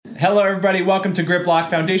Hello, everybody. Welcome to Grip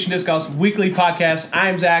Lock Foundation Disc Golf's weekly podcast.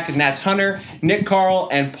 I'm Zach, and that's Hunter, Nick Carl,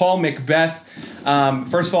 and Paul Macbeth.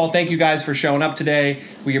 First of all, thank you guys for showing up today.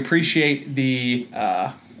 We appreciate the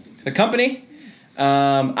company.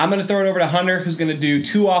 I'm going to throw it over to Hunter, who's going to do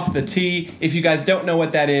 2 off the tee. If you guys don't know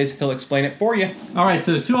what that is, he'll explain it for you. All right,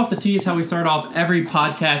 so 2 off the tee is how we start off every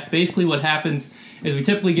podcast. Basically what happens is we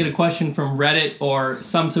typically get a question from Reddit or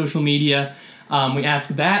some social media. We ask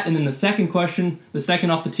that, and then the second question, the second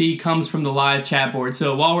off the tee, comes from the live chat board.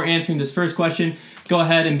 So while we're answering this first question, go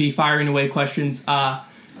ahead and be firing away questions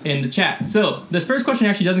in the chat. So this first question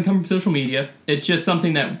actually doesn't come from social media. It's just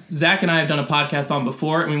something that Zach and I have done a podcast on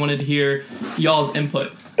before, and we wanted to hear y'all's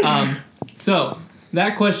input. So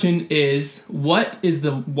that question is, what is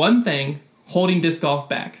the one thing holding disc golf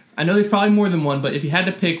back? I know there's probably more than one, but if you had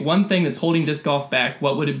to pick one thing that's holding disc golf back,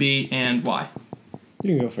 what would it be and why?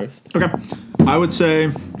 You can go first. Okay. I would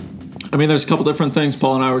say, there's a couple different things.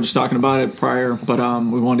 Paul and I were just talking about it prior, but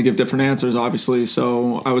we wanted to give different answers, obviously.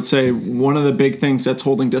 So I would say one of the big things that's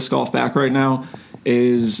holding disc golf back right now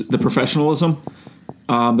is the professionalism.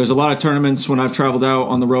 There's a lot of tournaments when I've traveled out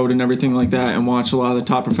on the road and everything like that and watched a lot of the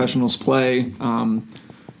top professionals play.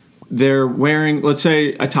 They're wearing, let's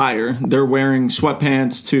say, attire. They're wearing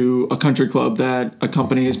sweatpants to a country club that a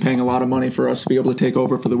company is paying a lot of money for us to be able to take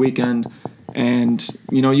over for the weekend. And,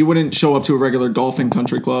 you wouldn't show up to a regular golfing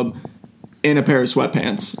country club in a pair of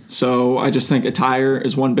sweatpants. So I just think attire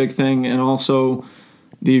is one big thing. And also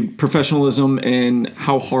the professionalism in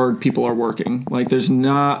how hard people are working. Like, there's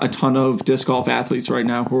not a ton of disc golf athletes right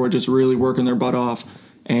now who are just really working their butt off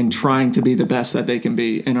and trying to be the best that they can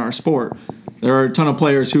be in our sport. There are a ton of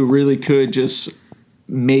players who really could just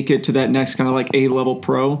make it to that next kind of like A-level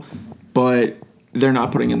pro, but they're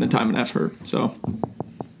not putting in the time and effort. So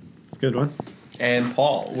it's a good one. And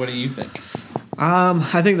Paul, what do you think?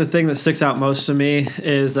 I think the thing that sticks out most to me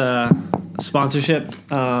is sponsorship.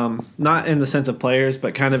 Not in the sense of players,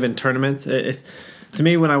 but kind of in tournaments. To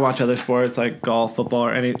me, when I watch other sports like golf, football,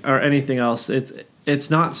 or anything else, it's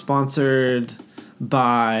not sponsored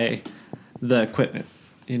by the equipment.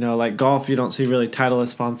 Like golf, you don't see really Titleist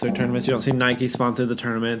sponsored tournaments. You don't see Nike sponsor the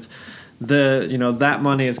tournaments. That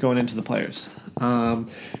money is going into the players.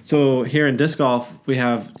 So here in disc golf, we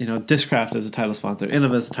have, Discraft as a title sponsor,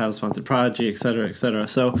 Innova as a title sponsor, Prodigy, et cetera, et cetera.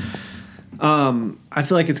 So I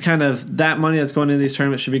feel like it's kind of that money that's going into these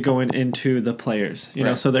tournaments should be going into the players,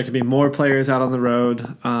 right. So there could be more players out on the road.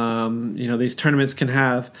 These tournaments can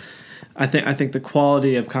have, I think the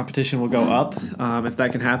quality of competition will go up if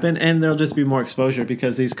that can happen, and there'll just be more exposure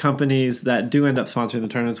because these companies that do end up sponsoring the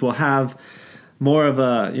tournaments will have more of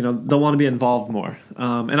a, they'll want to be involved more.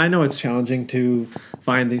 And I know it's challenging to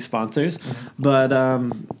find these sponsors, but,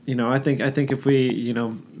 I think if we,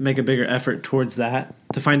 make a bigger effort towards that,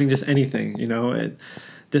 to finding just anything,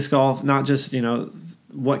 disc golf, not just,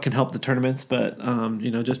 what can help the tournaments, but,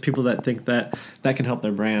 just people that think that can help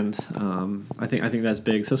their brand. I think that's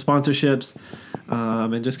big. So sponsorships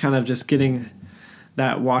and just kind of just getting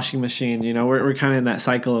that washing machine, we're kind of in that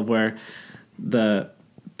cycle of where the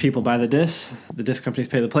people buy the discs companies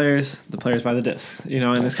pay the players buy the discs,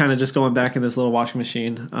 and it's kind of just going back in this little washing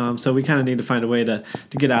machine. So we kind of need to find a way to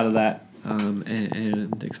get out of that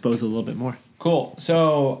and expose it a little bit more. Cool.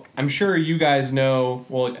 So I'm sure you guys know,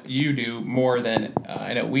 well, you do more than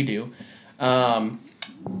I know we do,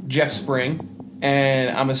 Jeff Spring.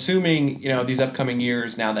 And I'm assuming, these upcoming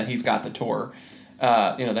years now that he's got the tour,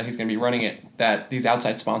 that he's going to be running it, that these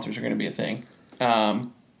outside sponsors are going to be a thing.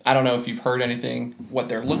 I don't know if you've heard anything, what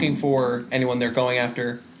they're looking for, anyone they're going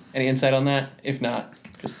after. Any insight on that? If not,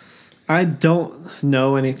 just... I don't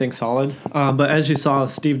know anything solid. But as you saw,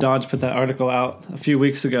 Steve Dodge put that article out a few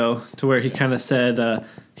weeks ago to where he kind of said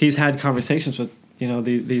he's had conversations with,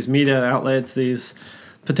 these media outlets, these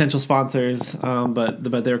potential sponsors, but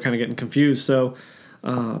they were kind of getting confused. So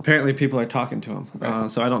apparently people are talking to him. Right.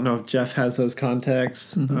 So I don't know if Jeff has those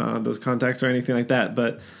contacts, or anything like that,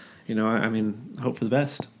 but... hope for the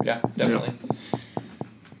best. Yeah, definitely. Yeah.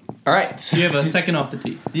 All right. So you have a second off the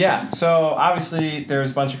tee. Yeah. So obviously there's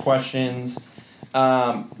a bunch of questions.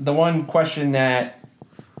 The one question that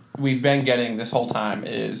we've been getting this whole time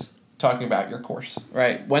is talking about your course,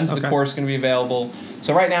 right? When's the course going to be available?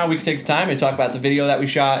 So right now we can take the time and talk about the video that we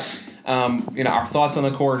shot, our thoughts on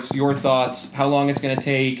the course, your thoughts, how long it's going to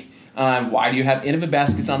take. Why do you have Innova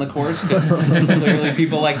baskets on the course? Because clearly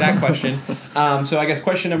people like that question. So I guess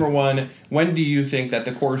question number one, when do you think that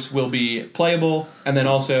the course will be playable? And then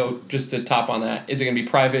also, just to top on that, is it going to be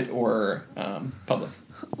private or public?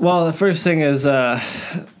 Well, the first thing is we'll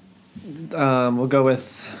go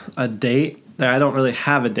with a date. I don't really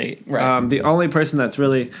have a date. Right. The only person that's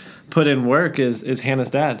really put in work is Hannah's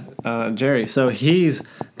dad, Jerry. So he's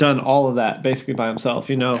done all of that basically by himself.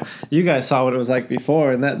 You guys saw what it was like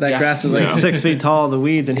before, and that grass is like 6 feet tall, the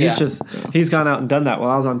weeds, and he's gone out and done that. While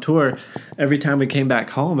I was on tour, every time we came back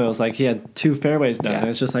home, it was like he had 2 fairways done. And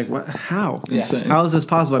it's just like, what? How? Insane. How is this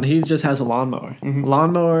possible? And he just has a lawnmower,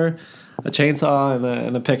 a chainsaw,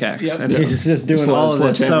 and a pickaxe, and he's just doing all of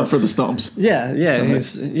this. So for the stumps.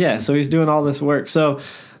 So he's doing all this work. So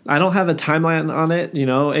I don't have a timeline on it.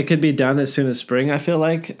 It could be done as soon as spring, I feel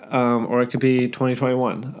like, or it could be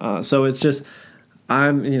 2021. So it's just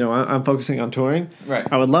I'm focusing on touring. Right.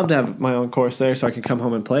 I would love to have my own course there so I can come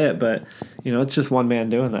home and play it, but it's just one man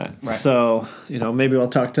doing that. Right. So maybe we'll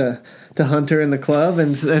talk to Hunter in the club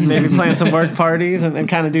and maybe plan some work parties and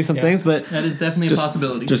kind of do some things. But that is definitely a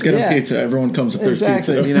possibility. Just get a pizza. Everyone comes if there's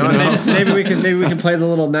pizza. And maybe we can play the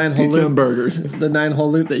little 9-hole pizza loop, and burgers. the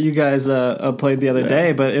 9-hole loop that you guys played the other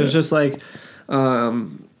day. But it was just like.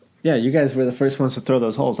 You guys were the first ones to throw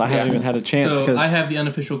those holes. I haven't even had a chance. So I have the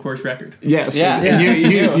unofficial course record. Yes.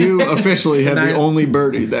 You officially had the only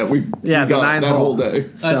birdie that we got that whole day.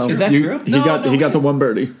 Is that true? He got the one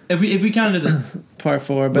birdie. If we count it as a par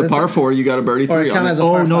 4, but the par 4 you got a birdie 3 on it.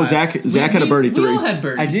 Oh no, Zach had a birdie 3. We all had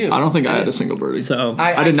birdies. I do. I don't think I had a single birdie. So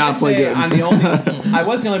I did not play good. I'm the only. I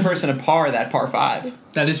was the only person to par that par 5.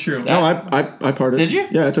 That is true. No, I parred it. Did you?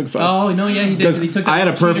 Yeah, I took 5. Oh no, yeah, he did. Because He took I had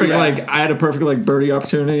a perfect birdie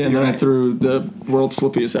opportunity, and then I threw the world's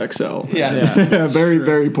flippiest XL. Yeah. very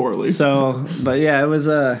very poorly. So, but it was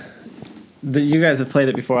you guys have played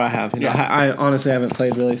it before I have. I honestly haven't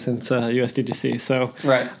played really since USDGC. So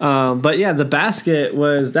right. But the basket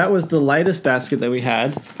was the lightest basket that we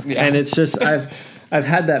had, and it's just I've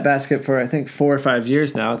had that basket for I think 4 or 5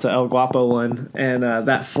 years now. It's an El Guapo one, and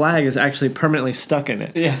that flag is actually permanently stuck in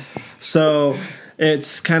it. Yeah. So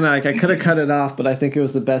it's kind of like I could have cut it off, but I think it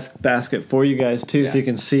was the best basket for you guys too, so you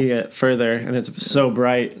can see it further, and it's so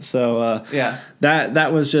bright. So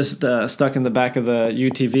that was just stuck in the back of the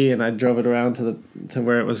UTV, and I drove it around to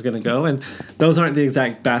where it was going to go. And those aren't the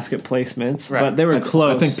exact basket placements, but they were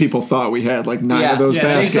close. I think people thought we had like 9 of those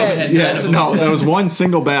baskets. No, there was one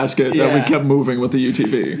single basket that we kept moving with the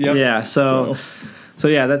UTV. Yep. Yeah, so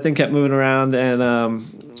that thing kept moving around, and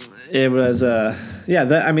it was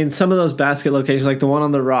some of those basket locations, like the one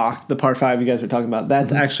on the rock, the par 5 you guys were talking about,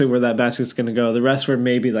 that's actually where that basket's going to go. The rest were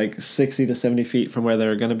maybe like 60 to 70 feet from where they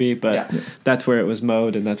were going to be, but that's where it was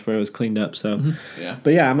mowed and that's where it was cleaned up. So,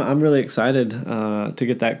 but I'm really excited to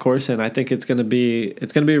get that course in. I think it's going to be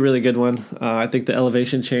a really good one. I think the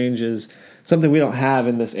elevation change is something we don't have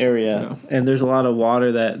in this area, and there's a lot of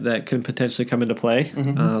water that can potentially come into play.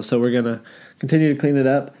 So we're going to continue to clean it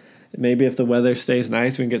up. Maybe if the weather stays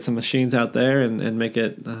nice, we can get some machines out there and make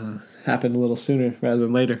it happen a little sooner rather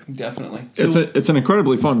than later. Definitely. It's an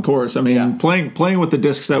incredibly fun course. I mean, playing with the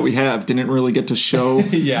discs that we have didn't really get to show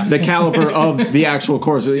the caliber of the actual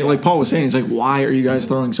course. Like Paul was saying, he's like, why are you guys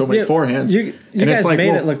throwing so many forehands? You guys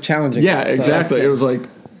made it look challenging. Yeah, exactly. It was like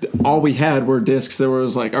all we had were discs. There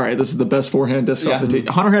was like, all right, this is the best forehand disc off the tee.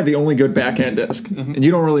 Hunter had the only good backhand disc, and you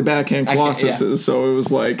don't really backhand Colossuses, so it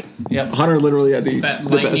was like Hunter literally had the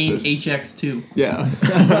Lightning best disc. HX2. Yeah,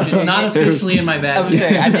 it's not officially in my bag. I was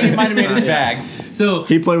saying, I think it might have made his bag. So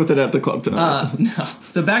he played with it at the club tonight. No.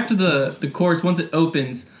 So back to the course. Once it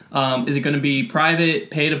opens, is it going to be private,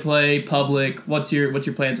 pay to play, public? What's your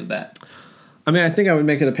plans with that? I mean, I think I would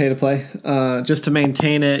make it a pay-to-play, just to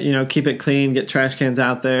maintain it, keep it clean, get trash cans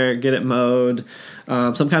out there, get it mowed,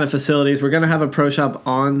 some kind of facilities. We're going to have a pro shop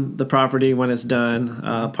on the property when it's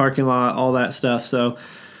done, parking lot, all that stuff. So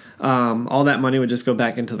all that money would just go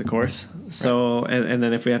back into the course. So, and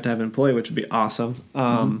then if we have to have an employee, which would be awesome,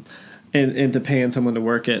 into paying someone to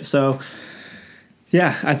work it. So,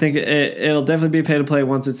 yeah, I think it'll definitely be pay to play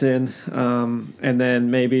once it's in, and then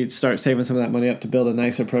maybe start saving some of that money up to build a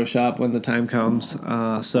nicer pro shop when the time comes.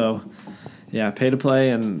 So, yeah, pay to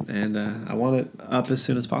play, and I want it up as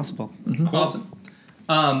soon as possible. Awesome.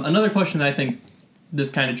 Another question that I think this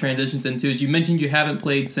kind of transitions into is you mentioned you haven't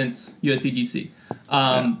played since USDGC.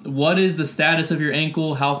 What is the status of your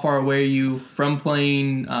ankle? How far away are you from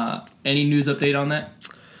playing? Any news update on that?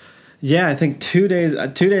 Yeah, I think 2 days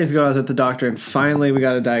ago I was at the doctor and finally we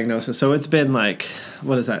got a diagnosis. So it's been like,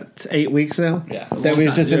 what is that? It's 8 weeks now. Yeah, that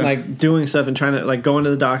we've just been like doing stuff and trying to like going to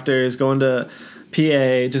the doctors, going to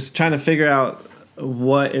PA, just trying to figure out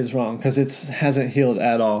what is wrong because it hasn't healed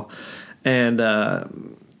at all. And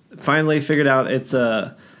finally figured out it's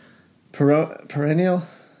a peroneal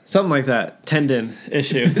something like that. Tendon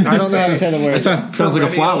issue. I don't know how to say the word. Sounds like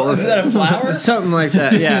a flower. Is that a flower? Something like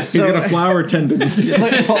that. Yeah. He's got a flower tendon.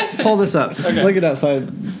 Pull this up. Okay. Look it up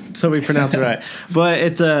so we pronounce it right. But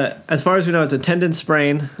it's as far as we know, it's a tendon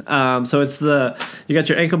sprain. So it's you got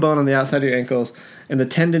your ankle bone on the outside of your ankles, and the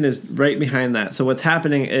tendon is right behind that. So what's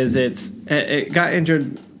happening is it got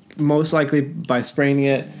injured most likely by spraining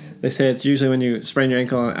it. They say it's usually when you sprain your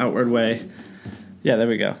ankle in an outward way. Yeah, there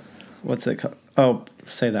we go. What's it called? Oh,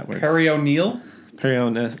 say that word. Perioneal?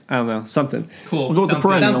 Perioneal. I don't know. Something. Cool. We'll go with the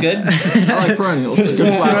perennial. Sounds good. I like perennials. They're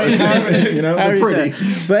good flowers. They're pretty.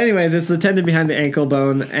 But anyways, it's the tendon behind the ankle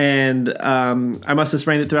bone, and I must have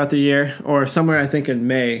sprained it throughout the year, or somewhere I think in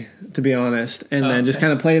May, to be honest, and then just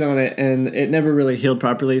kind of played on it, and it never really healed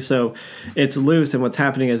properly. So it's loose, and what's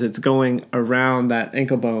happening is it's going around that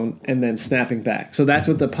ankle bone and then snapping back. So that's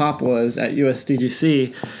what the pop was at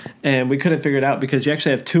USDGC, and we couldn't figure it out because you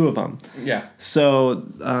actually have two of them. Yeah. So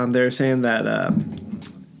they're saying that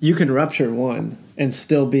you can rupture one and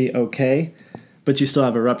still be okay, but you still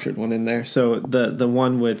have a ruptured one in there. So the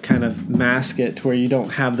one would kind of mask it to where you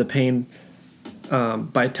don't have the pain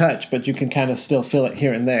by touch, but you can kind of still feel it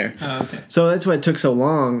here and there. Oh, okay. So that's why it took so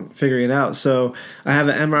long figuring it out. So I have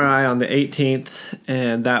an MRI on the 18th,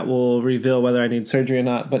 and that will reveal whether I need surgery or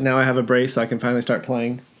not. But now I have a brace, so I can finally start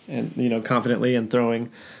playing and confidently and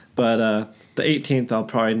throwing. But the 18th, I'll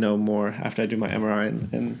probably know more after I do my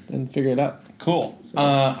MRI and figure it out. Cool.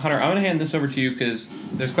 Hunter, I'm going to hand this over to you because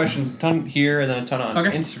there's a ton here and then a ton on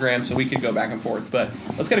Instagram, so we could go back and forth. But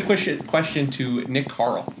let's get a question to Nick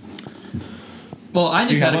Carl. Well, I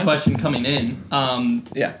just had a question coming in.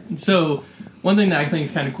 Yeah. So one thing that I think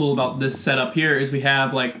is kind of cool about this setup here is we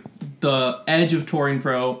have like the edge of Touring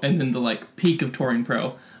Pro and then the like peak of Touring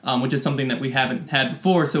Pro, which is something that we haven't had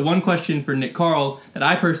before. So one question for Nick Carl that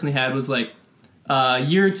I personally had was like, a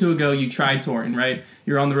year or two ago, you tried touring, right?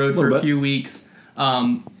 You're on the road for a few weeks.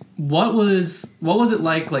 What was it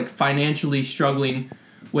like financially struggling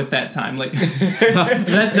with that time? Like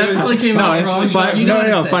that probably came out wrong.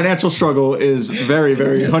 No. Financial struggle is very,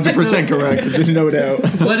 very 100% correct. No doubt.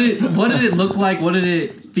 What did it look like? What did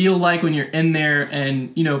it feel like when you're in there?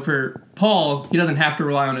 And for Paul, he doesn't have to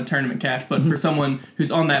rely on a tournament cash, but for someone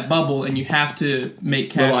who's on that bubble and you have to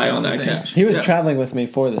make cash, rely on that cash. He was traveling with me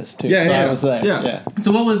for this too. Yeah, I was there. Yeah.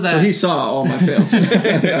 So what was that? So he saw all my fails.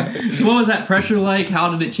 So what was that pressure like?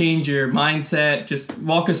 How did it change your mindset? Just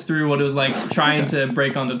walk us through what it was like trying to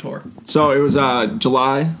break onto tour. So it was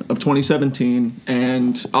July of 2017,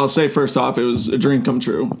 and I'll say first off, it was a dream come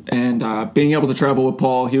true. And being able to travel with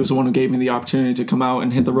Paul, he was the one who gave me the opportunity to come out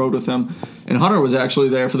and hit the road with him. And Hunter was actually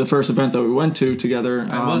there for the first event that we went to together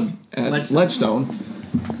at Ledgestone.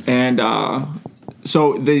 And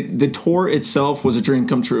so the tour itself was a dream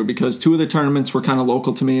come true because two of the tournaments were kind of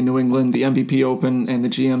local to me in New England, the MVP Open and the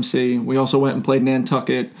GMC. We also went and played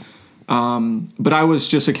Nantucket. But I was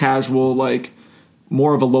just a casual,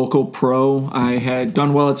 more of a local pro. I had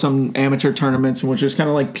done well at some amateur tournaments and was just kind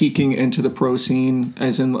of peeking into the pro scene,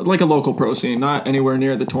 as in like a local pro scene, not anywhere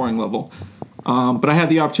near the touring level. But I had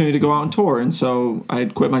the opportunity to go out and tour, and so I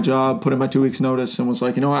had quit my job, put in my 2 weeks notice, and was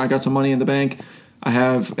like, you know what, I got some money in the bank. I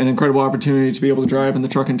have an incredible opportunity to be able to drive in the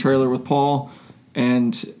truck and trailer with Paul,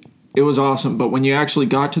 and it was awesome. But when you actually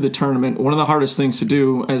got to the tournament, one of the hardest things to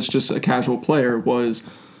do as just a casual player was,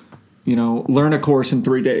 learn a course in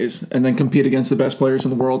 3 days and then compete against the best players in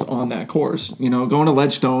the world on that course. Going to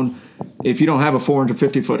Ledgestone, if you don't have a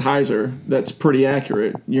 450-foot hyzer that's pretty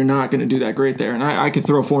accurate, you're not going to do that great there. And I could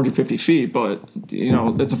throw 450 feet, but,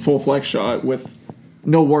 that's a full flex shot with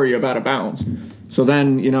no worry about a bounce. So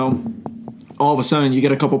then, all of a sudden you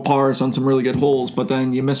get a couple pars on some really good holes, but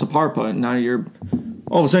then you miss a par putt, and now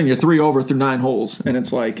all of a sudden you're 3 over through 9 holes, and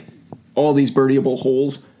it's like all these birdieable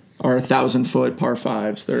holes are 1,000-foot par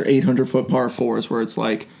 5s. They're 800-foot par 4s where it's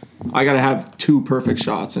like I got to have 2 perfect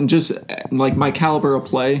shots. And just my caliber of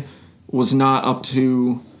play was not up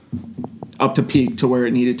to peak to where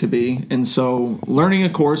it needed to be. And so learning a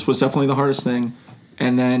course was definitely the hardest thing.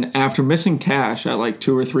 And then after missing cash at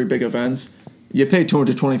 2 or 3 big events, you pay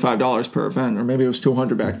 $225 per event, or maybe it was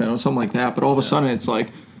 $200 back then or something like that. But all of a sudden it's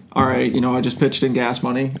like, all right, I just pitched in gas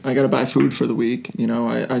money. I got to buy food for the week.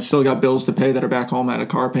 I still got bills to pay that are back home. I had a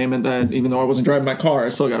car payment that, even though I wasn't driving my car, I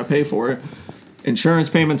still got to pay for it. Insurance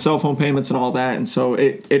payments, cell phone payments, and all that. And so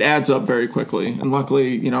it adds up very quickly. And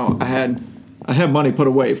luckily, I had money put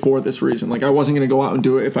away for this reason. I wasn't going to go out and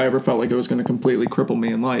do it if I ever felt like it was going to completely cripple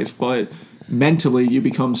me in life. But mentally, you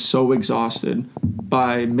become so exhausted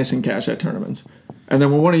by missing cash at tournaments. And then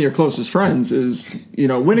when one of your closest friends is,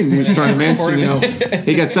 winning these tournaments, and,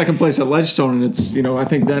 he got second place at Ledgestone, and it's, I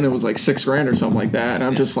think then it was like $6,000 or something like that. And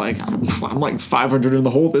I'm just like, I'm like 500 in the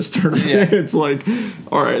hole this tournament. Yeah. It's like,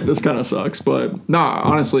 all right, this kind of sucks. But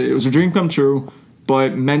honestly, it was a dream come true.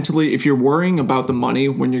 But mentally, if you're worrying about the money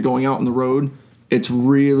when you're going out on the road, it's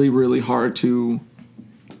really, really hard to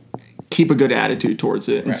keep a good attitude towards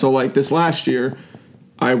it. Right. And so like this last year,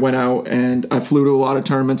 I went out and I flew to a lot of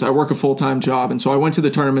tournaments. I work a full-time job, and so I went to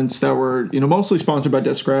the tournaments that were, mostly sponsored by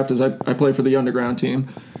Discraft, as I play for the underground team.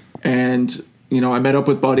 And, I met up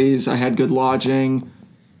with buddies. I had good lodging,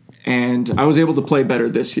 and I was able to play better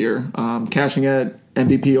this year. Cashing at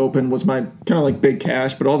MVP Open was my kind of like big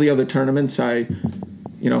cash, but all the other tournaments, I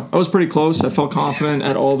was pretty close. I felt confident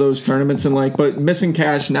at all those tournaments, and but missing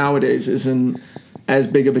cash nowadays isn't as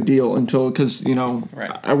big of a deal because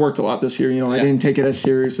right. I worked a lot this year. I didn't take it as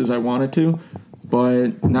serious as I wanted to,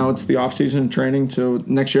 but now it's the off season training. So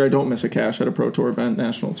next year I don't miss a cash at a pro tour event,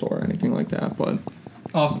 national tour, anything like that. But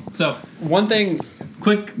awesome. So one thing,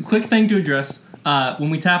 quick thing to address: when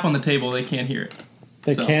we tap on the table, they can't hear it.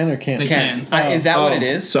 They can or can't? They can. Is that what it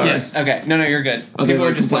is? Sorry. Yes. Okay. No, you're good. Okay, People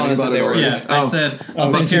are just telling us that they were. Yeah, I said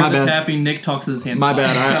I'll take care of the tapping. Nick talks with his hands. My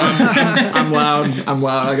bad. I'm loud.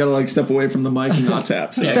 I gotta step away from the mic and not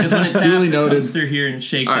tap. So. Yeah, because when it taps, Duly it noted. comes through here and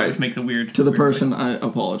shakes it, which makes a weird. To the weird person, voice. I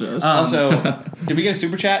apologize. Also, did we get a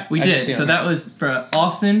super chat? We did. So that was for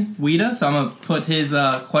Austin Wida. So I'm gonna put his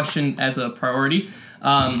question as a priority.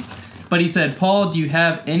 But he said, Paul, do you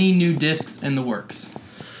have any new discs in the works?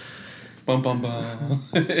 Bum, bum, bum.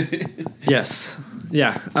 Yes.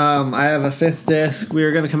 Yeah. I have a 5th disc. We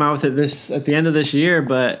were going to come out with it at the end of this year,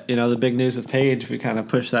 but the big news with Paige, we kind of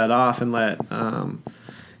pushed that off and let that.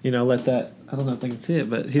 I don't know if they can see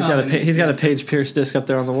it, but he's got a Paige Pierce disc up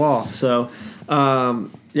there on the wall. So,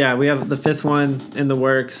 we have the 5th one in the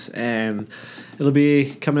works, and it'll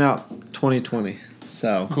be coming out 2020.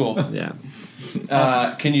 So cool. Yeah.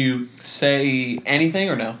 Awesome. Can you say anything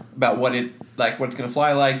or no about what it's going to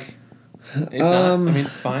fly like? If not,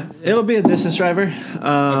 fine. It'll be a distance driver.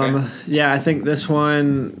 Okay. Yeah, I think this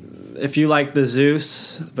one, if you like the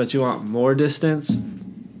Zeus, but you want more distance,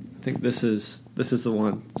 I think this is the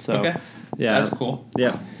one. So, okay. Yeah. That's cool.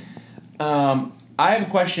 Yeah. I have a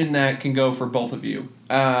question that can go for both of you.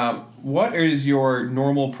 What is your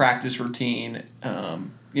normal practice routine,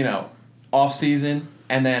 off season,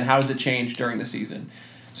 and then how does it change during the season?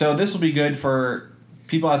 So this will be good for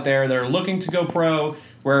people out there that are looking to go pro,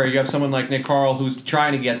 where you have someone like Nick Carl who's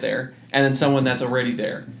trying to get there, and then someone that's already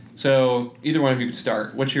there. So either one of you could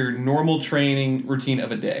start. What's your normal training routine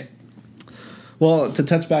of a day? Well, to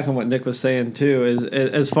touch back on what Nick was saying too, is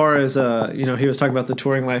as far as he was talking about the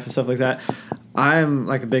touring life and stuff like that. I'm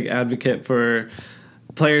like a big advocate for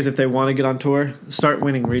players, if they want to get on tour, start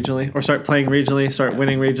winning regionally or start playing regionally, start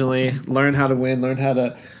winning regionally, learn how to win, learn how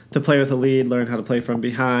to play with a lead, learn how to play from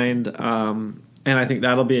behind. And I think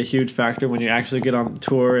that'll be a huge factor when you actually get on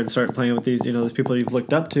tour and start playing with these, those people you've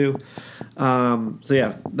looked up to. So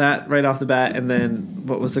yeah, that right off the bat. And then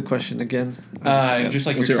what was the question again? Just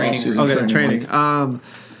like your training. Okay, training.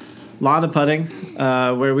 Lot of putting.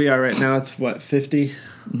 Where we are right now, it's 50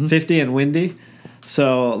 and windy.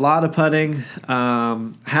 So a lot of putting.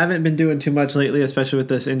 Haven't been doing too much lately, especially with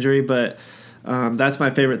this injury, but that's my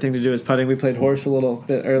favorite thing to do is putting. We played horse a little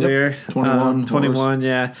bit earlier. Yep. 21,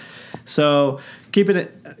 yeah. So keep it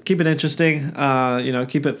interesting.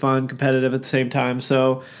 Keep it fun, competitive at the same time.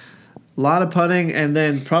 So a lot of putting, and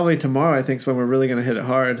then probably tomorrow I think is when we're really going to hit it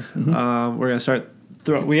hard. Mm-hmm. We're going to start.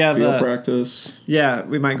 We have field practice. Yeah,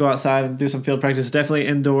 we might go outside and do some field practice. Definitely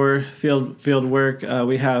indoor field work.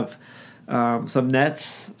 We have some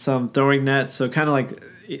nets, some throwing nets. So kind of like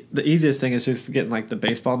the easiest thing is just getting like the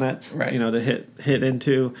baseball nets, right? To hit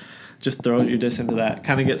into. Just throw your disc into that.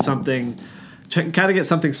 Kind of get something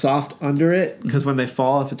soft under it, because when they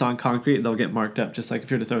fall, if it's on concrete, they'll get marked up, just like if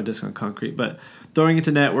you were to throw a disc on concrete. But throwing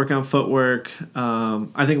into net, working on footwork.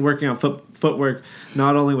 I think working on footwork,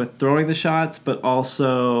 not only with throwing the shots, but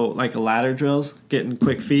also like ladder drills, getting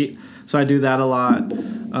quick feet. So I do that a lot.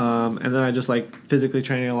 And then I just like physically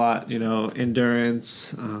training a lot,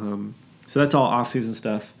 endurance. So that's all off-season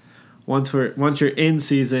stuff. Once you're in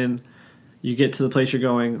season, you get to the place you're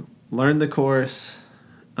going, learn the course,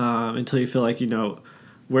 until you feel like you know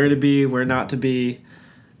where to be, where not to be,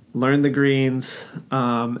 learn the greens,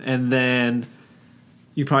 and then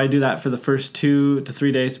you probably do that for the first 2 to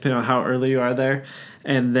 3 days, depending on how early you are there,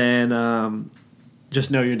 and then just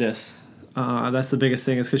know your disc. That's the biggest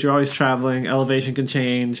thing, is because you're always traveling, elevation can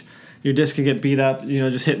change, your disc can get beat up,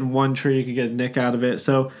 just hitting one tree, you could get a nick out of it.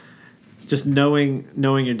 So just knowing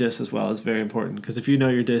your disc as well is very important, because if you know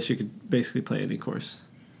your disc, you could basically play any course.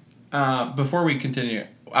 Before we continue,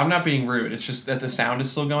 I'm not being rude. It's just that the sound is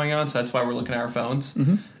still going on, so that's why we're looking at our phones.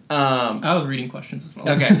 Mm-hmm. I was reading questions as well.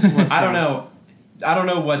 Okay. I don't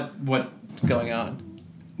know what's going on.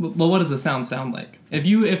 Well, what does the sound sound like? If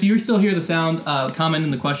you still hear the sound, comment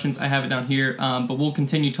in the questions. I have it down here, but we'll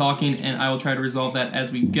continue talking, and I will try to resolve that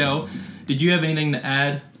as we go. Did you have anything to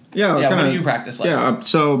add? Yeah. What do you practice like? Yeah.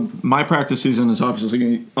 So my practice season is obviously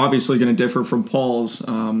going to differ from Paul's,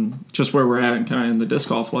 just where we're at kind of in the disc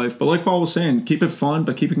golf life. But like Paul was saying, keep it fun,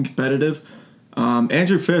 but keep it competitive.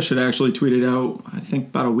 Andrew Fish had actually tweeted out, I think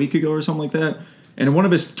about a week ago or something like that. And in one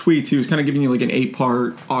of his tweets, he was kind of giving you like an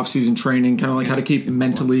 8-part off-season training, kind of like how to keep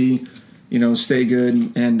mentally, stay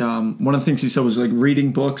good. And one of the things he said was like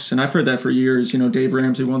reading books. And I've heard that for years. Dave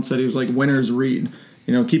Ramsey once said he was like, winners read.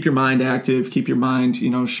 Keep your mind active, keep your mind,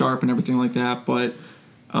 sharp and everything like that. But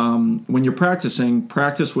when you're practicing,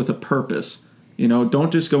 practice with a purpose.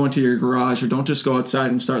 Don't just go into your garage or don't just go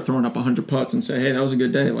outside and start throwing up 100 putts and say, hey, that was a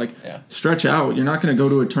good day. Stretch out. You're not going to go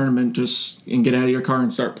to a tournament and get out of your car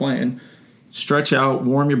and start playing. Stretch out,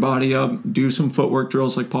 warm your body up, do some footwork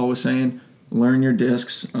drills like Paul was saying, learn your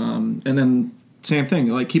discs, and then same thing,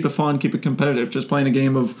 like keep it fun, keep it competitive. Just playing a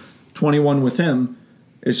game of 21 with him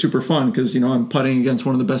is super fun because, I'm putting against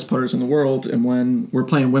one of the best putters in the world, and when we're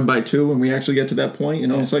playing win by 2 and we actually get to that point,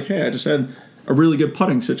 it's like, hey, I just had a really good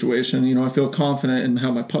putting situation. I feel confident in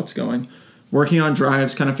how my putt's going. Working on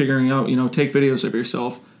drives, kind of figuring out, take videos of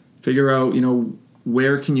yourself, figure out,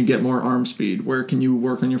 where can you get more arm speed? Where can you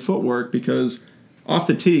work on your footwork? Because off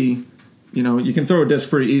the tee, you can throw a disc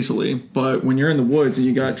pretty easily. But when you're in the woods and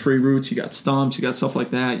you got tree roots, you got stumps, you got stuff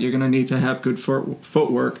like that, you're going to need to have good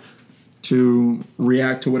footwork to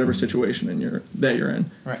react to whatever situation that you're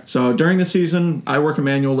in. Right. So during the season, I work a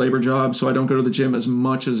manual labor job, so I don't go to the gym as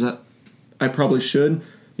much as I probably should.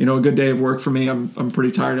 A good day of work for me, I'm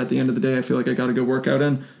pretty tired at the end of the day. I feel like I got a good workout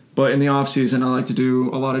in. But in the off season, I like to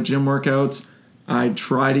do a lot of gym workouts. I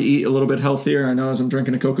try to eat a little bit healthier. I know as I'm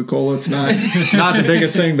drinking a Coca-Cola, it's not the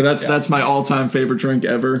biggest thing, but that's my all-time favorite drink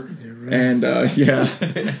ever. And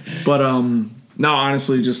but no,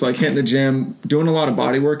 honestly, just like hitting the gym, doing a lot of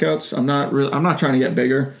body workouts. I'm not trying to get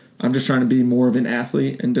bigger. I'm just trying to be more of an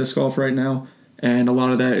athlete in disc golf right now. And a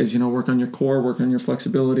lot of that is work on your core, work on your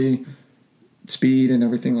flexibility, speed, and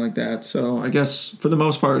everything like that. So I guess for the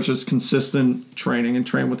most part, it's just consistent training and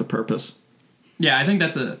train with a purpose. Yeah, I think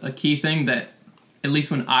that's a key thing that, at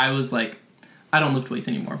least when I was like, I don't lift weights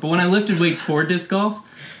anymore, but when I lifted weights for disc golf,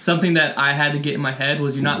 something that I had to get in my head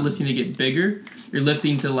was you're not lifting to get bigger, you're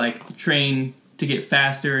lifting to like train to get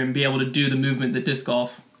faster and be able to do the movement that disc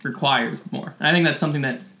golf requires more. And I think that's something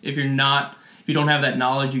that if you don't have that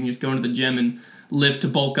knowledge, you can just go into the gym and lift to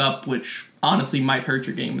bulk up, which honestly might hurt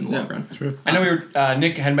your game in the long run. True. I know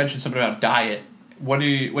Nick had mentioned something about diet.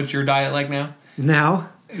 What's your diet like now? Now?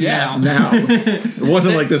 Yeah. Now. It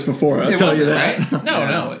wasn't like this before, I'll tell you that. Right?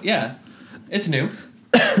 No, yeah. It's new.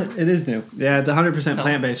 It is new. Yeah, it's 100%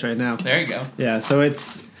 plant-based right now. There you go. Yeah, so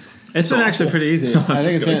it's been actually pretty easy. I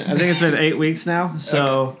think it's been 8 weeks now.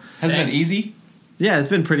 So okay. Has it been easy? Yeah, it's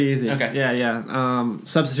been pretty easy. Okay. Yeah.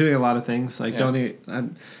 Substituting a lot of things, like don't eat.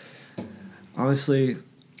 Honestly,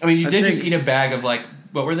 I mean, you did just eat a bag of like,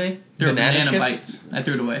 what were they? They were banana chips? bites. I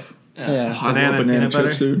threw it away. Yeah, I love banana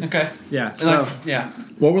chips, dude. Okay. Yeah. So yeah.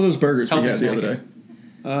 What were those burgers we Healthy had the snacking. other day?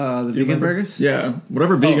 the vegan burgers. Yeah,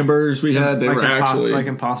 whatever vegan burgers we had, they like were actually like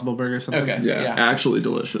Impossible Burger or something. Okay. yeah, actually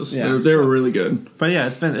delicious. Yeah, they were really good. But yeah,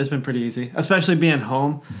 it's been pretty easy, especially being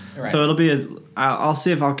home. Right. So it'll be I'll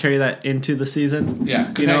see if I'll carry that into the season.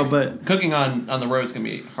 Yeah, but cooking on the road is gonna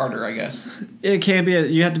be harder, I guess. It can be.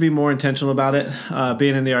 You have to be more intentional about it,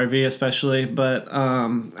 being in the RV especially. But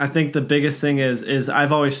I think the biggest thing is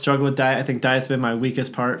I've always struggled with diet. I think diet's been my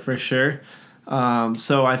weakest part for sure.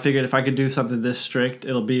 So I figured if I could do something this strict,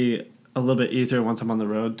 it'll be a little bit easier once I'm on the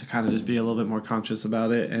road to kind of just be a little bit more conscious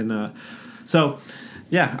about it. And so,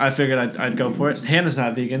 yeah, I figured I'd go for it. Hannah's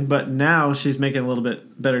not vegan, but now she's making a little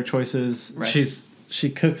bit better choices. Right. She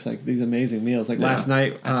cooks like these amazing meals. Like last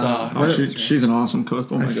night, I saw. She's an awesome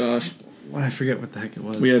cook. Oh my gosh. I forget what the heck it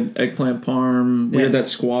was. We had eggplant parm. We had that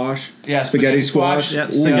squash. Yeah, spaghetti squash. Yeah,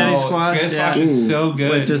 spaghetti squash. Spaghetti squash is so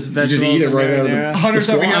good. With just vegetables. You just eat it right out of the Hunter's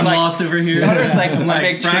over here I'm like, lost over here. Hunter's like, I'm I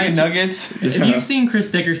make fried chicken nuggets. If you've seen Chris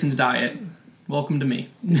Dickerson's diet, welcome to me.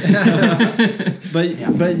 But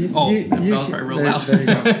you, Oh, you, that you was probably real there, loud. there you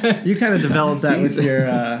go. You kind of developed that with your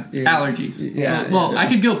Allergies. Yeah, Well, yeah. I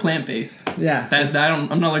could go plant-based. Yeah.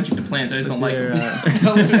 I'm not allergic to plants. I just don't like Your,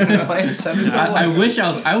 them. I wish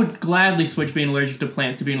I would gladly switch being allergic to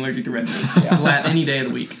plants to being allergic to red meat. Glad any day of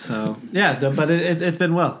the week. so yeah, but it's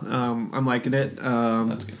been well. I'm liking it.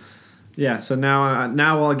 That's good. Yeah. So now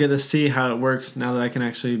I'll get to see how it works. Now that I can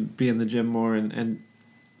actually be in the gym more and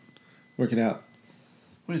work it out.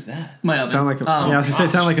 What is that? My oven. Sound like I was gonna say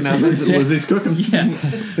sound like an oven. Lizzie's cooking. Yeah.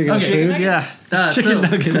 Speaking of Okay. food, yeah. Chicken So,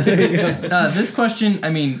 nuggets. There you go. this question,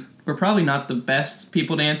 I mean, we're probably not the best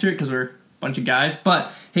people to answer it because we're a bunch of guys,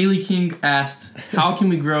 but Haley King asked, how can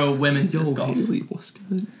we grow women's disc golf? Haley, what's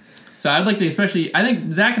good? So I'd like to, especially, I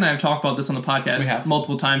think Zach and I have talked about this on the podcast We have.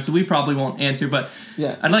 multiple times, so we probably won't answer, but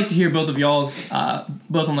Yeah. I'd like to hear both of y'all's,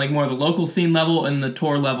 both on like more of the local scene level and the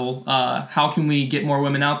tour level. How can we get more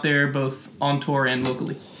women out there, both on tour and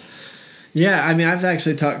locally? Yeah, I mean, I've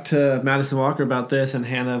actually talked to Madison Walker about this, and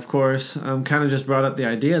Hannah, of course, kind of just brought up the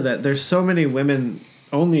idea that there's so many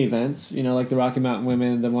women-only events, like the Rocky Mountain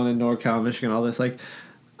Women, the one in NorCal, Michigan, all this. Like,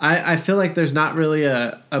 I feel like there's not really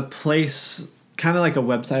a place, kind of like a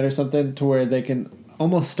website or something, to where they can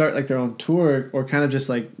almost start like their own tour or kind of just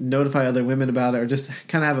like notify other women about it or just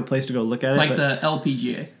kind of have a place to go look at it. Like the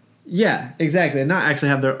LPGA. Yeah, exactly. And not actually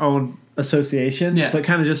have their own association, Yeah. but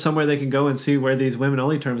kind of just somewhere they can go and see where these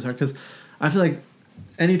women-only tournaments are. Because I feel like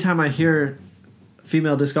anytime I hear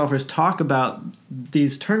female disc golfers talk about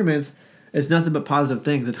these tournaments, it's nothing but positive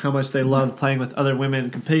things and how much they love playing with other women,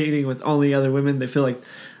 competing with only other women. They feel like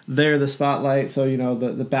they're the spotlight. So,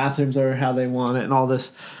 the bathrooms are how they want it and all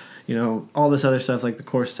this, all this other stuff like the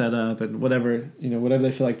course setup and whatever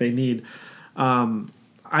they feel like they need.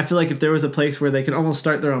 I feel like if there was a place where they could almost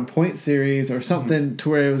start their own point series or something to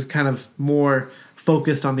where it was kind of more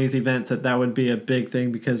focused on these events, that would be a big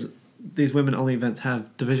thing because these women-only events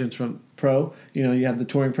have divisions from pro. You have the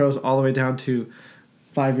touring pros all the way down to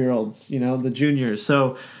 5-year-olds, the juniors.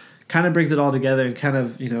 So kind of brings it all together and kind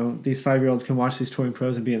of, these 5-year-olds can watch these touring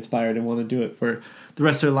pros and be inspired and want to do it for the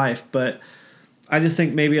rest of their life. But I just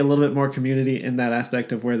think maybe a little bit more community in that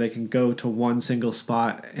aspect of where they can go to one single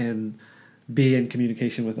spot and be in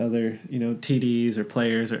communication with other, TDs or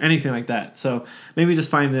players or anything like that. So maybe just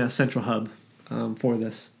find a central hub for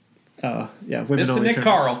this. Women Mr. only Nick tournaments.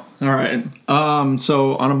 Carl. All right.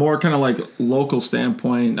 So on a more kind of like local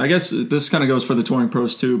standpoint, I guess this kind of goes for the touring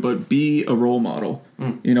pros too, but be a role model.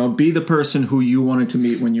 Be the person who you wanted to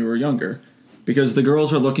meet when you were younger. Because the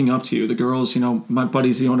girls are looking up to you. The girls, my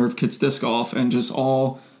buddy's the owner of Kids Disc Golf, and just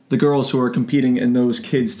all the girls who are competing in those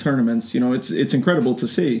kids tournaments, it's incredible to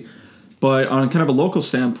see. But on kind of a local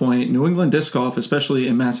standpoint, New England Disc Golf, especially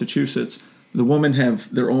in Massachusetts, the women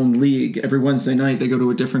have their own league. Every Wednesday night, they go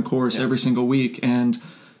to a different course every single week. And,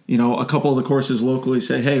 a couple of the courses locally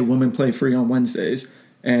say, hey, women play free on Wednesdays.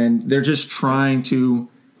 And they're just trying to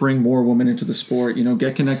bring more women into the sport.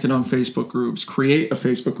 Get connected on Facebook groups. Create a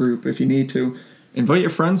Facebook group if you need to. Invite your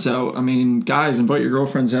friends out. I mean, guys, invite your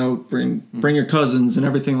girlfriends out. Bring your cousins and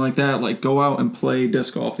everything like that. Like, go out and play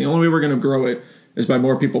disc golf. The only way we're going to grow it is by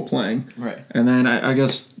more people playing. Right. And then I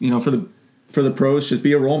guess, for the pros, just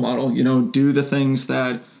be a role model. Do the things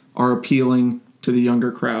that are appealing to the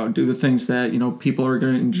younger crowd. Do the things that, people are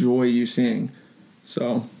going to enjoy you seeing.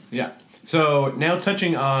 So. Yeah. So now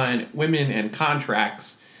touching on women and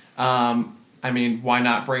contracts, why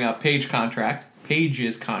not bring up Paige's contract?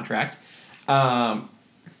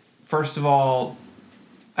 First of all,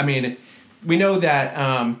 we know that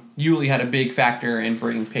Yuli had a big factor in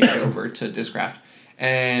bringing Paige over to Discraft.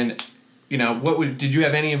 And, did you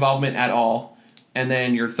have any involvement at all? And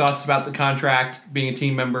then your thoughts about the contract, being a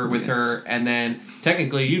team member with her, and then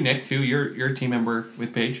technically you, Nick, too, you're a team member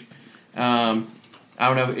with Paige. I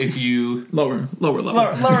don't know if you... Lower level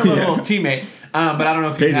teammate. But I don't know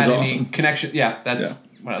if Paige you had is any awesome. connection. Yeah, that's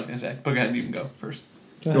what I was going to say. But go ahead, you can go first.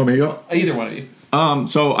 You want me to go? Either one of you.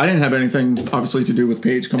 So I didn't have anything, obviously, to do with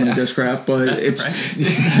Paige coming to Discraft, but That's I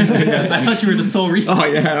thought you were the sole reason. Oh,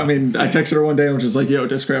 yeah. I texted her one day and was just like, yo,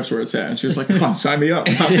 Discraft's where it's at. And she was like, come on, sign me up.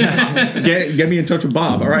 Get me in touch with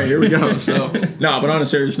Bob. All right, here we go. So, no, but on a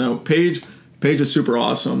serious note, Paige is super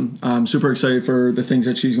awesome. I'm super excited for the things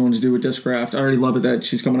that she's going to do with Discraft. I already love it that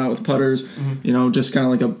she's coming out with putters, just kind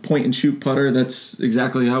of like a point-and-shoot putter. That's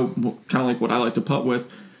exactly kind of like what I like to putt with.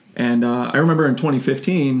 And I remember in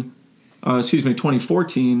 2014,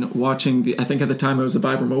 watching I think at the time it was the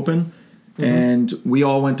Vibram Open, and we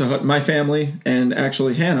all went to my family and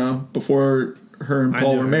actually Hannah, before her and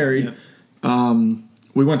Paul were married,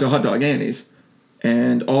 we went to Hot Dog Annie's,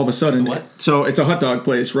 And all of a sudden, What? so it's a hot dog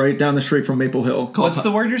place right down the street from Maple Hill. Called What's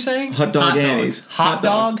the word you're saying? Hot Dog Hot dog. Annie's. Hot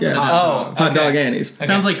dog? Yeah. Oh, Hot okay. Dog Annie's.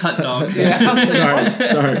 Sounds like hot dog.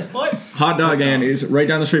 Sorry. What? Hot Dog Annie's right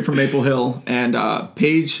down the street from Maple Hill. And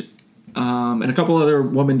Paige and a couple other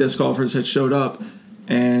women disc golfers had showed up.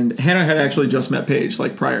 And Hannah had actually just met Paige,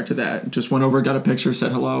 like, prior to that. Just went over, got a picture,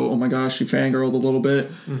 said hello. Oh, my gosh, she fangirled a little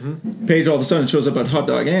bit. Mm-hmm. Paige all of a sudden shows up at Hot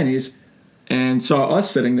Dog Annie's and saw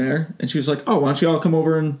us sitting there. And she was like, oh, why don't you all come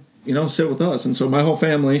over and, sit with us? And so my whole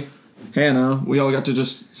family, Hannah, we all got to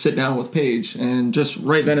just sit down with Paige. And just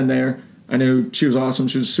right then and there, I knew she was awesome.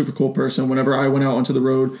 She was a super cool person. Whenever I went out onto the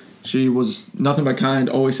road, she was nothing but kind,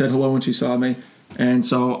 always said hello when she saw me. And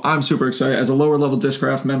so I'm super excited. As a lower-level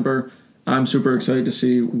Discraft member, I'm super excited to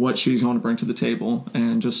see what she's going to bring to the table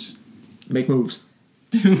and just make moves.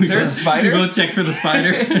 Is there a spider? We both checked for the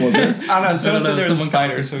spider. Was there? I don't know. Someone said there was a someone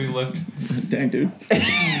spider, so we looked. Dang, dude.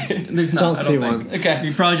 There's not. I see don't think. one. Okay.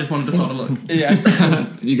 You probably just wanted us all to look. Yeah.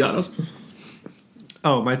 You got us.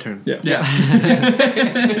 Oh, my turn. Yeah. Yeah.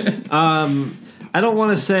 I don't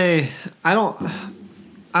want to say I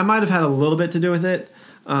might have had a little bit to do with it,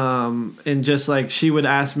 and just like she would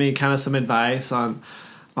ask me kind of some advice on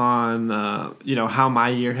how my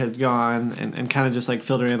year had gone, and kind of just like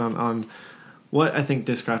filter in on what I think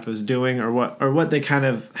Discraft was doing, or what they kind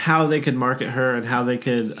of how they could market her and how they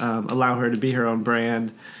could allow her to be her own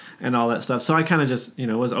brand and all that stuff. So I kind of just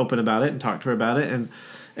was open about it and talked to her about it, and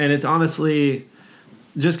it's honestly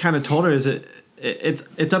just kind of told her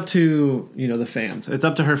it's up to the fans. It's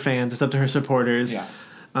up to her fans. It's up to her supporters. Yeah.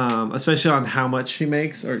 Especially on how much she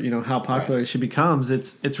makes or how popular she becomes.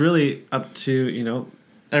 It's really up to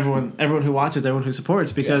everyone who watches, everyone who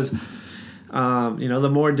supports, because the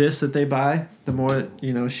more discs that they buy, the more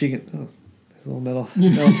she can. Oh, there's a little metal.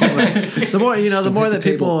 The more the more that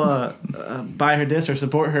people buy her discs or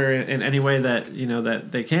support her in any way that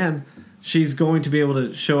that they can. She's going to be able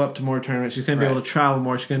to show up to more tournaments. She's going to be able to travel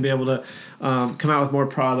more. She's going to be able to come out with more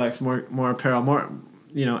products, more apparel, more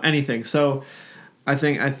anything. So I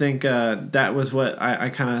think that was what I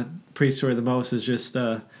kind of preached to her the most, is just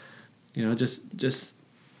just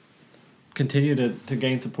continue to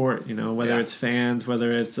gain support. Whether it's fans,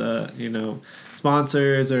 whether it's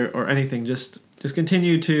sponsors or anything. Just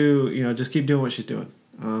continue to just keep doing what she's doing.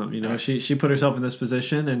 She put herself in this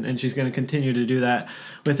position, and she's going to continue to do that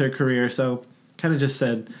with her career. So kind of just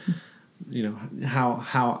said,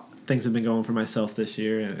 how things have been going for myself this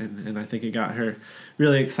year, and I think it got her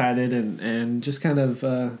really excited, and just kind of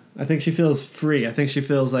I think she feels free. I think she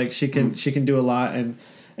feels like she can do a lot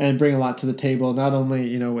and bring a lot to the table, not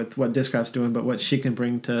only with what Discraft's doing, but what she can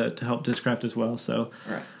bring to help Discraft as well. So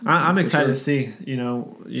I'm excited to see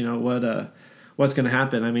what's going to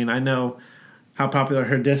happen. I mean, I know how popular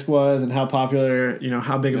her disc was and how popular,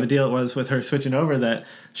 how big of a deal it was with her switching over, that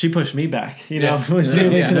she pushed me back, with the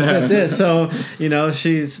fifth disc. So,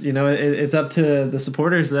 she's, it's up to the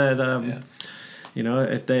supporters that,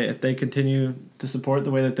 if they continue to support the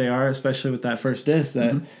way that they are, especially with that first disc,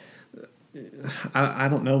 that I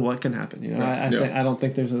don't know what can happen. I don't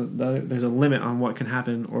think there's a limit on what can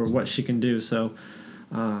happen or what she can do. So,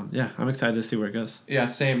 I'm excited to see where it goes. Yeah,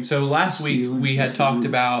 same. So last week we had talked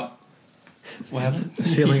about. What happened? The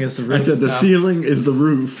ceiling is the roof. I said the ceiling is the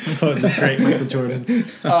roof. Oh, the great Michael Jordan.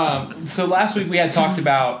 So last week we had talked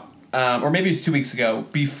about, or maybe it was 2 weeks ago,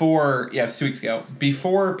 before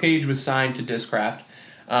Paige was signed to Discraft,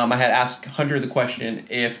 I had asked Hunter the question,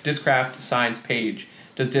 if Discraft signs Paige,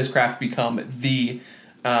 does Discraft become the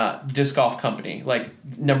disc golf company? Like,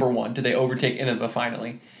 number one, do they overtake Innova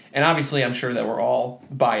finally? And obviously I'm sure that we're all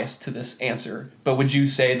biased to this answer, but would you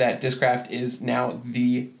say that Discraft is now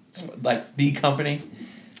the company,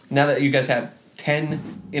 now that you guys have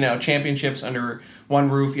 10 championships under one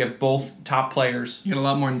roof, you have both top players? You got a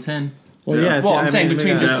lot more than 10. Well, yeah. Well, I'm saying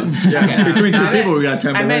between between two people we got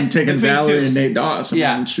 10, but then taking Valley two. and Nate Doss.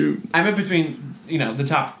 Shoot. I meant between the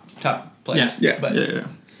top players. Yeah.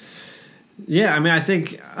 Yeah, I mean, I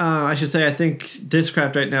think I should say I think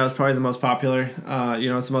Discraft right now is probably the most popular.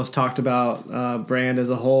 It's the most talked about brand as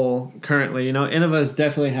a whole currently. Innova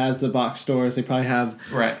definitely has the box stores. They probably have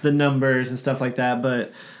the numbers and stuff like that.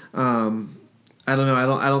 But I don't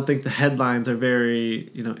know. I don't think the headlines are very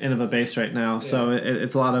Innova based right now. Yeah. So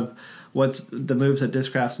it's a lot of what's the moves that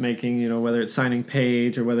Discraft's making. Whether it's signing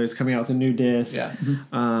Paige or whether it's coming out with a new disc. Yeah.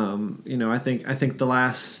 I think the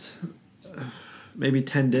last maybe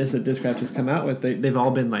 10 discs that Discraft has come out with, they've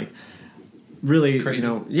all been like really crazy.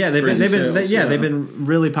 They've been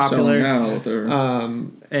really popular. Out there's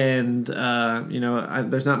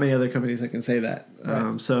not many other companies that can say that.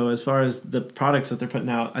 So as far as the products that they're putting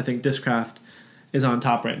out, I think Discraft is on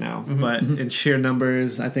top right now. But in sheer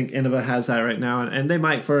numbers, I think Innova has that right now, and they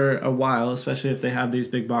might for a while, especially if they have these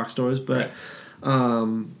big box stores. But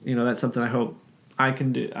that's something I hope I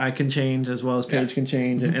can do. I can change as well as Paige can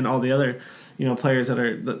change, and all the other players that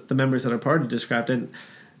are the members that are part of Discraft. And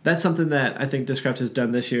that's something that I think Discraft has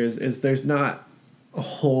done this year is there's not a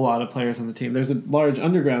whole lot of players on the team. There's a large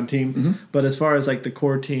underground team, but as far as like the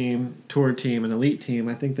core team, tour team, and elite team,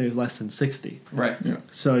 I think there's less than 60. Right. Yeah.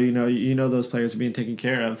 So those players are being taken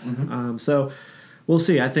care of. So we'll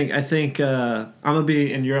see. I think I'm gonna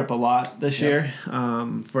be in Europe a lot this year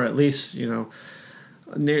for at least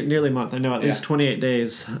nearly a month. I know at least 28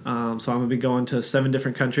 days. So I'm gonna be going to 7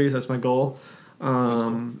 different countries. That's my goal.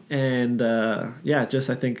 I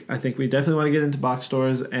think we definitely want to get into box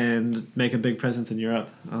stores and make a big presence in Europe.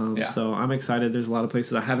 So I'm excited. There's a lot of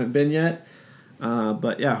places I haven't been yet.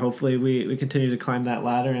 Hopefully we continue to climb that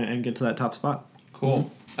ladder and get to that top spot.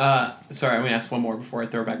 Cool. Sorry, I'm going to ask one more before I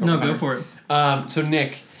throw it back over. No, go for it. So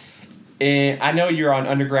Nick, I know you're on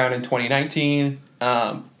Underground in 2019.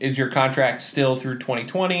 Is your contract still through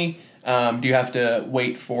 2020? Do you have to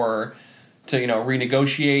wait to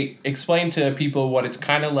renegotiate? Explain to people what it's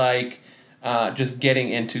kind of like just getting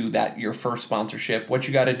into your first sponsorship, what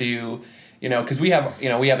you got to do, because we have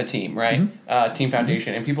a team, right? Team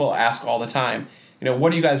Foundation, and people ask all the time,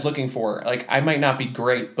 what are you guys looking for? Like, I might not be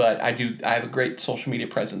great, but I have a great social media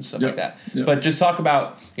presence, stuff like that. But just talk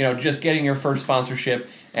about, just getting your first sponsorship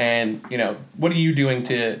and, what are you doing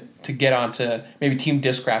to get onto maybe Team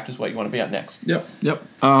Discraft is what you want to be on next. Yep.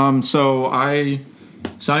 So I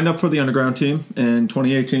signed up for the Underground team in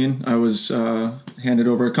 2018. I was handed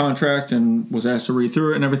over a contract and was asked to read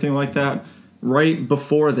through it and everything like that. Right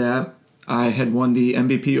before that, I had won the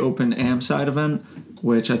MVP Open AM side event,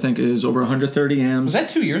 which I think is over 130 AMs. Was that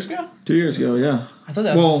 2 years ago? 2 years ago, yeah. I thought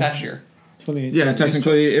that was this past year. 2018. Yeah,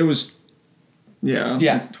 technically it was. Yeah.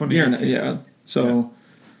 Yeah. 2018. Yeah. So.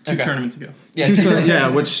 Two tournaments ago. Yeah,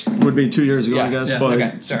 which would be 2 years ago, I guess. Yeah.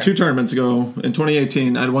 But 2 tournaments ago, in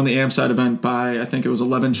 2018, I'd won the AM side event by, I think it was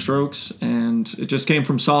 11 strokes, and it just came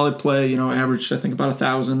from solid play. Averaged, I think, about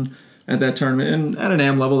 1,000 at that tournament. And at an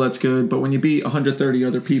AM level, that's good. But when you beat 130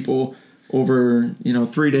 other people over,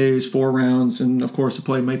 3 days, 4 rounds, and, of course, to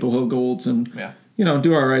play Maple Hill Golds and,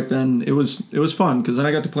 do all right, then it was fun because then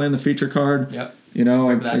I got to play in the feature card. Yep.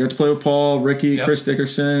 I got to play with Paul, Ricky, Chris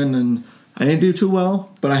Dickerson, and I didn't do too well,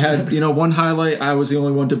 but I had, one highlight. I was the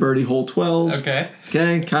only one to birdie hole 12. Okay,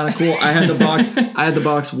 kind of cool. I had the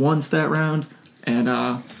box once that round, and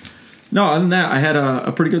no, other than that, I had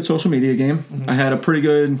a pretty good social media game. I had a pretty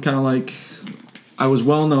good kind of like, I was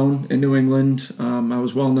well known in New England. I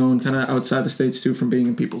was well known kind of outside the States too from being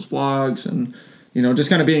in people's vlogs and, just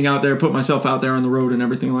kind of being out there, put myself out there on the road and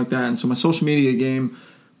everything like that. And so my social media game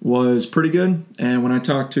was pretty good. And when I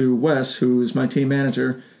talked to Wes, who is my team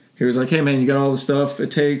manager, he was like, hey, man, you got all the stuff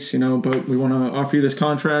it takes, but we want to offer you this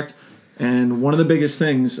contract. And one of the biggest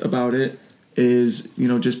things about it is,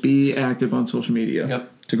 just be active on social media.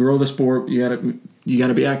 Yep. To grow the sport, you got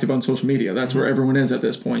to be active on social media. That's where everyone is at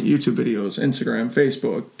this point. YouTube videos, Instagram,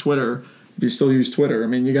 Facebook, Twitter. If you still use Twitter, I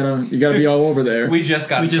mean, you gotta be all over there. We just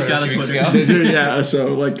got a Twitter. Yeah,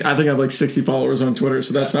 so I think I have 60 followers on Twitter,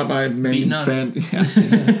 so that's not my main fan.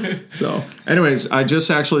 Yeah. So, anyways, I just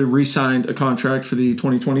actually re-signed a contract for the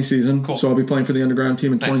 2020 season. Cool. So I'll be playing for the Underground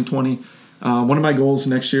team in 2020. One of my goals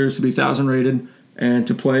next year is to be 1,000 rated and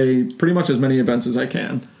to play pretty much as many events as I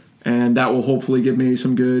can, and that will hopefully give me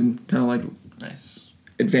some good kind of nice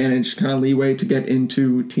advantage, kind of leeway to get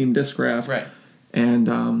into Team Discraft. Right.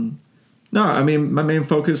 And no, I mean, my main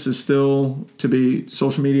focus is still to be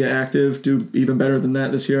social media active, do even better than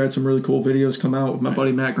that this year. I had some really cool videos come out with my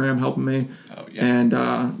buddy Matt Graham helping me. Oh, yeah.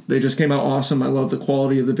 And they just came out awesome. I love the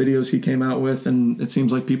quality of the videos he came out with, and it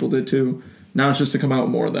seems like people did too. Now it's just to come out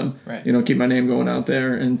with more of them. Right. Keep my name going out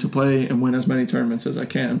there and to play and win as many tournaments as I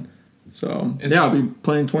can. So, I'll be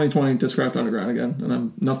playing 2020 Discraft Underground again, and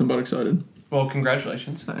I'm nothing but excited. Well,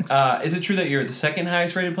 congratulations. Thanks. Is it true that you're the second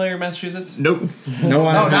highest rated player in Massachusetts? Nope.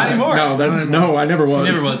 No, not anymore. No, I never was.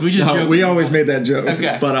 Never was. We just joked. We always made that joke.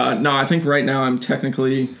 Okay. But no, I think right now I'm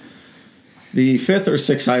technically the 5th or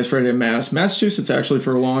 6th highest rated in Mass. Massachusetts actually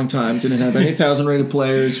for a long time didn't have any 1,000 rated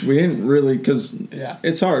players. We didn't really because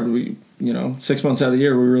it's hard. We 6 months out of the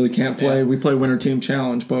year we really can't play. Yeah. We play Winter Team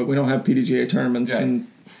Challenge, but we don't have PDGA tournaments in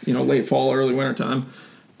late fall, early winter time.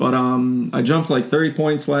 But I jumped 30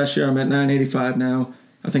 points last year. I'm at 985 now.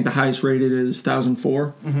 I think the highest rated is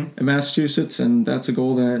 1,004 in Massachusetts, and that's a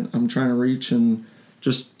goal that I'm trying to reach and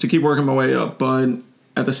just to keep working my way up. But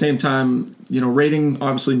at the same time, rating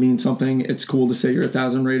obviously means something. It's cool to say you're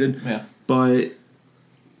 1,000 rated. Yeah. But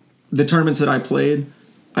the tournaments that I played,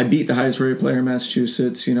 I beat the highest rated player in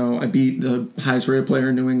Massachusetts. I beat the highest rated player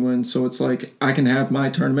in New England. So it's like I can have my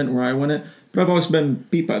tournament where I win it, but I've always been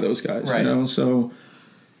beat by those guys. Right. So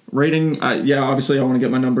rating, obviously I want to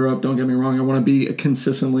get my number up. Don't get me wrong. I want to be a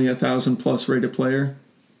consistently 1,000+ rated player,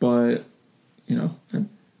 but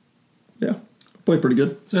play pretty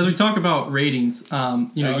good. So as we talk about ratings, you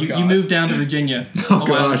God. moved down to Virginia Oh a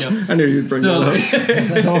while gosh, ago. I knew you'd bring So-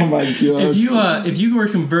 that up. Oh my god. If you were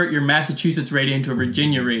to convert your Massachusetts rating into a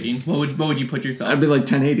Virginia rating, what would you put yourself? I'd be like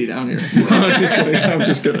 1080 down here. I'm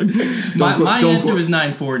just kidding. My answer was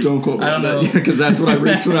 940. Don't quote me I don't on know. that because that's what I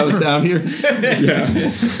reached when I was down here.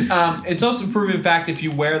 Yeah. It's also proven fact if you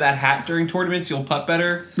wear that hat during tournaments, you'll putt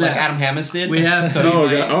better, like Yeah. Adam Hammes did. We have So Oh,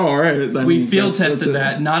 you God. might- Oh, all right. Then We field that's tested it.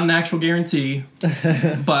 that, not an actual guarantee,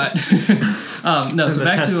 but no. In So the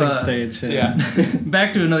back testing to stage. Yeah.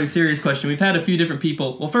 back to another serious question. We've had a few different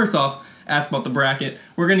people. Well, first off, ask about the bracket.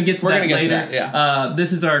 We're going to get to We're that gonna get to later. that, yeah.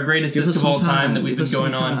 This is our greatest Give disc us of all some time time. that we've Give been us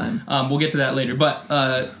going some on. We'll get to that later. But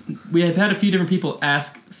we have had a few different people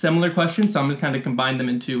ask similar questions, so I'm just kind of combine them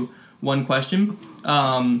into one question.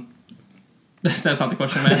 That's not the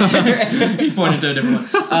question I'm asking. He pointed to a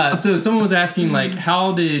different one. So someone was asking, like,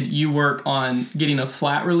 how did you work on getting a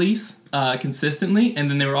flat release consistently? And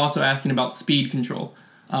then they were also asking about speed control.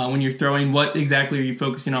 When you're throwing, what exactly are you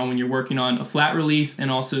focusing on when you're working on a flat release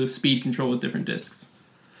and also speed control with different discs?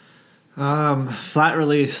 Flat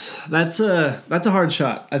release. That's a hard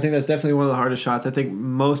shot. I think that's definitely one of the hardest shots. I think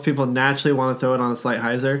most people naturally want to throw it on a slight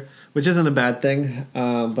hyzer, which isn't a bad thing.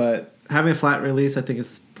 But having a flat release, I think,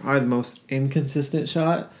 is probably the most inconsistent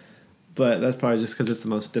shot. But that's probably just because it's the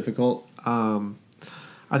most difficult.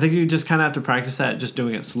 I think you just kind of have to practice that, just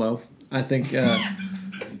doing it slow. I think. I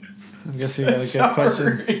guess you got a good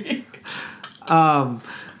question.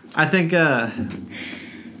 I think.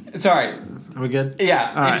 Sorry. Are we good? Yeah.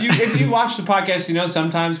 All right. If you watch the podcast,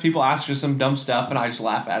 sometimes people ask for some dumb stuff, and I just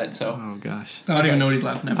laugh at it. So Oh gosh. I don't even know what he's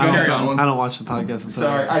laughing at. I don't Carry know. on. I don't watch the podcast. I'm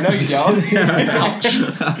sorry, sorry. I know you don't. Ouch.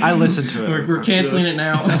 I listen to it. We're canceling it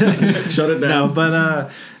now. Shut it No, down.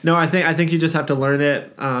 but no, I think you just have to learn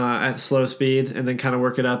it at slow speed and then kind of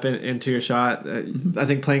work it up into your shot. I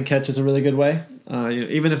think playing catch is a really good way.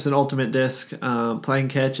 Even if it's an ultimate disc, playing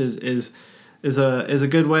catch is a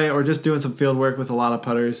good way, or just doing some field work with a lot of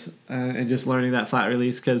putters and just learning that flat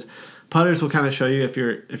release, because putters will kind of show you if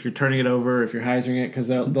you're turning it over, if you're hyzering it, because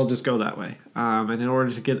they'll just go that way. And in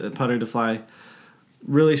order to get the putter to fly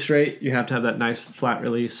really straight, you have to have that nice flat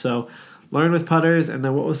release. So learn with putters, and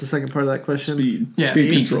then what was the second part of that question? Speed. Yeah,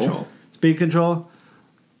 Speed control. Speed control.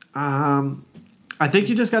 I think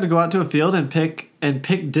you just got to go out to a field and pick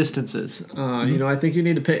distances. I think you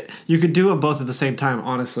need to pick. You could do them both at the same time,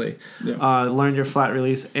 honestly. Yeah. Learn your flat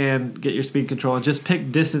release and get your speed control, and just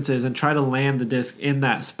pick distances and try to land the disc in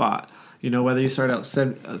that spot. Whether you start out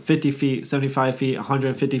 50 feet, 75 feet,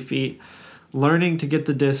 150 feet, learning to get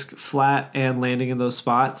the disc flat and landing in those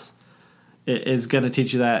spots is going to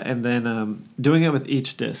teach you that. And then doing it with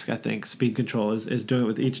each disc, I think speed control is doing it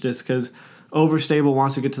with each disc, because overstable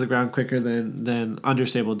wants to get to the ground quicker than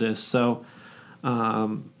understable discs. So,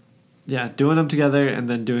 doing them together and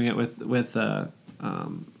then doing it with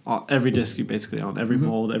every disc you basically own, every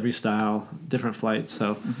mold, every style, different flights.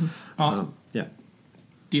 So, Awesome. yeah.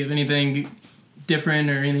 Do you have anything different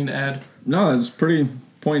or anything to add? No, it's pretty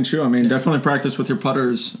point and shoot. I mean, definitely practice with your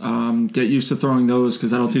putters. Get used to throwing those,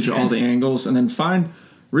 because that'll teach you all the angles, and then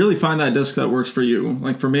really find that disc that works for you.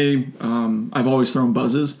 Like for me, I've always thrown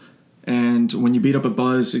buzzes, and when you beat up a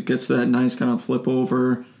buzz, it gets that nice kind of flip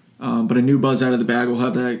over. But a new buzz out of the bag will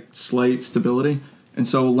have that slight stability. And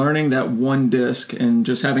so learning that one disc and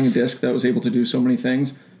just having a disc that was able to do so many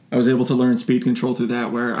things, I was able to learn speed control through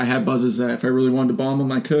that, where I had buzzes that if I really wanted to bomb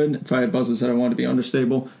them, I could. If I had buzzes that I wanted to be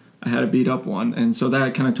understable, I had to beat up one. And so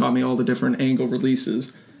that kind of taught me all the different angle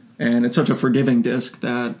releases. And it's such a forgiving disc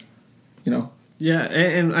that, Yeah,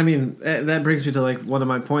 and I mean, that brings me to like one of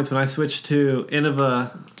my points. When I switched to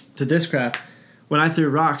Innova to Discraft, when I threw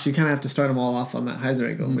rocks, you kind of have to start them all off on that hyzer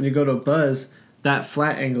angle. When you go to a buzz, that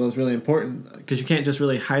flat angle is really important, because you can't just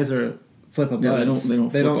really hyzer flip a buzz. Yeah, they don't flip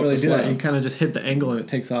really up do the that. flat. You kind of just hit the angle and it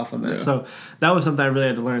takes off on that. Yeah. So that was something I really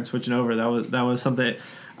had to learn switching over. That was something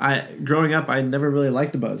growing up, I never really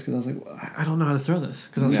liked a buzz, because I was like, well, I don't know how to throw this,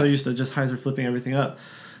 because I'm so used to just hyzer flipping everything up.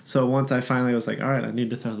 So once I finally was like, all right, I need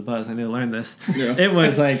to throw the buzz. I need to learn this. Yeah. It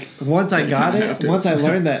was like, once I got kinda have it, to. once I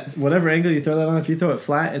learned that whatever angle you throw that on, if you throw it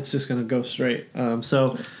flat, it's just going to go straight.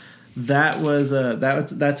 So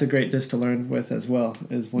that's a great disc to learn with as well.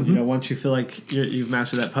 Is when, once you feel like you've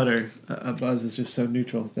mastered that putter, a buzz is just so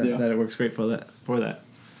neutral that it works great for that.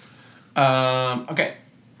 Okay.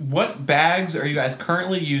 what bags are you guys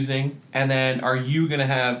currently using, and then are you going to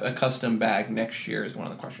have a custom bag next year is one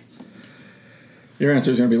of the questions. Your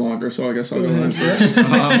answer is going to be longer, so I guess I'll go in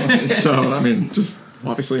first. So, I mean, just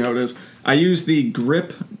obviously how it is. I use the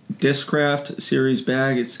Grip Discraft series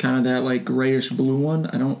bag. It's kind of that like grayish blue one.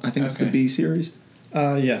 I think it's the B series.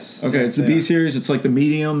 Yes. Okay, it's the B series. It's like the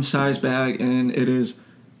medium size bag, and it is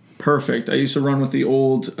perfect. I used to run with the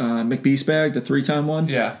old McBeast bag, the 3-time one.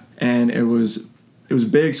 Yeah. And it was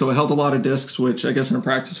big, so it held a lot of discs, which I guess in a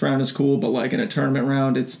practice round is cool, but like in a tournament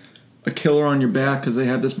round, it's a killer on your back because they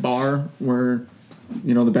have this bar where,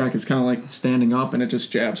 you know, the back is kind of like standing up and it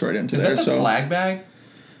just jabs right into there. Is that the flag bag?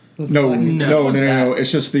 No.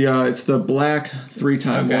 It's just it's the black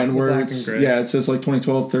 3-time one where it's it says like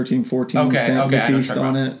 2012, 13, 14 McBeast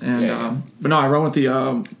on it, and but no, I run with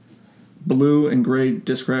the blue and gray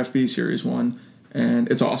Discraft B series one, and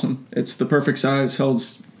it's awesome. It's the perfect size,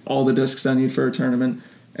 holds all the discs I need for a tournament,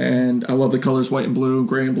 and I love the colors white and blue,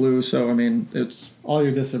 gray and blue. So I mean, it's all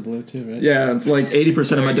your discs are blue too, right? Yeah, like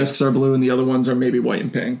 80% of my discs are blue, and the other ones are maybe white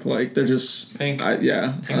and pink. Like they're just pink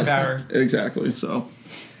power. Exactly. So.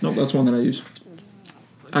 Nope, that's one that I use.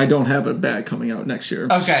 I don't have a bag coming out next year.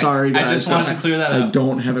 Okay. Sorry, guys. I just wanted to clear that up. I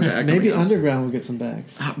don't have a bag Maybe coming out. Underground will get some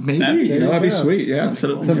bags. Maybe. That'd be sweet, yeah. Instead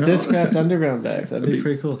of some Discraft Underground bags. That'd be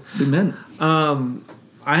pretty cool. Be mint. I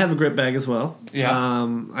have a Grip bag as well. Yeah.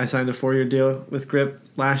 I signed a 4-year deal with Grip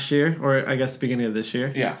last year, or I guess the beginning of this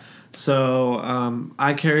year. Yeah. So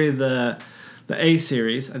I carry the A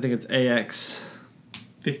series. I think it's AX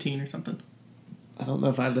 15 or something. I don't know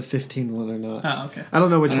if I have the 15 one or not. Oh, okay. I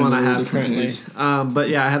don't know which one I have currently. But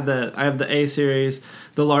yeah, I have the A series,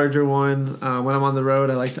 the larger one. When I'm on the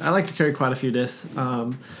road, I like to carry quite a few discs.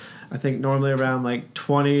 I think normally around like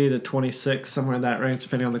 20 to 26, somewhere in that range,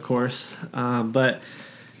 depending on the course. But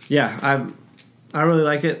yeah, I really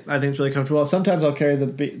like it. I think it's really comfortable. Sometimes I'll carry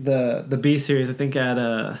the B series. I think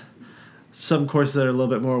at some courses that are a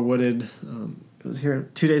little bit more wooded. It was here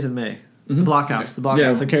 2 days in May. The blockhouse.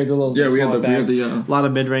 I carried the little we had bag. a lot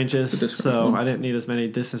of mid ranges, so I didn't need as many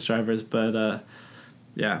distance drivers. But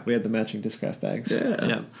we had the matching Discraft bags.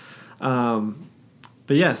 Yeah.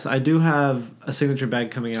 But yes, I do have a signature bag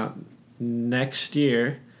coming out next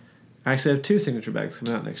year. I actually have 2 signature bags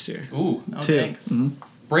coming out next year. Ooh, 2. Mm-hmm.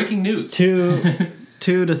 Breaking news. 2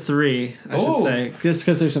 to 3, I should say, just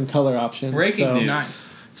because there's some color options. Breaking news. Nice.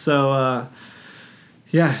 So.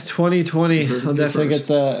 2020. I'll definitely get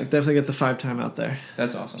the 5-time out there.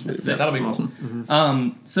 That's awesome. That's That'll be awesome.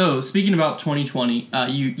 Cool. So speaking about 2020,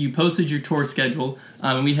 you posted your tour schedule,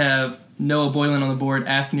 and we have Noah Boylan on the board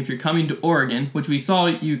asking if you're coming to Oregon, which we saw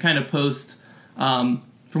you kind of post. From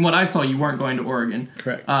what I saw, you weren't going to Oregon.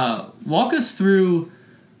 Correct. Walk us through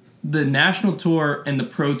the national tour and the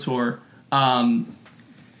pro tour. When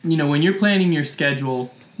you're planning your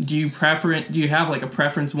schedule. Do you have like a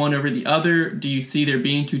preference one over the other? Do you see there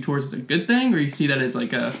being 2 tours as a good thing, or you see that as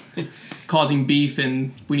like a causing beef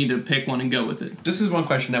and we need to pick one and go with it? This is one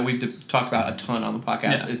question that we've talked about a ton on the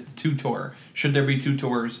podcast is 2 tour. Should there be 2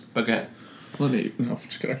 tours? But go ahead. No,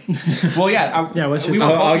 just kidding. Well, we want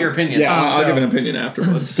all your opinions. Yeah, I'll give an opinion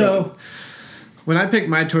afterwards. So when I pick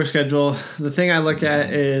my tour schedule, the thing I look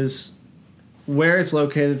at is where it's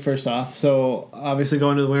located first off. So obviously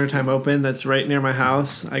going to the Wintertime Open, that's right near my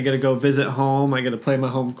house. I get to go visit home. I get to play my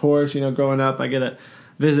home course. Growing up, I get to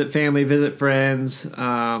visit family, visit friends.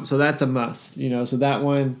 So that's a must. So that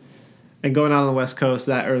one, and going out on the West Coast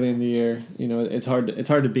that early in the year, it's hard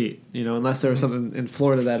to beat. Unless there was something in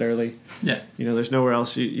Florida that early. Yeah. There's nowhere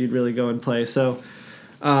else you'd really go and play. So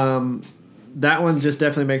that one just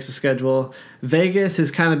definitely makes the schedule. Vegas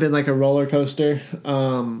has kind of been like a roller coaster.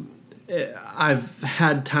 I've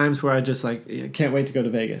had times where I just can't wait to go to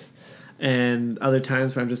Vegas, and other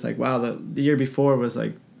times where I'm just like, wow, the year before was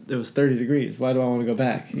like it was 30 degrees. Why do I want to go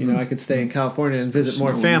back? I could stay in California and visit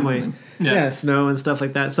more family. Snow and stuff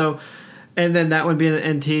like that. So, and then that one being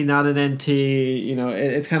an NT, not an NT.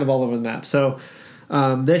 It's kind of all over the map. So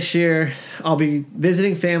this year I'll be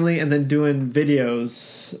visiting family and then doing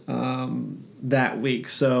videos that week.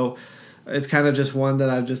 So. It's kind of just one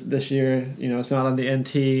that I've just this year, it's not on the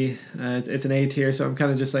NT. It's an A tier, so I'm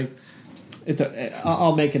kind of just like,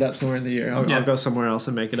 I'll make it up somewhere in the year. I'll go somewhere else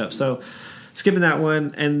and make it up. So skipping that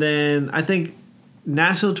one, and then I think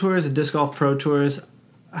national tours and disc golf pro tours.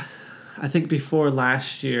 I think before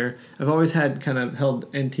last year, I've always had kind of held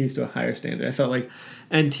NTs to a higher standard. I felt like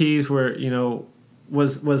NTs were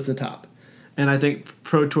was the top, and I think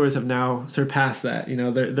pro tours have now surpassed that.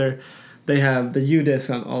 They have the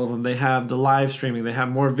U-Disc on all of them. They have the live streaming. They have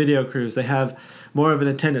more video crews. They have more of an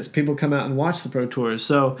attendance. People come out and watch the pro tours.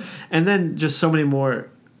 So, and then just so many more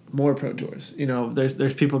more Pro Tours. You know,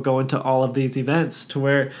 there's people going to all of these events to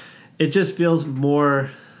where it just feels more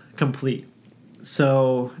complete.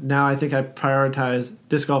 So now I think I prioritize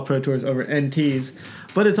Disc Golf Pro Tours over NTs,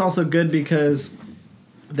 but it's also good because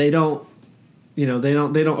they don't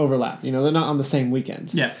overlap. You know, they're not on the same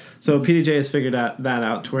weekends. Yeah. So PDJ has figured that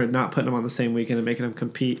out to where not putting them on the same weekend and making them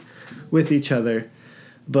compete with each other.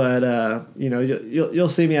 But you know, you'll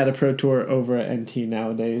see me at a Pro Tour over at NT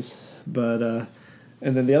nowadays. But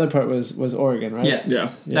and then the other part was Oregon, right?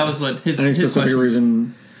 Yeah. That was what his Any specific question.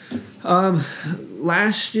 reason?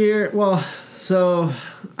 Last year, well, so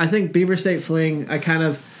I think Beaver State Fling,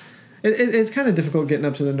 it's kind of difficult getting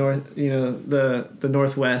up to the north, you know, the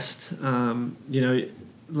northwest. You know,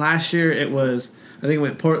 last year I think it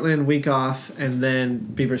went Portland, week off, and then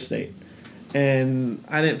Beaver State. And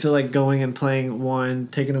I didn't feel like going and playing one,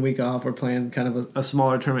 taking a week off, or playing kind of a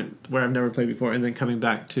smaller tournament where I've never played before, and then coming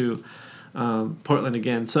back to Portland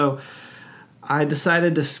again. So I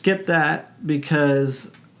decided to skip that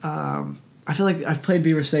because I feel like I've played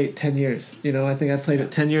Beaver State 10 years. You know, I think I've played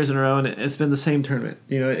it 10 years in a row, and it's been the same tournament.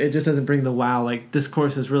 You know, it just doesn't bring the wow, like this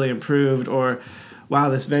course has really improved, or wow,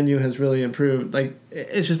 this venue has really improved. Like,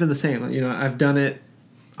 it's just been the same. You know, I've done it.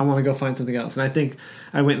 I want to go find something else. And I think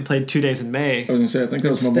I went and played 2 days in May. I was going to say, I think that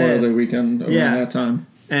was Memorial Day weekend around that time.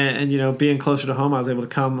 And, you know, being closer to home, I was able to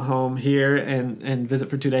come home here and visit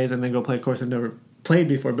for 2 days and then go play a course I've never played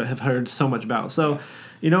before but have heard so much about. So,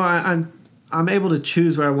 you know, I'm able to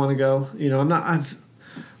choose where I want to go. You know,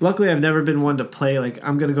 luckily I've never been one to play like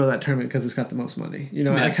I'm going to go to that tournament because it's got the most money. You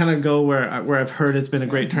know, I kind of go where I've heard it's been a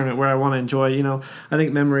great tournament, where I want to enjoy. You know, I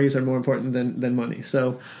think memories are more important than money.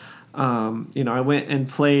 So, you know, I went and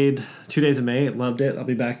played 2 days in May. Loved it. I'll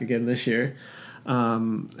be back again this year.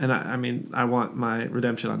 And I mean, I want my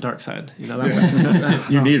redemption on Dark Side. You know,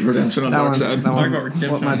 you need redemption on Dark Side. Talk about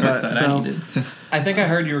redemption on Dark Side. I needed. I think I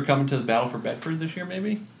heard you were coming to the Battle for Bedford this year,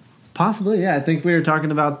 maybe? Possibly, yeah. I think we were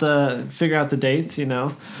talking about figure out the dates, you know.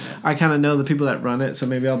 Yeah. I kind of know the people that run it, so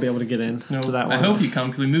maybe I'll be able to get in to that one. I hope you come,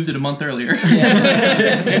 because we moved it a month earlier.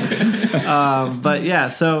 But yeah,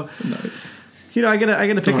 so... Nice. You know, I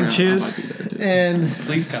gotta pick and choose, and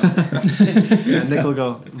please come. Yeah, Nick will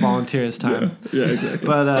go volunteer his time. Yeah, exactly.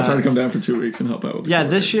 But I'll try to come down for 2 weeks and help out with the course.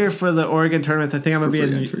 This year for the Oregon tournament, I think I'm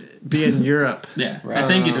gonna be in Europe. Yeah, right. I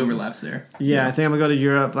think it overlaps there. Yeah, I think I'm gonna go to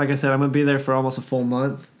Europe. Like I said, I'm gonna be there for almost a full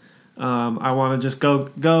month. I want to just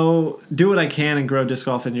go do what I can and grow disc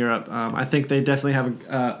golf in Europe. I think they definitely have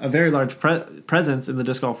a very large presence in the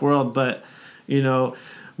disc golf world, but you know,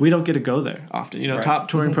 we don't get to go there often. You know, top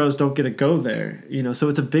touring pros don't get to go there. You know, so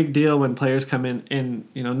it's a big deal when players come in.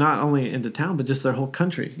 You know, not only into town but just their whole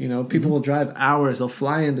country. You know, people will drive hours. They'll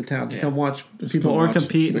fly into town to come watch people or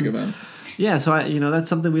compete. Big event. Yeah, so that's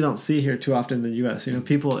something we don't see here too often in the U.S. You know,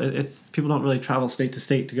 people don't really travel state to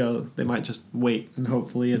state to go. They might just wait and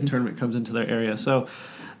hopefully a tournament comes into their area. So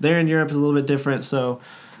there in Europe is a little bit different. So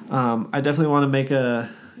I definitely want to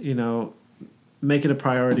make it a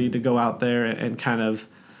priority to go out there and kind of,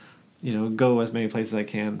 you know, go as many places as I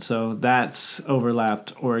can. So that's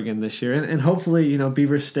overlapped Oregon this year, and hopefully, you know,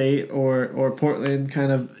 Beaver State or Portland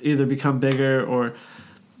kind of either become bigger or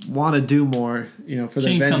want to do more, you know, for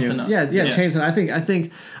the venue. Something up. Yeah, change something. I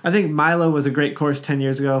think Milo was a great course 10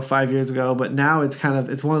 years ago, 5 years ago, but now it's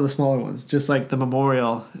one of the smaller ones, just like the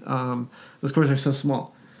Memorial. Those courses are so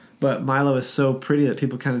small, but Milo is so pretty that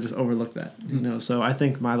people kind of just overlook that, you know. So I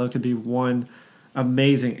think Milo could be one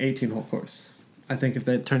amazing 18-hole course. I think if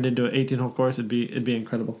that turned into an 18-hole course, it'd be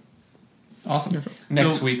incredible. Awesome.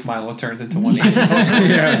 Next week, Milo turns into one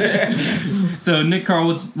 18-hole. So Nick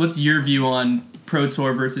Carl, what's your view on Pro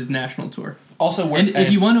Tour versus National Tour? Also,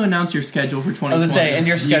 if you want to announce your schedule for 2020, I was gonna say, and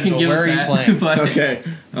your schedule, where are you playing? Okay.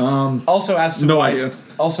 Also, as to idea.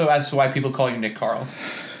 Also, as to why people call you Nick Carl.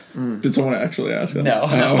 Did someone actually ask that? No.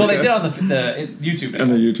 Well, they did on the YouTube.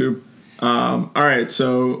 And the YouTube. All right,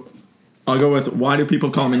 so I'll go with, why do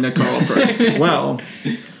people call me Nick Carl first? Well,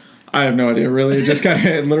 I have no idea, really. It just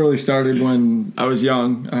it literally started when I was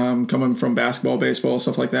young, coming from basketball, baseball,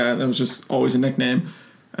 stuff like that. That was just always a nickname.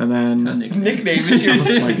 And then... Nickname is your...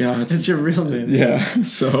 Oh, my God. It's your real name. Yeah,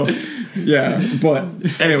 so, yeah.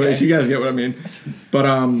 But anyways, you guys get what I mean. But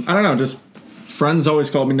I don't know, just friends always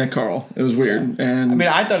called me Nick Carl. It was weird. And I mean,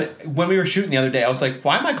 I thought when we were shooting the other day, I was like,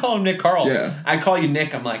 why am I calling him Nick Carl? Yeah. I call you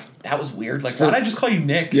Nick. I'm like, that was weird. Like, why did I just call you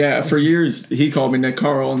Nick? Yeah, for years he called me Nick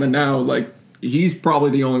Carl, and then now, like, he's probably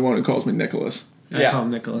the only one who calls me Nicholas. I call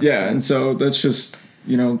him Nicholas. Yeah, and so that's just,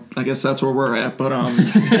 you know, I guess that's where we're at. But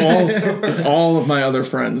all of my other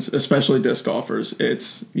friends, especially disc golfers,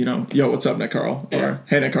 it's, you know, yo, what's up, Nick Carl? Or,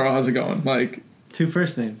 hey, Nick Carl, how's it going? Like, 2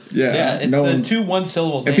 first names. Yeah, Yeah, it's no the one- 2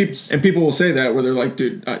 one-syllable and, names. and people will say that where they're like,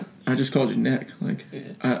 dude, I just called you Nick. Like,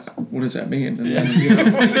 what does that mean? And then, you know,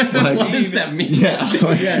 What does that mean? yeah.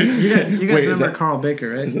 Like, Yeah, you guys Wait, remember is that- Carl Baker,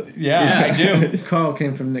 right? yeah, I do. Carl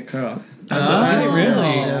came from Nick Carl. Oh,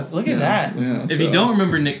 really? Yeah. Look at that. yeah, If so- you don't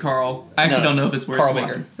remember Nick Carl, I actually No, don't know if it's worth Carl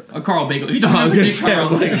watching. Baker. Carl Baker. If you don't I was remember gonna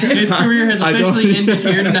Nick say, Carl, like, his career has I don't- officially ended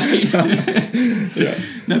here tonight. yeah.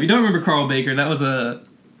 No, if you don't remember Carl Baker, that was a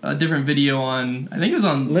different video on, I think it was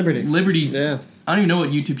on Liberty. Liberty's, Yeah. I don't even know what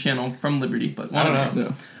YouTube channel from Liberty, but I don't know.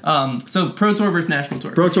 So, So Pro Tour versus National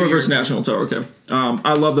Tour. Pro Tour Your- versus National Tour. Okay.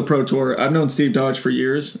 I love the Pro Tour. I've known Steve Dodge for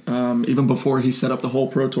years. Even before he set up the whole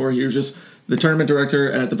Pro Tour, he was just the tournament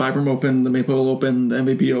director at the Vibram Open, the Maypole Open, the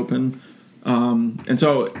MVP Open, and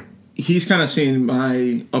so he's kind of seen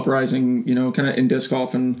my uprising, you know, kind of in disc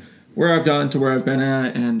golf and where I've gotten to where I've been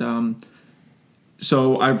at, and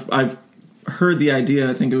so I've heard the idea.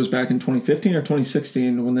 I think it was back in 2015 or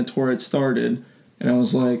 2016 when the tour had started, and I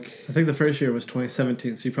was like, I think the first year was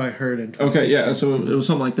 2017, so you probably heard in 2016. okay, yeah, so it was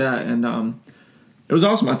something like that, and it was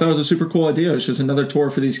awesome. I thought it was a super cool idea. It's just another tour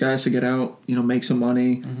for these guys to get out, you know, make some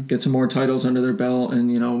money, get some more titles under their belt,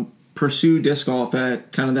 and, you know, pursue disc golf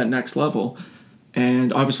at kind of that next level.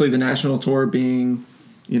 And obviously the National Tour being,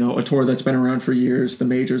 you know, a tour that's been around for years, the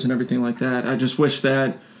majors and everything like that. I just wish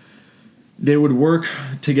that they would work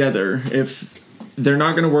together. If they're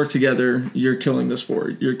not going to work together, you're killing the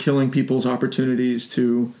sport. You're killing people's opportunities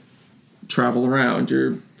to travel around.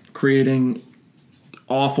 You're creating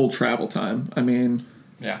awful travel time. I mean,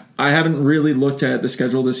 Yeah. I haven't really looked at the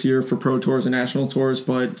schedule this year for Pro Tours and National Tours,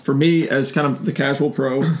 but for me, as kind of the casual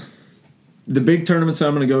pro, the big tournaments that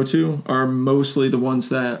I'm going to go to are mostly the ones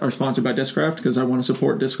that are sponsored by Discraft because I want to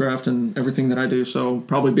support Discraft and everything that I do. So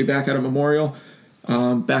probably be back at a Memorial,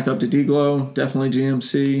 back up to D-Glow, definitely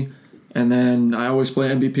GMC, and then I always play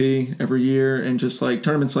MVP every year and just like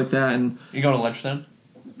tournaments like that. And You going to lunch then?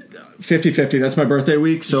 50-50, that's my birthday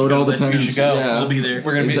week, so it should all go, Let's- depends. You should go. Yeah, We'll be there.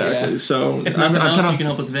 We're going to exactly. be So If I'm nothing else, kind you of can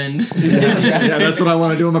help us vend. yeah, that's what I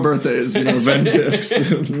want to do on my birthdays, you know, vend discs.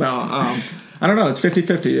 No, I don't know. It's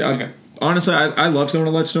 50-50. Okay. I loved going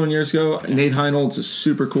to Ledgestone years ago. Nate Heinold's a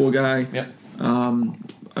super cool guy. Yep.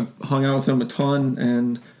 I've hung out with him a ton,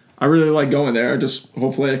 and I really like going there.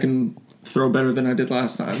 Hopefully I can throw better than I did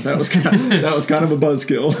last time. That was kind of a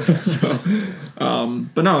buzzkill. So,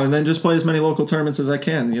 but no, and then just play as many local tournaments as I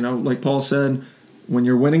can. You know, like Paul said, when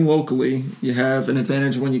you're winning locally, you have an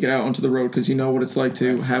advantage when you get out onto the road because you know what it's like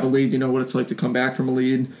to have a lead. You know what it's like to come back from a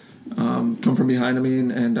lead, come from behind. I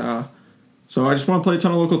mean, and so I just want to play a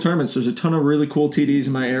ton of local tournaments. There's a ton of really cool TDs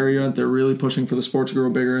in my area. They're really pushing for the sport to grow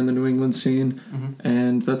bigger in the New England scene,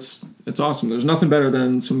 and it's awesome. There's nothing better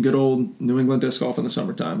than some good old New England disc golf in the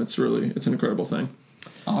summertime. It's an incredible thing.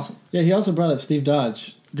 Awesome. Yeah, he also brought up Steve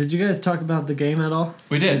Dodge. Did you guys talk about the game at all?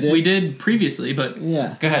 We did. did. We did previously, but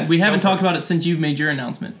Yeah. Go ahead. we haven't Go for talked about it since you've made your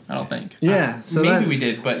announcement, I don't think. Yeah. So Maybe that, we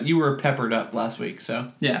did, but you were peppered up last week, so.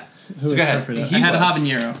 Yeah. who was go ahead. peppered up? He I had a was.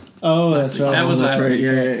 habanero. Oh, that's week. right. That was that's last right. week.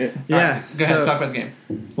 Yeah. All right, Yeah. go ahead. so- Talk about the game.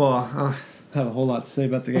 Well, I don't have a whole lot to say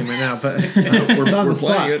about the game right now, but We're on playing the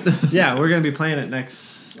spot. it Yeah, we're gonna be playing it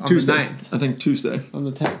next on Tuesday. the 9th, I think Tuesday. on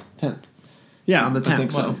the 10th. Yeah, on the 10th. I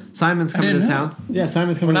think so. Simon's coming to didn't know. town. Yeah,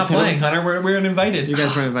 Simon's We're coming not to town. playing, Hunter. We're uninvited. You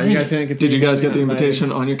guys weren't invited. You guys didn't get. Did you guys get the invited.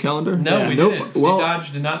 invitation on your calendar? No, Yeah. we Nope. didn't. Steve Well-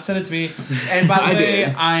 Dodge did not send it to me. And by the I way,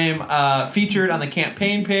 did. I am featured on the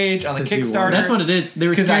campaign page on the 'Cause you won. Kickstarter. That's what it is. They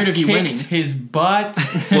were Because I scared of you kicked winning. his butt.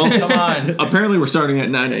 Well, Come on. Apparently we're starting at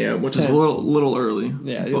 9 a.m., which is a 10. little early.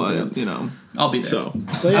 Yeah, you'll do but you know, I'll be there. so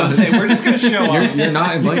But I would yeah, say we're just gonna show up. you're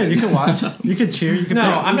not you invited. can watch. You can cheer. You can. No, put,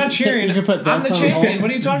 I'm not cheering. You can put I'm the bets on the champion. hole.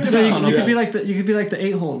 What are you talking You, about? you Yeah. could be like the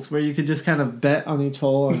 8 holes where you could just kind of bet on each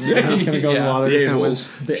hole and who's gonna go in the Yeah. water. The who's eight gonna win. holes.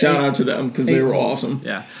 The Shout eight- out to them because they 8 were holes. awesome.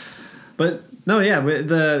 Yeah, but no, yeah,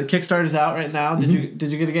 the Kickstarter's out right now. Did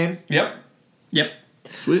you get a game? Yep. Yep.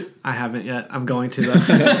 Sweet. I haven't yet. I'm going to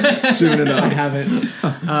though. Soon I enough. haven't.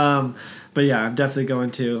 But yeah, I'm definitely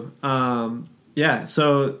going to. Yeah,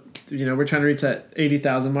 so we're trying to reach that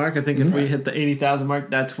 80,000 mark. I think if we hit the 80,000 mark,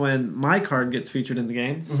 that's when my card gets featured in the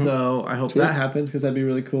game. So I hope Sweet. that happens because that'd be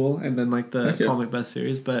really cool. And then like the Heck yeah. Paul Macbeth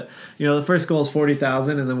series. But the first goal is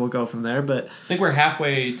 40,000, and then we'll go from there. But I think we're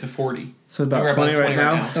halfway to 40. so about We're 20 right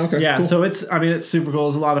now. Okay, Yeah, cool. so it's super cool.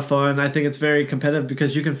 It's a lot of fun. I think it's very competitive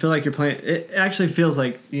because you can feel like you're playing. It actually feels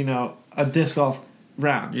like a disc golf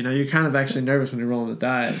round. You're kind of actually nervous when you're rolling the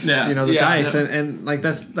dice. Yeah. The Yeah, dice no. and like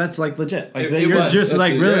that's like legit. Like It you're was. just That's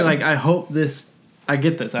like it, really yeah. like I hope I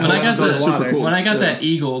get this. When I hope got go the- to water. super cool. When I got Yeah. that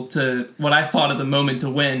eagle to what I thought at the moment to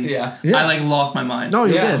win, Yeah. Yeah. I like lost my mind. No,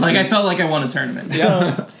 you Yeah. did. Like I felt like I won a tournament.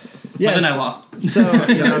 Yeah. but then I lost. So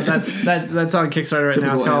that's on Kickstarter right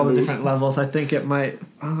now. It's got all the move. different levels. I think it might.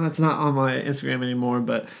 It's not on my Instagram anymore,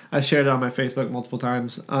 but I shared it on my Facebook multiple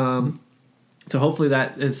times. So hopefully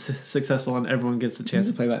that is successful and everyone gets a chance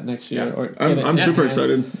to play that next year. Yeah. Or I'm super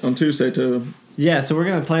excited on Tuesday to. Yeah, so we're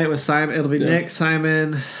gonna play it with Simon. It'll be Nick,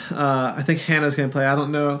 Simon. I think Hannah's gonna play. I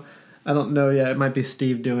don't know yet. It might be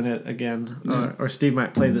Steve doing it again, or Steve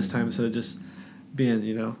might play this time instead of just being,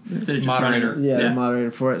 Instead of just moderator. running. the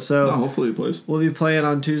moderator for it. So hopefully he plays. we'll be playing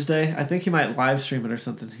on Tuesday. I think he might live stream it or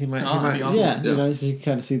something. He might. that'd be awesome. Yeah, so you can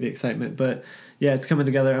kind of see the excitement. But yeah, it's coming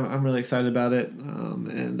together. I'm really excited about it.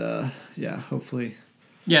 Hopefully.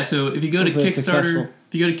 Yeah, so if you go to Hopefully it's successful. Kickstarter,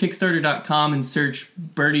 if you go to Kickstarter.com and search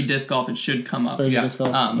Birdie Disc Golf, it should come up. Birdie Yeah. Disc Golf,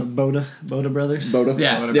 or Boda Brothers. Boda.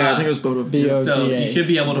 Yeah. I think it was Boda. B-O-D-A So you should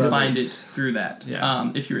be able to Brothers. find it through that,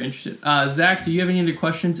 Yeah. if you're interested. Zach, do you have any other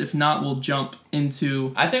questions? If not, we'll jump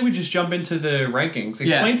into... I think we just jump into the rankings.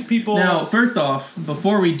 Explain to people. Now, first off,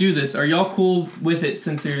 before we do this, are y'all cool with it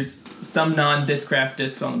since there's some non-Discraft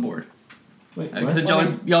discs on the board? Wait, Because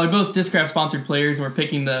what? y'all are both Discraft sponsored players, and we're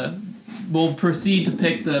picking we'll proceed to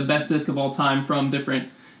pick the best disc of all time from different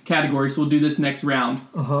categories. We'll do this next round.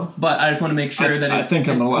 But I just want to make sure that I think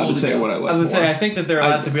I'm it's allowed cool to say go. what I like. I was gonna more. say, I think that they're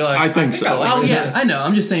allowed to be like. I think so. I like Oh, this. yeah, I know.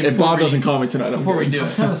 I'm just saying If before Bob we, doesn't call me tonight, before we do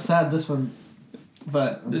it. Kind of sad this one,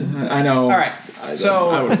 but I know. All right. I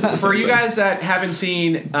So would say the for same you thing. guys that haven't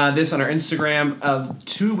seen this on our Instagram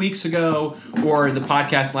 2 weeks ago or the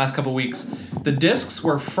podcast last couple weeks, the discs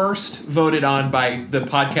were first voted on by the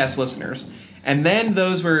podcast listeners, and then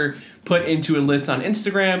those were put into a list on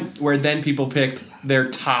Instagram where then people picked their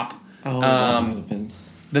top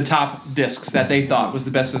the top discs that they thought was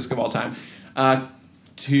the best disc of all time.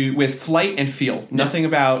 With flight and feel. Nothing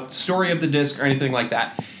about story of the disc or anything like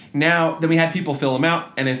that. Now, then we had people fill them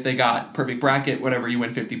out, and if they got perfect bracket, whatever, you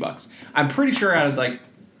win $50. I'm pretty sure out of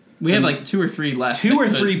We have like 2 or 3 left. two or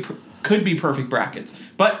that could- three could be perfect brackets.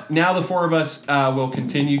 But now the four of us will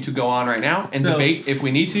continue to go on right now and So- debate if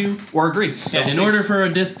we need to or agree. So Yeah, we'll in see. order for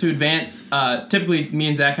a disc to advance, typically me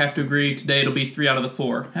and Zach have to agree. Today it'll be 3 out of the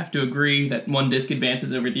 4 have to agree that one disc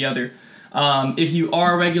advances over the other. If you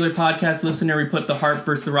are a regular podcast listener, we put the Harp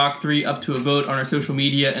versus the Rock 3 up to a vote on our social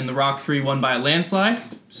media, and the Rock 3 won by a landslide.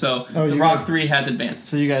 So the you Rock guys- 3 has advanced.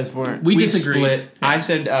 So you guys weren't. We disagreed. Split. I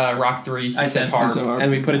said Rock 3, he I said said Harp, Harp. and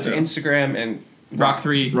we put it to Yeah. Instagram, and Rock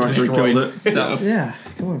 3 Rock three destroyed. killed it. So. Yeah,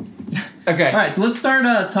 come on. Okay. All right, so let's start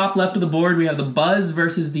top left of the board. We have the Buzz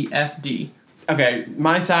versus the FD. Okay,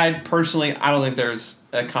 my side, personally, I don't think there's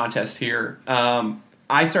a contest here.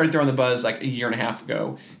 I started throwing the Buzz like a year and a half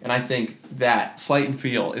ago, and I think that flight and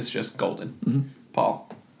feel is just golden. Paul.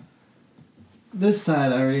 This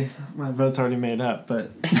side, my vote's already made up,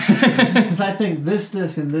 but because I think this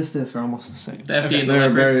disc and this disc are almost the same. The FD Okay. and the They're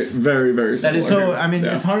Leopard. very, very, very That similar. is So I mean,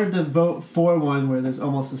 Yeah. it's harder to vote for one where there's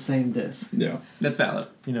almost the same disc. Yeah. That's valid.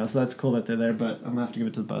 So that's cool that they're there, but I'm gonna have to give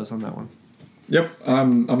it to the Buzz on that one. Yep.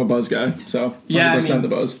 I'm a Buzz guy, so 100% Yeah, I mean, the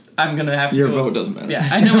Buzz. I'm going to have to Your go- vote doesn't matter. Yeah,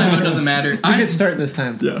 I know my vote doesn't matter. You I could start this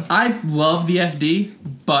time. Yeah. I love the FD,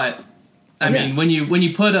 but I Yeah. mean, when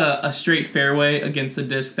you put a straight fairway against a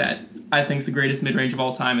disc that I think is the greatest mid range of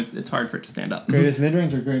all time, it's hard for it to stand up. Greatest mid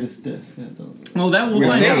range or greatest disc? Yeah, don't- Well, that we'll We'll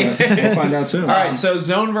find see. out. We'll find out soon. All right, so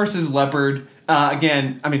Zone versus Leopard.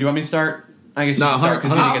 Again, I mean, do you want me to start? I guess you No, can start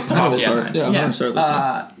because you didn't get to Hunter talk will yet. start. Yeah, Hunter start this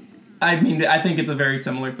time. I mean, I think it's a very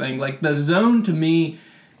similar thing. Like the Zone, to me,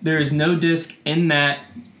 there is no disc in that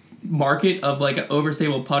market of like an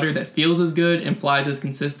overstable putter that feels as good and flies as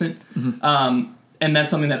consistent. And that's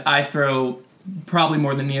something that I throw probably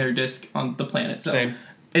more than any other disc on the planet. So Same.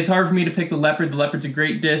 it's hard for me to pick the Leopard. The Leopard's a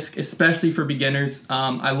great disc, especially for beginners.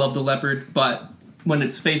 I love the Leopard, but when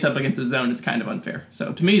it's faced up against the Zone, it's kind of unfair.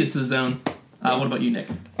 So to me, it's the Zone. What about you, Nick?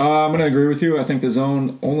 I'm going to agree with you. I think the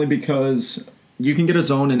Zone, only because you can get a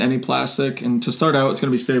Zone in any plastic, and to start out, it's going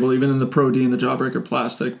to be stable, even in the Pro D and the Jawbreaker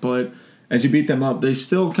plastic, but as you beat them up, they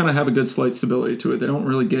still kind of have a good slight stability to it. They don't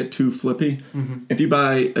really get too flippy. If you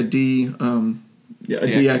buy a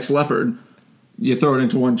DX Leopard, you throw it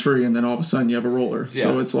into one tree, and then all of a sudden you have a roller. Yeah.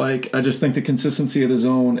 So it's like, I just think the consistency of the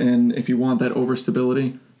Zone, and if you want that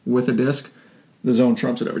overstability with a disc, the Zone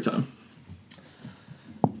trumps it every time.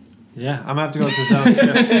 Yeah, I'm gonna have to go with the Zone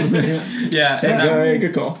too. Yeah, and Hey,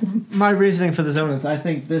 good call. My reasoning for the Zone is I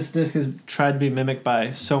think this disc has tried to be mimicked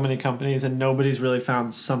by so many companies, and nobody's really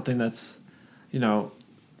found something that's,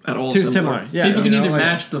 at all too similar. Yeah, People can you know, either like-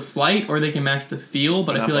 match the flight or they can match the feel,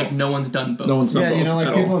 but I Not feel like both. no one's done both. No one's done Yeah, both you know, like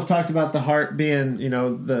at people all. have talked about the heart being, you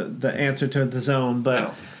know, the answer to the zone, I but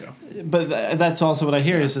don't think so. that's also what I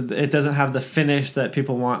hear is that it doesn't have the finish that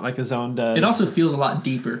people want like a zone does. It also feels a lot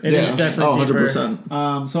deeper. It is Yeah. definitely Oh, deeper.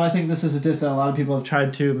 100%. So I think this is a disc that a lot of people have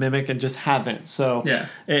tried to mimic and just haven't. So Yeah.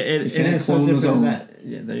 it can't is so clone the different zone. that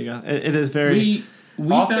yeah, there you go. It is very We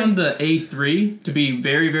Often- found the A3 to be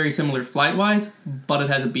very, very similar flight-wise, but it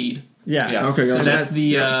has a bead. yeah. Okay, So gotcha. that's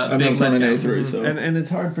the I've big never thrown an letdown. A3, so And it's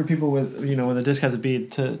hard for people with, you know, when the disc has a bead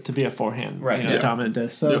to be a forehand, Right, you know, yeah. dominant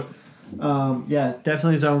disc. So yeah,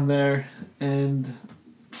 definitely zone there. And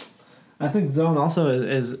I think zone also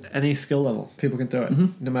is any skill level. People can throw it.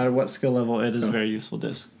 No matter what skill level, it is a very useful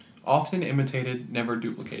disc. Often imitated, never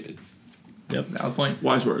duplicated. Valid point.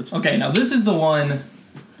 wise words. Okay, now this is the one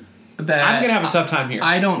that I'm gonna have a tough time here.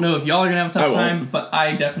 I don't know if y'all are gonna have a I tough won't. time, but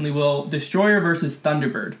I definitely will. Destroyer versus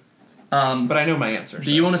Thunderbird. but I know my answer.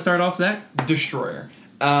 Do you want to start off, Zach? Destroyer.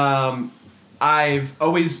 I've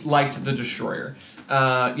always liked the Destroyer.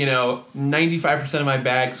 95% of my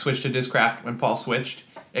bag switched to Discraft when Paul switched,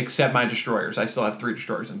 except my Destroyers. I still have 3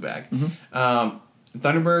 Destroyers in the bag.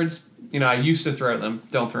 Thunderbirds, I used to throw them.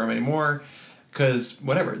 Don't throw them anymore because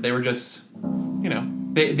whatever. They were just,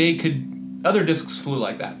 they could. Other discs flew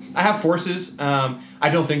like that. I have Forces. I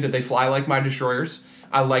don't think that they fly like my Destroyers.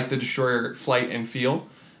 I like the Destroyer flight and feel.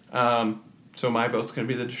 So my vote's going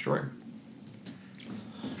to be the Destroyer.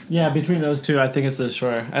 Yeah, between those two, I think it's the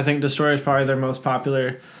Destroyer. I think Destroyer is probably their most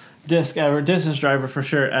popular disc ever, distance driver for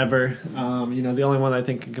sure ever. The only one I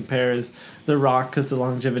think can compare is the Rock because the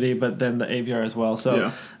longevity, but then the AVR as well. So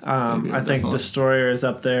Yeah. I think definitely. Destroyer is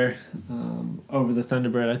up there over the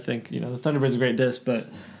Thunderbird. I think the Thunderbird's a great disc, but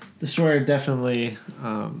Destroyer definitely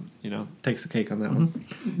takes the cake on that one.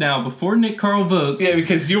 Now, before Nick Carl votes, Yeah,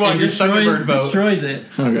 because you want and your Thunderbird vote. destroys it,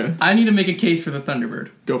 Okay, I need to make a case for the Thunderbird.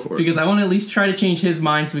 go for it. Because I want to at least try to change his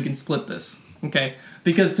mind so we can split this. Okay?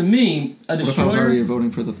 Because to me, a What if I was already Destroyer...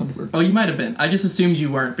 voting for the Thunderbird? Oh, you might have been. I just assumed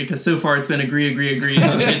you weren't because so far it's been agree. And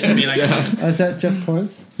it gets to me and I can't. Is that Jeff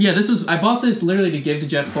Corns? Yeah, I bought this literally to give to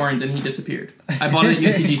Jeff Corns and he disappeared. I bought it at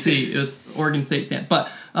UTGC. It was Oregon State stamp.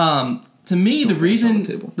 But to me, the on reason the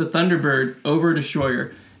table. the Thunderbird over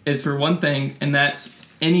Destroyer is for one thing, and that's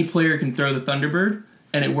any player can throw the Thunderbird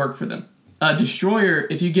and it worked for them. Destroyer,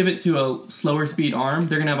 if you give it to a slower speed arm,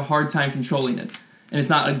 they're going to have a hard time controlling it. And it's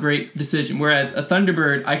not a great decision. Whereas a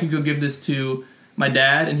Thunderbird, I could go give this to my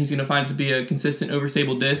dad and he's going to find it to be a consistent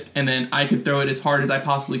overstable disc, and then I could throw it as hard as I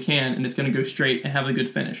possibly can and it's going to go straight and have a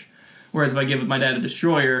good finish. Whereas if I give my dad a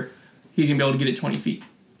Destroyer, he's going to be able to get it 20 feet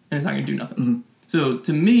and it's not going to do nothing. So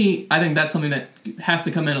to me, I think that's something that has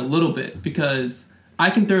to come in a little bit because I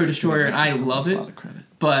can throw a Destroyer and I love it,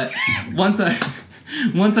 but once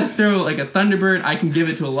I throw like a Thunderbird, I can give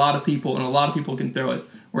it to a lot of people and a lot of people can throw it.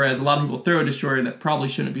 Whereas a lot of people throw a Destroyer that probably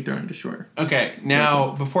shouldn't be throwing a Destroyer. Okay,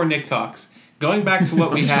 now before Nick talks, going back to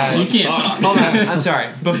what we had. You can't talk. Hold on, I'm sorry.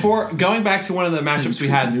 Before going back to one of the matchups we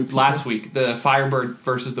new had people. last week, the Firebird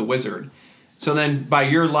versus the Wizard. So then, by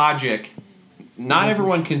your logic, not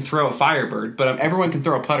everyone can throw a Firebird, but everyone can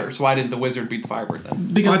throw a putter. So why did the Wizard beat the Firebird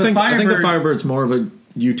then? Because I think the Firebird, Firebird's more of a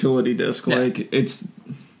utility disc. Yeah. Like it's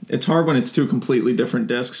hard when it's two completely different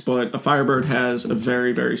discs, but a Firebird has a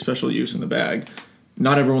very, very special use in the bag.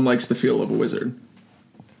 Not everyone likes the feel of a Wizard.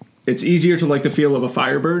 It's easier to like the feel of a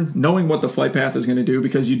Firebird, knowing what the flight path is going to do,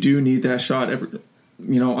 because you do need that shot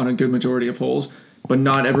on a good majority of holes. But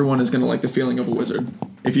not everyone is going to like the feeling of a Wizard.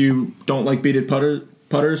 If you don't like beaded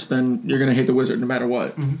putters, then you're going to hate the Wizard no matter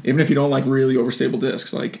what. Even if you don't like really overstable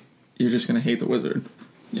discs, like you're just going to hate the Wizard.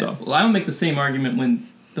 So well, I don't make the same argument when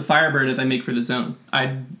the Firebird as I make for the zone.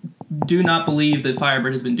 I do not believe that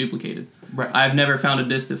Firebird has been duplicated. Right. I've never found a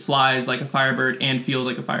disc that flies like a Firebird and feels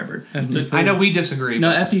like a Firebird. So I know we disagree. no,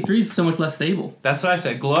 but FD3 is so much less stable. that's what I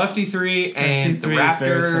said. Glow FD3 and the FD3 is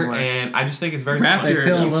very Raptor, similar. and I just think it's very Raptor, They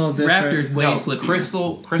feel a little different. Raptor's way No, flippier.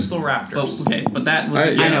 Crystal Raptors. But that was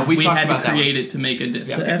I know, we talked had about to that create it to make a disc.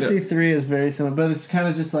 Yeah. The FD3 is very similar, but it's kind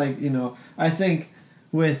of just like, I think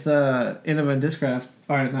with Innova and Discraft,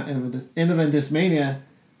 or not Innova and Discmania,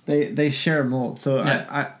 they share a mold. So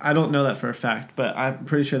Yeah. I don't know that for a fact, but I'm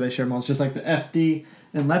pretty sure they share molds. Just like the FD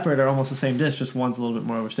and Leopard are almost the same disc, just one's a little bit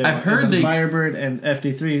more overstable. I've heard and the they- Firebird and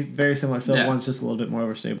FD3, very similar feel, Yeah. one's just a little bit more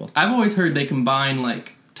overstable. I've always heard they combine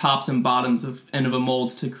like tops and bottoms of Innova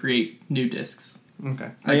molds to create new discs. Okay.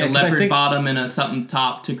 Like Yeah, a 'cause I leopard think- bottom and a something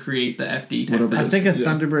top to create the FD type Whatever thing. I think a Yeah.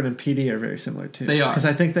 Thunderbird and PD are very similar too. They are. Because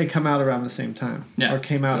I think they come out around the same time. Yeah. Or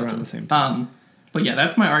came out Gotcha. around the same time. But yeah,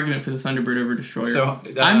 that's my argument for the Thunderbird over Destroyer. So,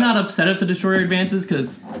 I'm not upset if the Destroyer advances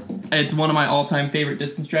because it's one of my all-time favorite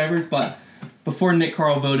distance drivers. But before Nick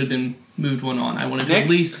Carl voted and moved one on, I wanted to Nick? at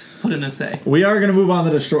least put in a say. We are going to move on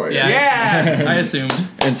to Destroyer. Yeah, Yes! I assumed.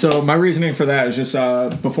 And so my reasoning for that is just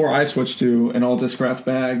before I switched to an all Discraft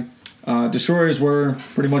bag, Destroyers were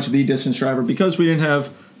pretty much the distance driver because we didn't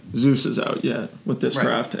have Zeus's out yet with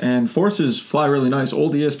Discraft. Right. And Forces fly really nice.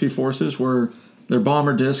 Old ESP Forces they're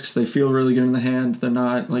bomber discs. They feel really good in the hand. They're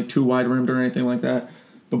not like too wide rimmed or anything like that.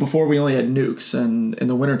 But before we only had nukes, and in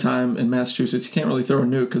the wintertime in Massachusetts, you can't really throw a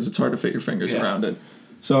nuke because it's hard to fit your fingers around it.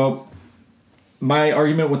 So my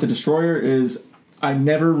argument with the Destroyer is I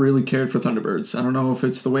never really cared for Thunderbirds. I don't know if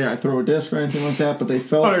it's the way I throw a disc or anything like that, but they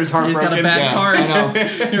felt... Hunter's He's got heartbroken. a bad Yeah, card. I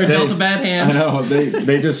know. You're dealt a bad hand. I know.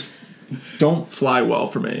 They just don't fly well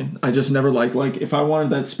for me. I just never liked... Like, if I wanted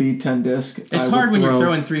that Speed 10 disc, It's hard when you're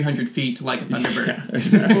throwing 300 feet to like a Thunderbird. Yeah,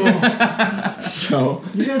 exactly. So...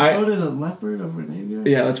 You guys I- voted a leopard over an aviator?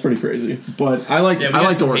 Yeah, that's pretty crazy. But I liked Yeah, we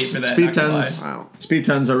got some hate orcs. for that, Speed not gonna 10s. Wow. Speed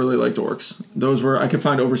 10s, I really liked orcs. Those were... I could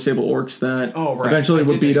find overstable orcs that Oh, right. eventually I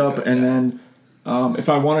would did beat think up, that, and yeah. then... if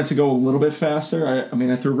I wanted to go a little bit faster,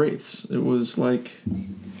 I threw Wraiths. It was like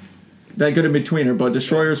that good in betweener, but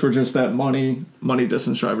Destroyers were just that money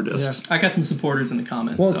distance driver discs. I got some supporters in the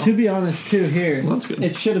comments. Well, so. to be honest, too, here, Well, that's good.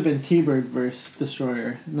 it should have been T-Bird versus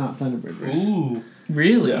Destroyer, not Thunderbird versus. Ooh.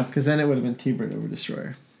 Really? Yeah. Because then it would have been T-Bird over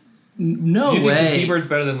Destroyer. No You think way. the T-Bird's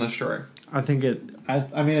better than the Destroyer? I think it.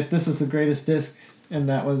 I mean, if this was the greatest disc and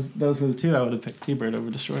those were the two, I would have picked T-Bird over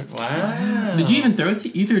Destroyer. Wow. Did you even throw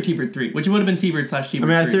you threw a T-Bird 3, which would have been T-Bird / I T-Bird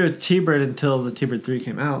mean, 3. I threw a T-Bird until the T-Bird 3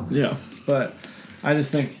 came out, Yeah. but I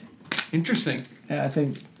just think, Interesting.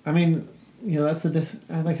 I mean, that's the disc.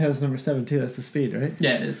 I think it has number 7 too. That's the speed, right?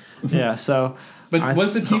 Yeah, it is. Yeah. So. But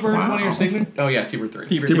was the T-Bird Wow. one of your signature? Oh, yeah, T-Bird 3.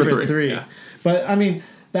 T-Bird T-Bird 3. 3. Yeah. But I mean,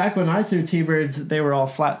 back when I threw T-Birds, they were all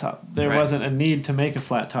flat top. There Right. wasn't a need to make a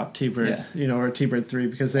flat top T-Bird, Yeah. or a T-Bird 3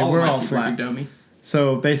 because they All were my all T-Birds flat. are dummy.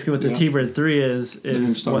 So basically, what the Yeah. T-Bird 3 is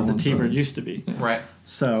new Star what the Wars, T-Bird right? used to be. Right.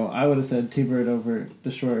 So I would have said T-Bird over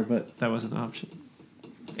Destroyer, but that wasn't an option.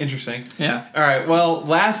 Interesting. Yeah. All right. Well,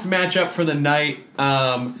 last matchup for the night.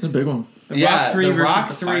 It's a big one. The Rock 3 the versus Rock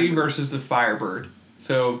the 3 Firebird. versus the Firebird.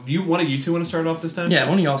 So you two want to start off this time? Yeah,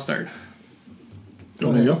 why don't y'all start?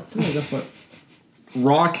 There you go. Yeah, that's what.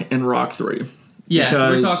 Rock and Rock 3. Yeah, so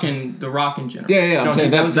we're Because- talking the Rock in general. Yeah, I'm No,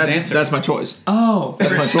 saying that was his that's answer. that's my choice. Oh,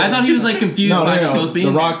 That's my choice. I thought he was like confused by them both being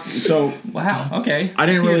the there. Rock. So Wow. Okay. I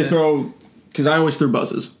didn't Let's hear really this. throw because I always threw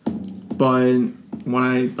buzzes, but when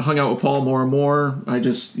I hung out with Paul more and more, I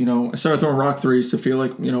just I started throwing Rock 3s to feel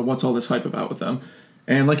like what's all this hype about with them.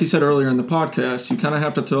 And like you said earlier in the podcast, you kind of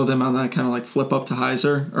have to throw them on that kind of like flip up to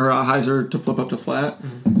hyzer or hyzer to flip up to flat,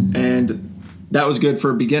 and that was good for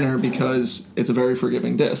a beginner because it's a very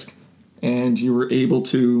forgiving disc, and you were able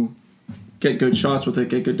to get good shots with it,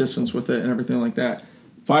 get good distance with it, and everything like that.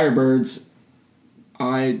 Firebirds,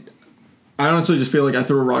 I honestly just feel like I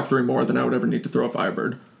threw a Rock 3 more than I would ever need to throw a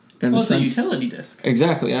Firebird. In Well, the it's a sense, utility disc.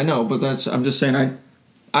 exactly, I know, but I'm just saying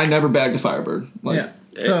I never bagged a Firebird Yeah.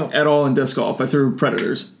 So- at all in disc golf. I threw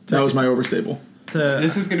Predators. That was my overstable.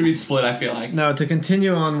 This is going to be split, I feel like. No, to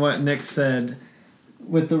continue on what Nick said,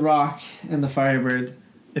 with the Rock and the Firebird,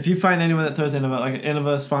 if you find anyone that throws Innova, like an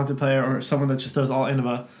Innova sponsored player or someone that just throws all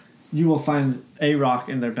Innova, you will find a Rock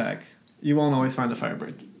in their bag. You won't always find a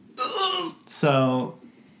Firebird. So,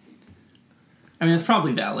 I mean, it's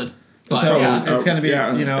probably valid. But so yeah, it's going to be, yeah,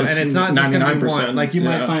 and if it's not just going to be 99%, one. Like, you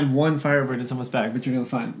might yeah. find one Firebird in someone's bag, but you're going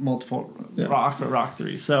to find multiple Yeah. Rock or Rock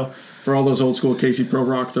 3. So, For all those old school Casey Pro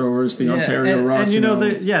Rock throwers, the Yeah, Ontario and- Rocks, and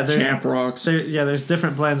there's Champ Rocks. there's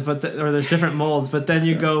different blends, but or there's different molds. But then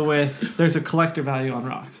you go with there's a collector value on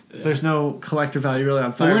rocks. There's no collector value really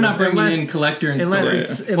on But we're not Firebird, bringing in collector and unless storage.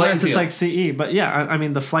 it's Flight unless and it's like CE. But yeah, I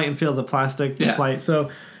mean the flight and feel, the plastic, the Yeah. flight. So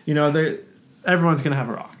there, everyone's gonna have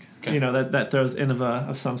a rock. Okay. That throws Innova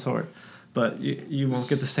of some sort. But you won't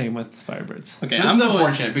get the same with Firebirds. Okay, So this I'm is going.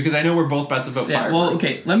 unfortunate because I know we're both about to vote Yeah, Firebird. well,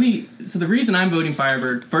 okay. So the reason I'm voting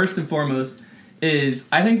Firebird first and foremost is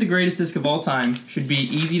I think the greatest disc of all time should be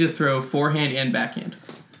easy to throw forehand and backhand.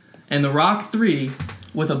 And the Rock 3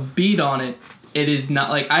 with a bead on it, it is not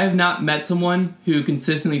like I have not met someone who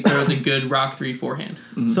consistently throws a good Rock 3 forehand.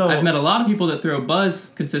 So I've met a lot of people that throw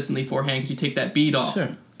Buzz consistently forehand because you take that bead off. Sure.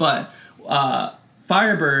 But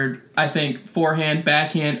Firebird, I think forehand,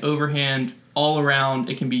 backhand, overhand, all around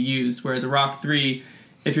it can be used. Whereas a Rock 3,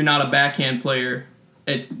 if you're not a backhand player,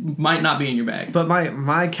 it might not be in your bag. But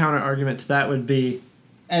my counter argument to that would be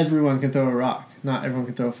everyone can throw a rock. Not everyone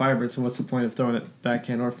can throw a Firebird, so what's the point of throwing it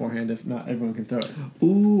backhand or forehand if not everyone can throw it?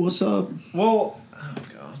 Ooh, what's up? Well, oh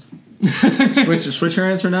god. Switch your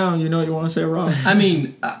answer now. You know what you want to say, Rock. I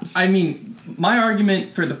mean, my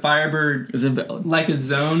argument for the Firebird Is invalid. like a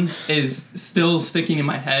zone is still sticking in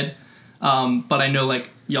my head. But I know like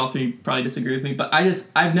y'all three probably disagree with me. But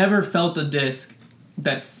I've never felt a disc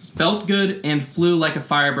that felt good and flew like a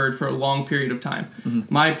Firebird for a long period of time. Mm-hmm.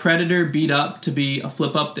 My Predator beat up to be a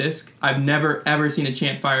flip-up disc. I've never, ever seen a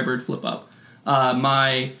Champ Firebird flip up.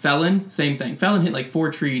 My Felon, same thing. Felon hit like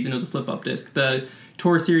 4 trees and it was a flip-up disc. The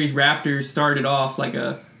Tour Series Raptors started off like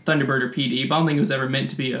a Thunderbird or PD, but I don't think it was ever meant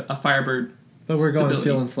to be a Firebird. But we're going stability.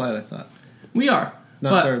 feel and flight, I thought. We are.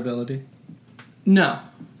 Not durability. No.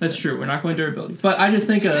 That's true. We're not going durability. But I just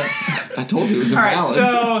think I told you it was invalid. All right,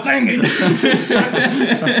 so dang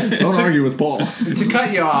it. Don't argue with Paul. To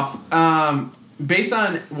cut you off, based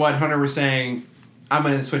on what Hunter was saying, I'm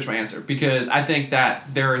going to switch my answer because I think that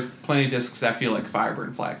there is plenty of discs that feel like Firebird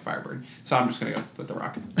and fly like Firebird. So I'm just going to go with the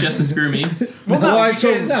Rocket. just to screw me. Well, no, Why?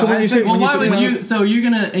 because, So when you say Well, when why you would you? So you're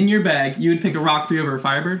gonna in your bag, you would pick a Rock 3 over a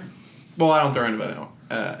Firebird. well, I don't throw anybody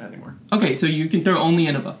anymore. Okay, so you can throw only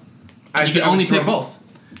Innova. I You can only throw pick both.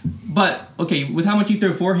 But okay, with how much you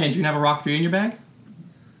throw forehand, you can have a Rock 3 in your bag.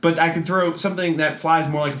 But I can throw something that flies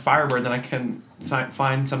more like a Firebird than I can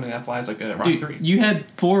find something that flies like a Rock Dude, 3. you had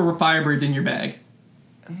 4 Firebirds in your bag.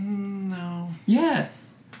 No. Yeah.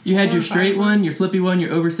 You had 4 your straight one, Firebirds? your flippy one, your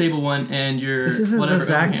overstable one, and your This isn't whatever the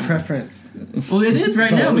Zach overhammer. preference. Well, it is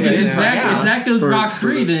right now Well, because it if is Zach, right now. if Zach goes For- Rock for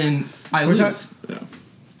 3, this. then I We're lose.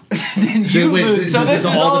 Then you Wait, lose. So this is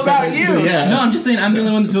all all about you. So, yeah. No, I'm just saying I'm the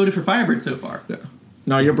only one that's voted for Firebird so far. Yeah.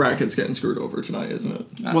 No, your bracket's getting screwed over tonight, isn't it?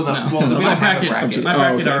 Well, no. Well, we my don't have a bracket, bracket. my Oh,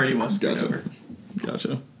 bracket okay. already was screwed Gotcha. over.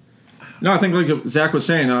 Gotcha. No, I think like Zach was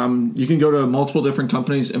saying, you can go to multiple different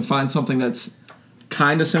companies and find something that's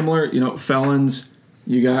kind of similar. You know, Felons.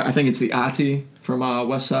 You got, I think it's the Ati from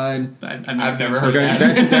West Side. I've never heard Okay, of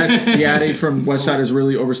that. that's the Ati from West Side is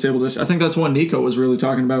really overstable disc. I think that's one Nico was really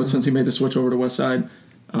talking about since he made the switch over to West Side.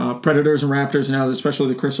 Predators and Raptors now, especially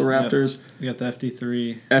the Crystal Raptors. You got the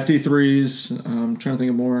FD3. FD3s. I'm trying to think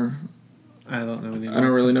of more. I don't know anymore. I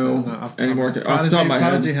don't really know anymore. Off the top of my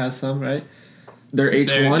Prodigy head, has some, right? their H1.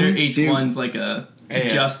 Their H1's like a Yeah.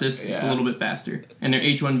 Justice. It's a Yeah. little bit faster. And their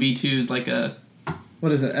H1 V2 is like a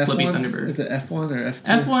What is it? F1? Flippy Thunderbird. Is it F1 or F2?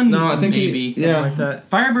 F1 No, I think maybe. Something like that.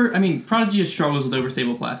 Firebird, I mean, Prodigy just struggles with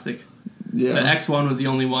overstable plastic. Yeah. The X1 was the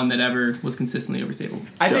only one that ever was consistently overstable.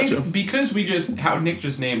 I Gotcha. think because how Nick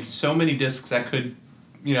just named so many discs that could,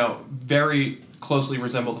 very closely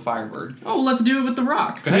resemble the Firebird. Oh, well, let's do it with the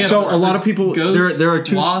Rock. Go ahead. We have So a lot of people Ghost, there are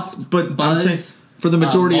two, Wasp, but Buzz, I'm saying for the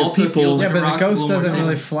majority of Malta people, feels Yeah, like but a the rock, Ghost a little more doesn't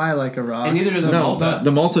really stable. fly like a rock. And neither does the no, Malta.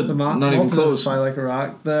 the Malta, The not even Malta close. doesn't fly like a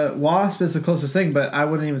rock. The Wasp is the closest thing, but I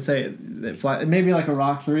wouldn't even say it fly. It may be like a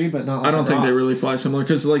Rock 3, but not like I don't a think rock. they really fly similar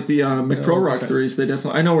because like the McPro Rock okay. 3s, they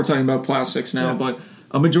definitely. I know we're talking about plastics now, Yeah. but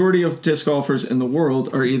a majority of disc golfers in the world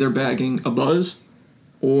are either bagging a Buzz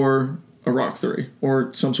or a Rock 3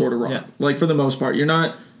 or some sort of rock. Yeah. Like for the most part, you're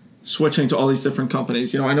not switching to all these different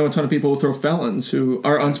companies. I know a ton of people who throw Felons who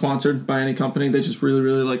are unsponsored by any company. They just really,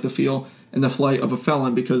 really like the feel and the flight of a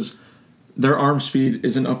Felon because their arm speed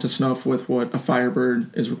isn't up to snuff with what a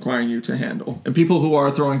Firebird is requiring you to handle. And people who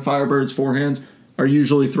are throwing Firebirds forehands are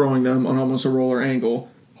usually throwing them on almost a roller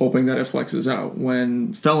angle, hoping that it flexes out.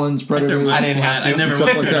 When Felons, Predators, I didn't have to. I never stuff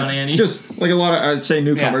went like through it on that, Annie. just like a lot of, I'd say,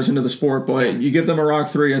 newcomers into the sport, but you give them a Rock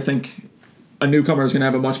 3, I think a newcomer is going to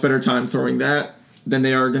have a much better time throwing that than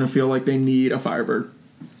they are going to feel like they need a Firebird.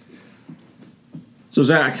 So,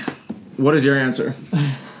 Zach, what is your answer?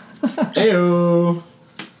 Ayo.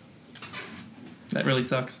 That really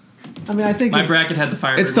sucks. I mean, I think My bracket had the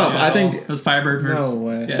Firebird. It's tough. Yeah. I think it was Firebird versus. No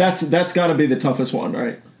way. Yeah. that's got to be the toughest one,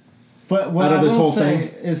 right? But what out of I this will whole say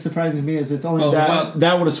thing. is surprising to me is it's only Oh, that. wow.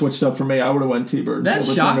 That would have switched up for me. I would have went T-Bird. That's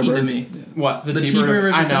over shocking to Thunderbird. me. What the The T-Bird? T-Bird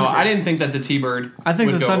versus I know. Thunderbird. I didn't think that the T-Bird. I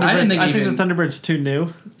think would the go Thunderbird. I didn't think I think even- the Thunderbird's too new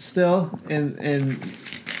still, and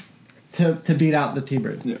to beat out the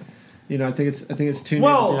T-Bird. Yeah. I think it's too new to beat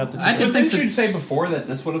Well, out the I T-Bird. just think didn't you say before that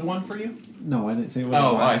this would have won for you? No, I didn't say.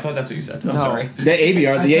 Oh, I thought that's what you said. I'm No. sorry. The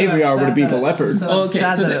AVR, I the said I'm AVR would have sad beat that the it- Leopard. so- Oh, okay,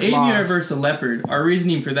 sad so that the it AVR lost. versus the Leopard, our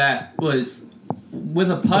reasoning for that was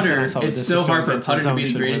with a putter, That's how it's this so is hard going for a to putter to be the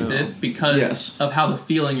should greatest win it all. disc because Yes. of how the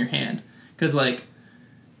feel in your hand. Because, like,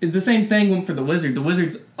 it's the same thing went for the Wizard. The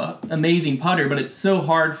Wizard's an amazing putter, but it's so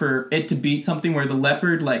hard for it to beat something where the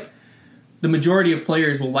Leopard, like, the majority of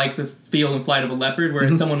players will like the feel and flight of a Leopard,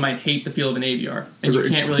 whereas someone might hate the feel of an AVR. And Agreed.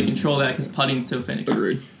 you can't really control that because putting's so finicky.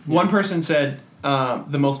 Agreed. One person said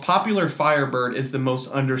the most popular Firebird is the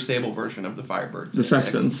most understable version of the Firebird. The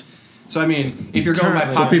Sextons. So I mean, if you're going by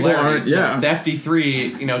Currently. So people popularity, aren't- yeah. the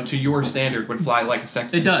FD3, to your standard, would fly like a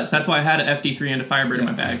Sexton. It does. That's why I had an FD3 and a Firebird in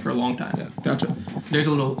my bag for a long time. Gotcha. There's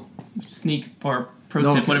a little sneak or pro No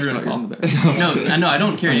one tip, whatever you cares want to about call it. your number. No, I know I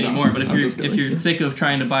don't carry it I know. anymore. But if I'm you're just kidding. if you're sick of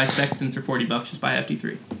trying to buy Sextons for $40, just buy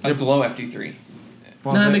FD3. A Glow FD3.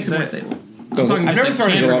 Well, No, that they- makes it more they- stable. Does it? talking I've just never thrown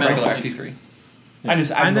it chamber into a metal. regular FD3.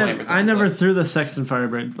 I never threw the Sexton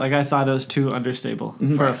Firebird. Like I thought it was too understable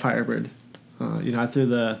for a Firebird. I threw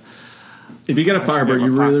the. If you get a I forget Firebird, what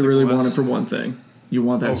you really, plastic really it was. want it for one thing. You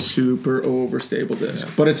want that super overstable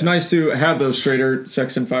disc. But it's nice to have those straighter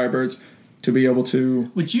Sexton Firebirds to be able to.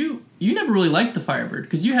 Which you never really liked the Firebird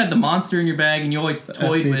because you had the monster in your bag and you always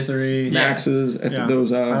toyed with FD3. Maxes, Yeah.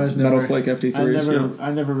 those I was Metal never- Flake FD3s.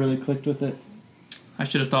 I never really clicked with it. I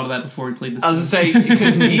should have thought of that before we played this. I was game. gonna say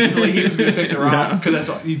because easily he was gonna pick the rock because that's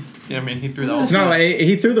what he threw the. It's not like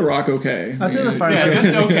he threw the rock okay. I threw the Firebird. Yeah,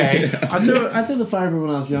 just okay. I threw the Firebird when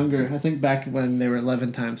I was younger. I think back when they were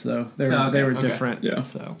 11 times though. They were okay. different. Yeah.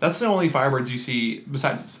 So That's the only Firebirds you see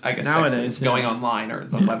besides I guess Nowadays, Sextons yeah. going online or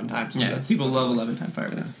the 11 times. Yeah, That's- people love 11-time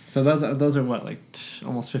Firebirds. so those are what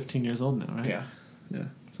almost 15 years old now, right? Yeah. Yeah.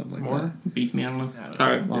 Something like More? that. Beats me, I don't know. All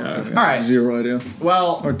right. Long Yeah. time ago. All right. Zero idea.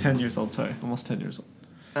 Well, Or 10 years old. Sorry, almost 10 years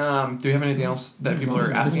old. do we have anything else that people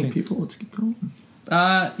are asking? People, let's keep going.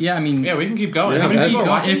 Yeah, I mean, Yeah, we can keep going. Yeah, How many that- people are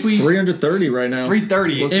watching? if we 330 right now.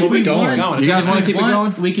 330. Let's if keep we it going. want, You guys want to keep it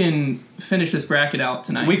going? we can finish this bracket out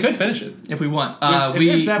tonight. We could finish it. if we want. If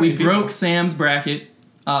there's that many We people. broke Sam's bracket.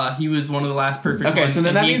 He was one of the last perfect Okay, ones. so then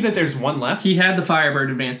and that he, means that there's one left. he had the Firebird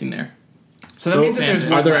advancing there. So that means that there's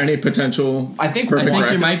Sam, one Are there left. any potential I think perfect I think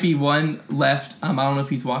there brackets? might be one left. I don't know if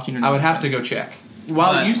he's watching or not. I would have to go check.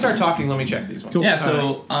 While But- you start talking, let me check these ones. Yeah,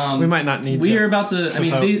 so we might not need. we to. are about to. I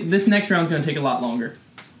mean, vote. this next round's going to take a lot longer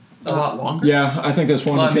A lot longer. Yeah, I think this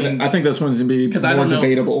one Well, is I gonna. mean, I think this one's gonna be because I more don't know.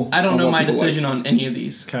 debatable. I don't on know what my people like. decision on any of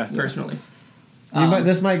these Okay. personally.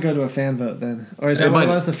 This might go to a fan vote then, or is It that what it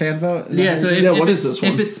might. was? The fan vote? Is Yeah, that so how you- if, what if is it's- this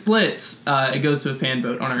one? if it splits, it goes to a fan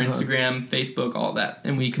vote on our Instagram, Facebook, all that,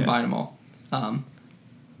 and we combine them all.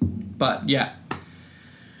 But yeah.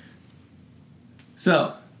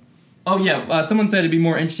 So, someone said it'd be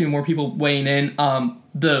more interesting with more people weighing in.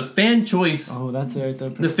 The fan choice, Oh, that's it right there.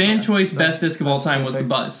 the fan choice best disc of all time was the perfect.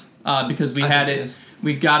 Buzz, because we I had think it it. is.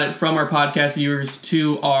 We got it from our podcast viewers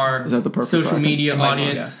to our Is that the perfect social bracket? media By far,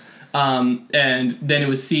 audience. And then it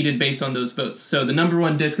was seeded based on those votes. So the number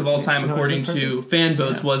one disc of all time, No, according is it to fan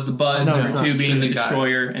votes, was the Buzz. No, it's number not. two being the Because it got-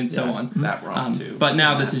 Destroyer, and so yeah. on. That wrong too. But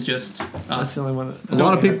now this is just That's us. the only one. A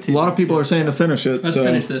lot of people. A lot of people are saying to finish it. Let's so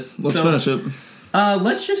finish this. Let's So- finish it.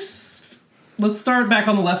 Let's start back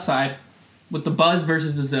on the left side with the Buzz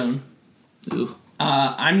versus the Zone. Ugh.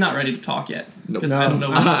 I'm not ready to talk yet because No, I don't know.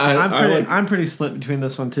 I'm pretty split between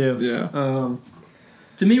this one too. Yeah.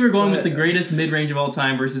 To me, we're going with But- the greatest mid-range of all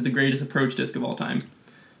time versus the greatest approach disc of all time,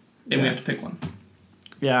 and we Yeah. have to pick one.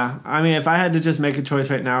 Yeah, I mean, if I had to just make a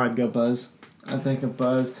choice right now, I'd go Buzz. I think of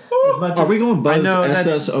Buzz. As much Are as- we going Buzz, I know that's-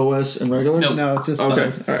 SS, OS, and regular? No. No, just Okay.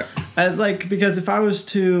 Buzz. All right. As like because if I was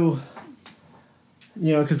to,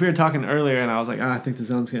 because we were talking earlier, and I was like, I think the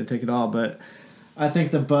Zone's going to take it all, but I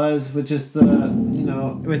think the Buzz with just the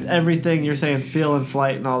with everything you're saying, feel and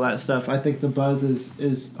flight and all that stuff. I think the Buzz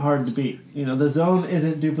is hard to beat. The Zone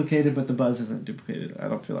isn't duplicated, but the Buzz isn't duplicated. I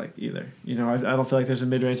don't feel like either. I don't feel like there's a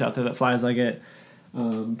mid range out there that flies like it.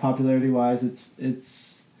 Popularity wise,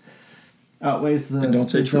 it's outweighs the. And don't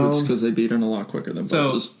say the truths Zone. because they beat in a lot quicker than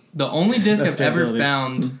So Buzzes. the only disc That's I've ever durability.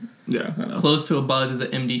 found Yeah, I know. close to a Buzz is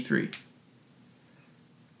an MD3.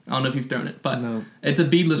 I don't know if you've thrown it, but No. it's a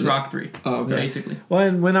beadless Rock 3, Oh, okay. basically. Well,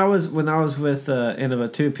 and when I was with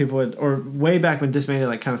Innova too, people would, or way back when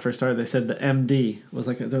Discmania kind of first started, they said the MD was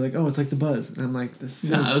they're like, oh, it's like the Buzz, and I'm like, this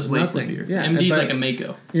feels No, it was way nothing. flippier. Yeah, MD's but, like a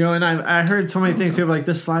Mako. and I heard so many things. People were like,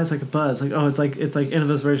 this flies like a Buzz, like it's like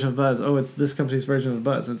Innova's version of Buzz. Oh, it's this company's version of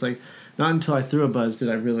Buzz. And it's like not until I threw a Buzz did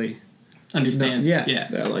I really Understand? No, yeah.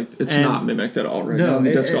 Yeah, like it's And- not mimicked at all right now in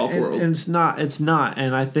the disc golf world. It's not,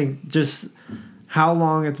 and I think just how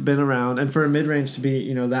long it's been around, and for a mid range to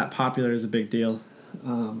be that popular is a big deal.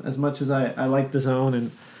 As much as I like the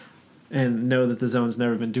Zone and know that the Zone's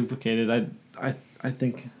never been duplicated, I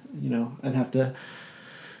think I'd have to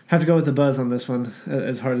go with the Buzz on this one,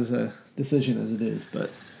 as hard as a decision as it is.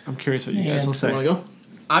 But I'm curious what you guys will Want to say. go?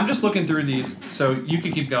 I'm just looking through these, so you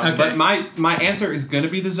can keep going. Okay. But my answer is going to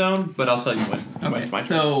be the Zone, but I'll tell you when Okay, it's my turn.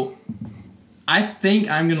 so I think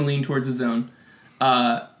I'm going to lean towards the Zone.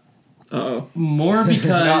 Uh-oh. More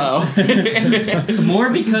because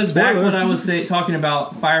back when I was talking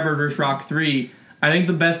about Firebird vs. Rock 3, I think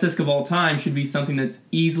the best disc of all time should be something that's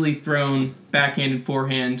easily thrown backhand and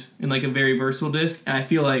forehand in like a very versatile disc. And I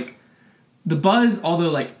feel like the Buzz, although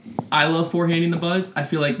like I love forehanding the Buzz, I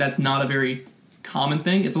feel like that's not a very common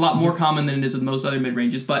thing. It's a lot more common than it is with most other mid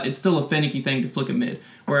ranges, but it's still a finicky thing to flick a mid.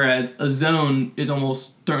 Whereas a Zone is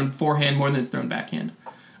almost thrown forehand more than it's thrown backhand.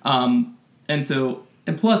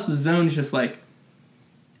 And plus the Zone is just like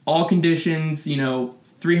all conditions,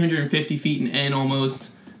 350 feet and in almost.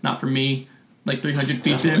 Not for me. Like 300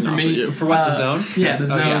 feet in for me. For what, the zone? Yeah, the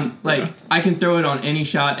zone. Yeah. I can throw it on any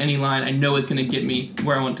shot, any line. I know it's going to get me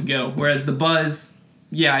where I want to go. Whereas the buzz,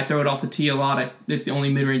 yeah, I throw it off the tee a lot. It's the only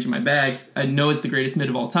mid-range in my bag. I know it's the greatest mid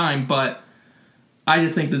of all time, but I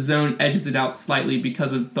just think the zone edges it out slightly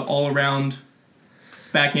because of the all-around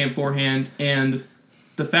backhand, forehand, and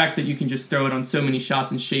the fact that you can just throw it on so many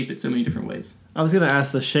shots and shape it so many different ways. I was going to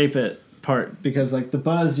ask the shape it part because like the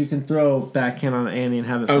buzz you can throw backhand on Annie and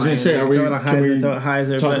have it. I was going to say, throw it on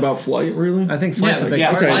Heiser, talk about flight really? I think flight's a big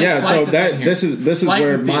yeah, part. Okay, yeah. So Flight's that this is Flight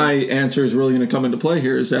where and feel. my answer is really going to come into play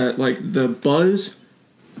here. Is that like the buzz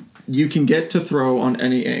you can get to throw on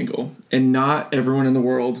any angle, and not everyone in the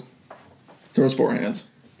world throws forehands,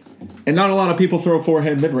 and not a lot of people throw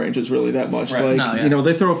forehand mid ranges really that much. Right. Like No, yeah. you know,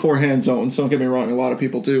 they throw a forehand zone. So don't get me wrong, a lot of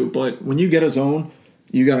people do, but when you get a zone,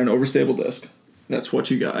 you got an overstable disc. That's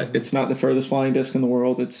what you got. It's not the furthest flying disc in the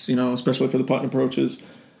world. It's, you know, especially for the putt and approaches.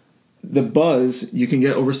 The buzz, you can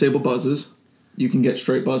get overstable buzzes. You can get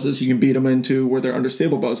straight buzzes. You can beat them into where they're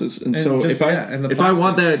understable buzzes. And so just, if I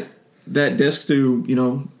want that disc to, you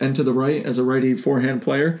know, end to the right as a righty forehand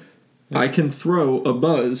player, I can throw a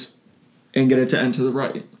buzz and get it to end to the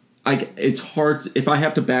right. It's hard. If I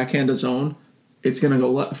have to backhand a zone, it's going to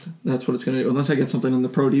go left. That's what it's going to do. Unless I get something in the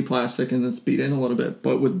Pro D plastic and it's beat in a little bit.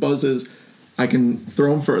 But with buzzes, I can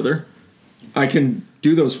throw them further. I can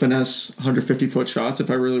do those finesse 150-foot shots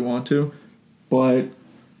if I really want to. But,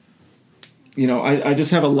 you know, I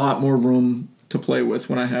just have a lot more room to play with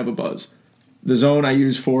when I have a buzz. The zone I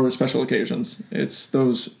use for special occasions. It's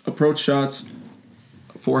those approach shots,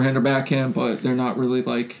 forehand or backhand, but they're not really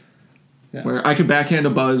like where I could backhand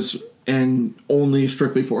a buzz and only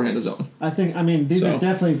strictly forehand a zone. I mean these are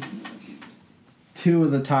definitely two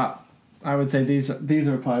of the top. I would say these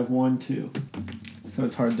are probably 1, 2. So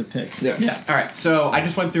it's hard to pick. Yeah. All right, so I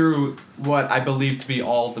just went through what I believe to be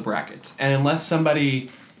all of the brackets, and unless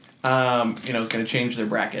somebody, is going to change their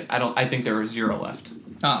bracket, I think there are 0 left.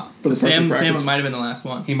 Oh, For so the perfect Sam brackets. might have been the last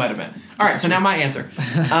one. He might have been. All right, so now my answer.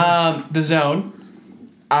 The zone.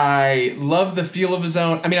 I love the feel of the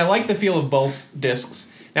zone. I mean, I like the feel of both discs.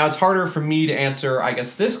 Now, it's harder for me to answer, I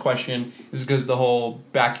guess, this question is because the whole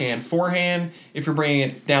backhand, forehand, if you're bringing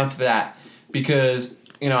it down to that, because,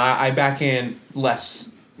 I backhand less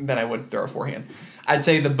than I would throw a forehand. I'd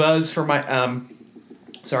say the buzz for my,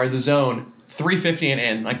 the zone, 350 and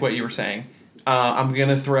in, like what you were saying. I'm going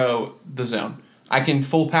to throw the zone. I can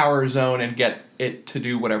full power zone and get it to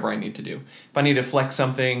do whatever I need to do. If I need to flex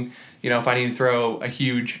something, if I need to throw a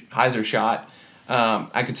huge Heiser shot,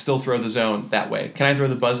 I could still throw the zone that way. Can I throw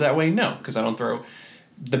the buzz that way? No, because I don't throw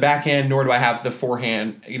the backhand, nor do I have the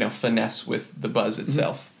forehand, finesse with the buzz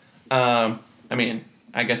itself.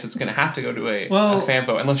 I guess it's going to have to go to a fan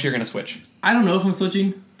vote, unless you're going to switch. I don't know if I'm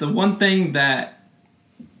switching. The one thing that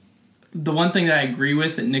I agree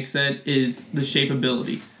with that Nick said is the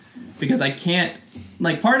shapeability. Because I can't,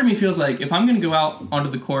 part of me feels like if I'm going to go out onto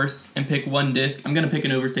the course and pick one disc, I'm going to pick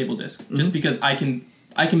an overstable disc. Mm-hmm. Just because I can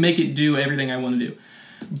make it do everything I want to do.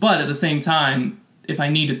 But at the same time, if I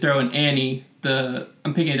need to throw an Annie,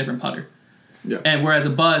 I'm picking a different putter. Yeah. And whereas a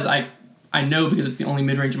buzz, I know because it's the only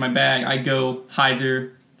mid-range in my bag, I go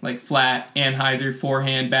Heiser, flat, and Heiser,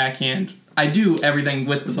 forehand, backhand. I do everything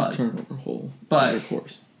with the buzz. Turnover hole. But of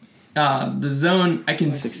course. The zone, I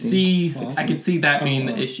can 16. see that being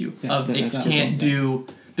the issue of it that's can't do.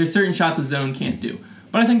 There's certain shots a zone can't do.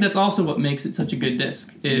 But I think that's also what makes it such a good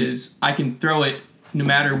disc is I can throw it no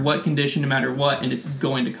matter what condition, no matter what, and it's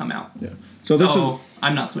going to come out. Yeah. So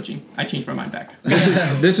I'm not switching. I changed my mind back.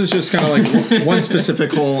 This is just kind of like one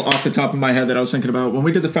specific hole off the top of my head that I was thinking about. When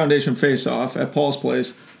we did the foundation face-off at Paul's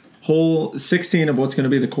place, hole 16 of what's going to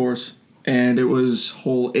be the course, and it was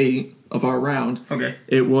hole 8 of our round. Okay.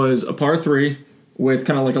 It was a par 3 with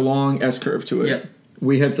kind of like a long S-curve to it. Yep.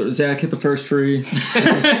 We had Zach hit the first tree.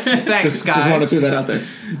 Thanks, guys. Just want to throw that out there.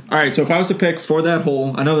 All right, so if I was to pick for that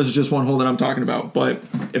hole, I know this is just one hole that I'm talking about, but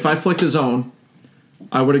if I flicked a zone,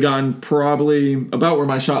 I would have gone probably about where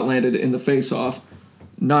my shot landed in the face-off.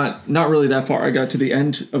 Not really that far. I got to the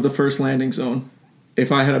end of the first landing zone.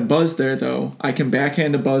 If I had a buzz there, though, I can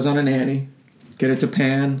backhand a buzz on an Annie, get it to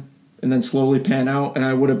pan, and then slowly pan out, and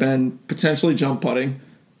I would have been potentially jump putting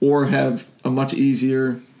or have a much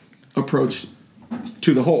easier approach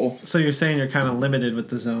to the hole. So you're saying you're kind of limited with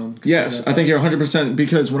the zone? Yes, I think you're 100%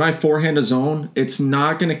 because when I forehand a zone, it's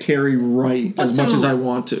not going to carry right as much as I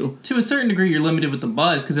want to. To a certain degree, you're limited with the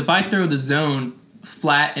buzz because if I throw the zone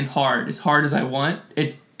flat and hard as I want,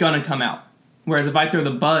 it's going to come out. Whereas if I throw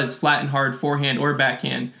the buzz flat and hard forehand or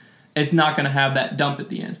backhand, it's not going to have that dump at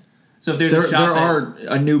the end. So if there's There a shot are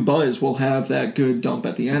a new buzz will have that good dump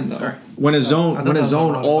at the end though. Sure. When a I zone thought that was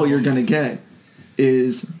all wrong. you're gonna get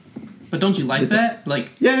is but don't you like that?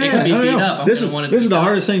 Like yeah. it could be no, beat no. up. I'm This gonna is want it this to is the stop.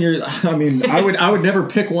 hardest thing. I mean, I would never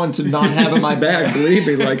pick one to not have in my bag. Believe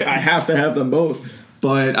me, like I have to have them both.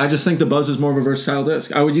 But I just think the buzz is more of a versatile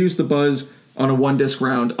disc. I would use the buzz on a 1-disc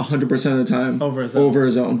round 100% of the time Over a zone. Over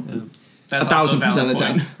a zone. That's also a 1,000% of valid the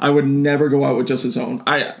time. point. I would never go out with just a zone.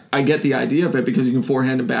 I get the idea of it because you can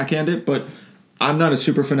forehand and backhand it, but I'm not a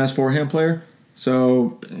super finesse forehand player.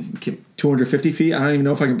 So 250 feet, I don't even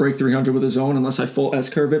know if I can break 300 with a zone unless I full S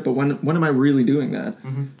curve it. But when am I really doing that?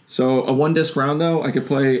 Mm-hmm. So a 1-disc round though, I could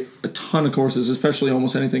play a ton of courses, especially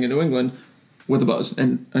almost anything in New England, with a buzz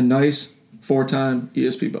and a nice 4-time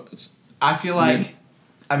ESP buzz. I feel like,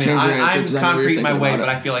 Change your answer, I'm 'cause I know you're concrete in my thinking way, about but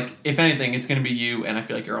it. I feel like if anything, it's going to be you, and I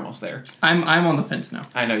feel like you're almost there. I'm on the fence now.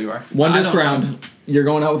 I know you are. 1-disc don't round, you're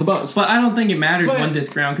going out with a buzz. But I don't think it matters But-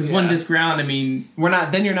 1-disc round because yeah. 1-disc round, I mean, We're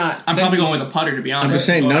not. Then you're not. I'm then probably you- going with a putter to be honest. I'm just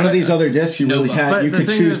saying, none of these other discs you No really buzz. had, But you the could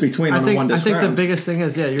thing choose is, between I on a think, 1-disc I think round. the biggest thing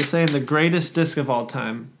is, you're saying the greatest disc of all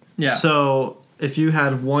time. Yeah. So if you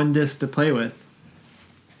had one disc to play with,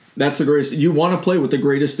 That's the greatest. You want to play with the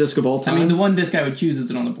greatest disc of all I time. mean, the 1-disc I would choose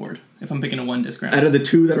isn't on the board if I'm picking a 1-disc round. out of the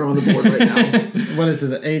two that are on the board right now. what is it,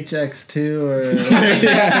 the HX2 or?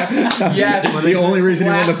 Yes. The only reason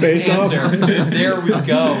you want to Classic face off. answer. There we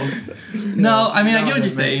go. No, I mean, I No, get what you're doesn't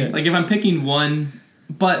make saying. it. Like, if I'm picking one,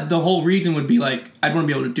 but the whole reason would be, like, I'd want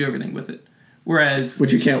to be able to do everything with it. Whereas,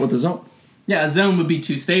 Which you can't with the zone. yeah, a zone would be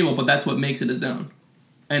too stable, but that's what makes it a zone.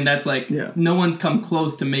 And that's, like, Yeah. no one's come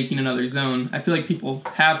close to making another zone. I feel like people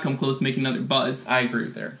have come close to making another buzz. I agree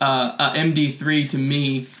there. MD3, to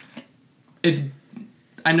me,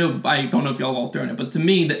 I don't know if y'all have all thrown it, but to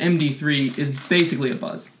me, the MD3 is basically a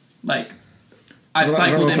buzz. Like, I've I don't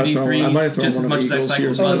cycled know if I've thrown- I might have MD3s thrown just as one much of as I've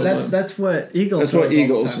Eagles cycled here. Oh, buzzes. that's what Eagle That's throws what all the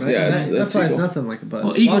Eagles- time, right? yeah, that's that's why Eagle. it's nothing like a buzz.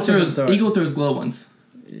 Well, Eagle Watch him throw it. throws glow ones.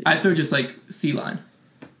 I throw just like C line.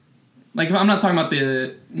 Like I'm not talking about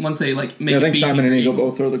the once they like make. Yeah, I it think beefy Simon and for Eagle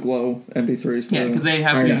both throw the glow MB3s. Yeah, too. 'cause they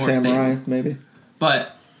have to Iron be more Samurai, stable. maybe.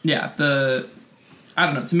 But yeah, I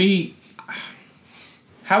don't know. To me,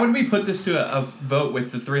 How would we put this to a vote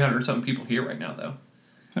with the 300 something people here right now, though?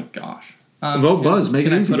 oh gosh. Vote buzz, make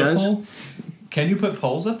can it I easy, put a guys. poll? Can you put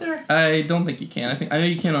polls up there? I don't think you can. I know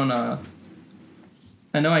you can on.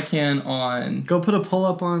 I know I can on. Go put a pull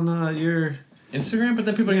up on your. Instagram, but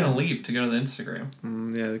then people are gonna leave to go to the Instagram.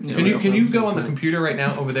 Yeah. Can you go on the computer right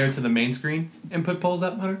now over there to the main screen and put polls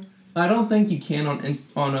up, Hunter? I don't think you can on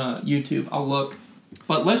YouTube. I'll look.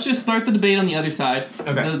 But let's just start the debate on the other side.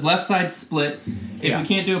 Okay. The left side's split. If Yeah. we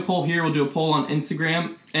can't do a poll here, we'll do a poll on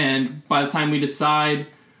Instagram. And by the time we decide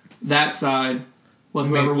that side, well,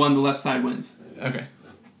 whoever won the left side wins. Okay.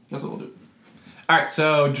 That's what we'll do. All right.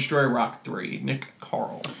 So Destroy Rock 3, Nick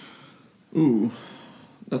Carl. Ooh,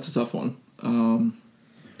 that's a tough one.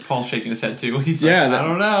 Paul's shaking his head too. He's Yeah, like, I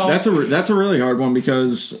don't know. That's a really hard one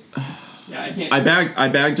because Yeah, I can't. I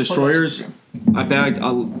bagged destroyers. I bagged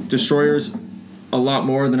destroyers a lot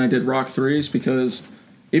more than I did rock 3s because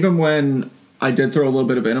even when I did throw a little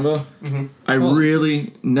bit of Innova, I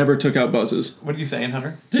really never took out buzzes. What are you saying,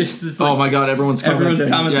 Hunter? This is Oh like, my god, everyone's commenting.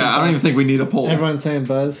 commenting Yeah, I don't even buzz. think we need a poll. Everyone's saying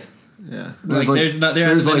buzz. Yeah. like, like- there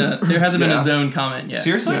hasn't been yeah. a zone comment yet.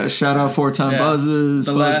 Seriously? Yeah, shout out 4-time Yeah. buzzes,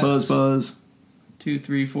 The buzz, last- buzz, buzz. 2,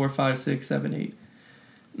 3, 4, 5, 6, 7, 8,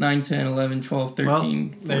 9, 10, 11, 12,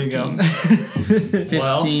 13, Well, there you go. 14,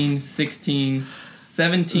 Well. 15, 16, The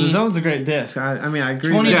 17. zone's a great disc. I mean, I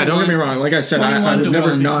agree. 20 that- Yeah, don't get me wrong. Like I said, I 21 would to never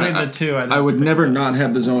 1 not. between the two, I would pick never buzz. not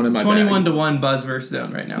have the zone in my 21 bag. to 1 buzz versus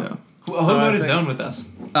zone right now. Yeah. Who So I voted think- zone with us?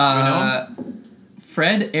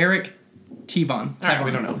 Fred, Eric, T-Von. All right,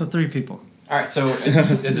 we don't know. The three people. All right, so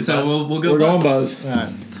is it So buzz? we'll go We're going buzz. All right.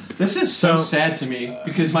 This is so So- sad to me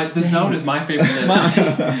because the zone is my favorite disc.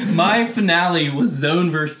 My finale was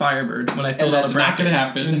Zone versus Firebird when I filled And out that's the not bracket. gonna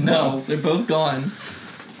happen. No, they're both gone.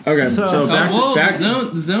 Okay, So- so, back Whoa, to back.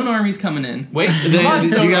 the zone army's coming in. Wait, They, come on, you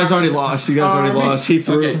Zone guys Army. already lost. You guys already lost. He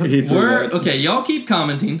threw. Okay, He threw. that. okay. Y'all keep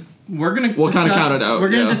commenting. We're gonna. We'll kinda discuss- count it out, We're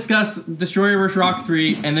gonna yeah. discuss Destroyer vs Rock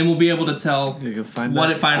 3, and then we'll be able to tell You can find what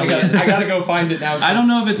that. it finally is. I gotta go find it now. I don't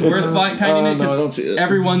know if it's worth finding it no, I don't because see it.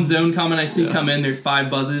 every one zone comment I see come in, there's 5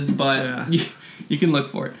 buzzes, but Yeah. you can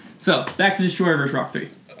look for it. So back to Destroyer vs Rock 3.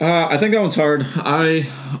 I think that one's hard. I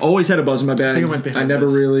always had a buzz in my bag. I think it might be I hard never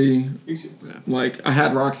buzz. really I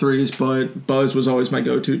had rock 3s, but buzz was always my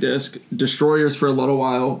go-to disc. Destroyers for a little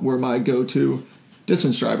while were my go-to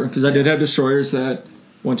distance driver because I did have destroyers that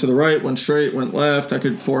went to the right, went straight, went left. I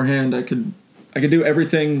could forehand. I could do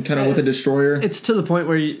everything kind of with a destroyer. It's to the point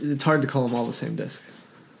where it's hard to call them all the same disc.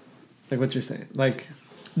 Like what you're saying. Like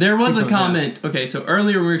There was a Keep going, comment. Okay, so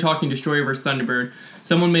earlier when we were talking Destroyer versus Thunderbird,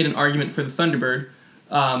 someone made an argument for the Thunderbird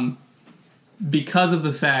because of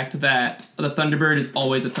the fact that the Thunderbird is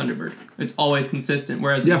always a Thunderbird. It's always consistent,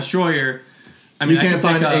 whereas the Destroyer, I mean, you can't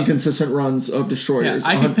find up, inconsistent runs of Destroyers.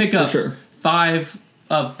 Yeah, I could pick up sure. 5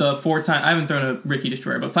 of the 4-time. I haven't thrown a Ricky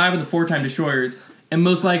Destroyer, but 5 of the 4-time Destroyers, and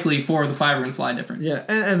most likely 4 of the 5 are going to fly different. Yeah,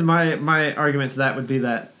 and my argument to that would be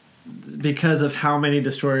that because of how many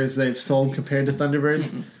Destroyers they've sold compared to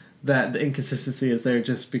Thunderbirds, that the inconsistency is there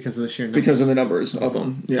just because of the sheer numbers. Because of the numbers of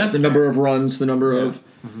them. Yeah, That's the number of runs, the number of...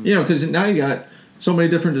 because now you got so many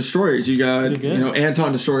different Destroyers. You got,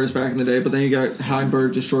 Anton Destroyers back in the day, but then you got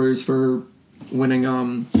Heinberg Destroyers for winning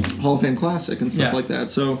Hall of Fame Classic and stuff like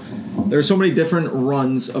that. So there's so many different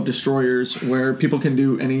runs of Destroyers where people can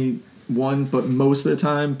do any one, but most of the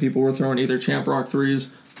time people were throwing either Champ Rock 3s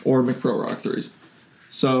or McPro Rock 3s.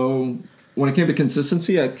 So when it came to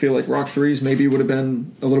consistency, I feel like Rock 3s maybe would have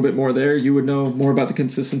been a little bit more there. You would know more about the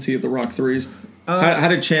consistency of the Rock 3s. How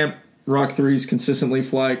did Champ Rock 3s consistently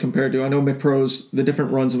fly compared to, I know McPros, the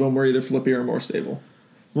different runs of them were either flippier or more stable?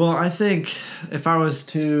 Well, I think if I was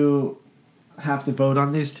to have to vote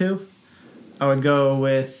on these two, I would go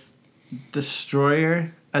with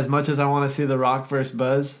Destroyer. As much as I want to see the Rock versus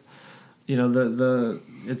Buzz,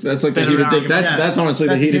 That's like the heated debate. That's honestly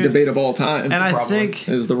the heated debate of all time. And I think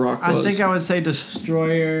is the Rock Buzz. I think I would say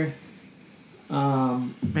Destroyer,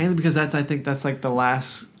 mainly because I think that's like the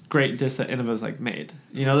last great disc that Innova's like made.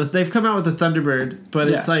 They've come out with the Thunderbird, but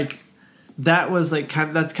it's like that was like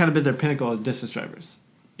that's kind of been their pinnacle of distance drivers.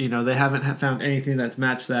 They haven't found anything that's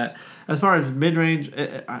matched that. As far as mid range,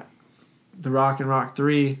 the Rock and Rock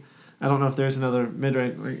 3. I don't know if there's another mid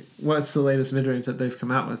range. Like, what's the latest mid range that they've come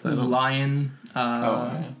out with? Lion.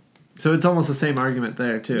 So it's almost the same argument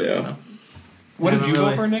there too. Yeah. What did you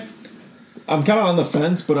go for, Nick? I'm kind of on the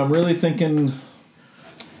fence, but I'm really thinking.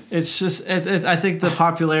 It's just, I think the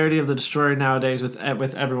popularity of the Destroyer nowadays with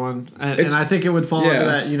everyone, and I think it would fall under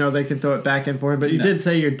that, they can throw it back and forth. But you did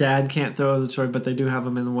say your dad can't throw the Destroyer, but they do have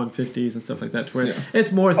them in the 150s and stuff like that, to where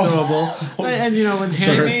it's more throwable. And when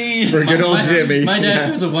Jimmy, for good old Jimmy, my dad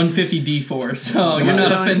throws a 150 D4, so you're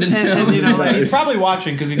not offended. And he's probably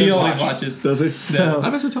watching because he always watches. Does he? So, hi,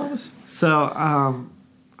 Mr. Thomas. So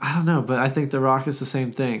I don't know, but I think the Rock is the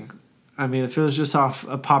same thing. I mean, if it was just off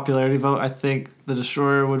a popularity vote, I think the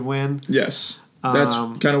Destroyer would win. Yes, that's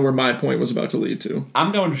kind of where my point was about to lead to.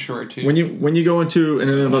 I'm going Destroyer too. When you go into an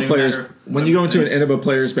Innova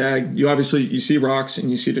player's bag, you see Rocks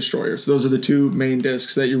and you see Destroyers. Those are the two main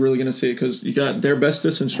discs that you're really going to see because you got their best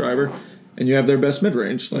distance driver and you have their best mid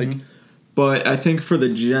range. But I think for the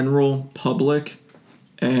general public,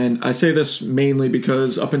 and I say this mainly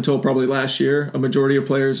because up until probably last year, a majority of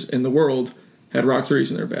players in the world had Rock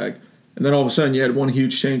 3s in their bag. And then all of a sudden, you had one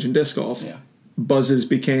huge change in disc golf. Yeah. Buzzes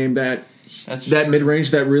became that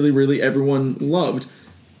mid-range that really, really everyone loved.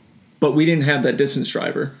 But we didn't have that distance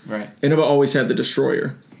driver. Right. Innova always had the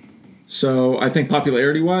Destroyer. So I think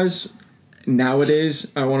popularity-wise, nowadays,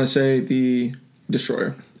 I want to say the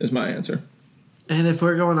Destroyer is my answer. And if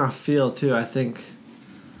we're going off field, too, I think...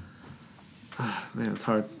 man, it's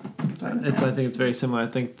hard. I think it's very similar. I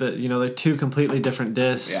think that, they're two completely different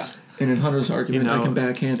discs. Yeah. And in Hunter's argument, I can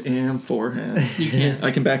backhand and forehand. You can't. I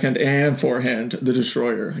can backhand and forehand the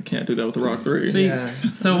Destroyer. I can't do that with the Rock 3. See,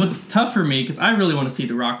 so what's tough for me, because I really want to see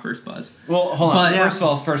the Rock versus Buzz. Well, hold on. First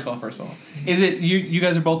of all. Is it you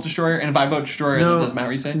guys are both Destroyer? And if I vote Destroyer, it doesn't matter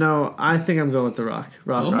what you say? No, I think I'm going with the Rock.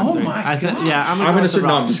 Rock 3. My God. Yeah, I'm going to say, no,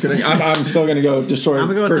 I'm just kidding. I'm still going to go Destroyer. I'm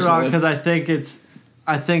going to go with the Rock because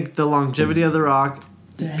I think the longevity of the Rock,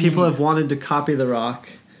 people have wanted to copy the Rock.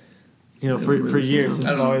 For years,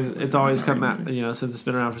 it's always come out. Since it's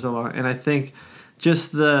been around for so long, and I think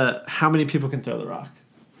just how many people can throw the Rock.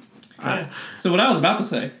 So what I was about to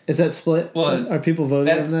say is that split. Are people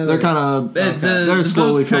voting on that? They're kind of they're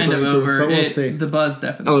slowly filtering over. But we'll see. The Buzz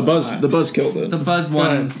definitely. Oh, the Buzz killed it. The Buzz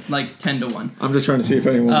won 10-1. I'm just trying to see if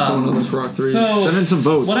anyone's going on this Rock 3. So send in some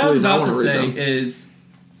votes. What please. I was about to say is,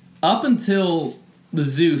 up until the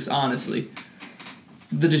Zeus, honestly,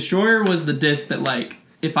 the Destroyer was the disc that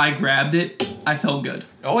if I grabbed it, I felt good.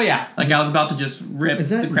 Oh, yeah. I was about to just rip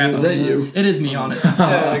the crap out of it. Is that you? It is me on it.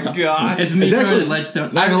 Oh, God. It's me throwing the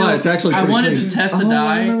Ledgestone. Not gonna lie, it's actually I pretty wanted clean. to test the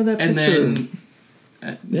die, and picture.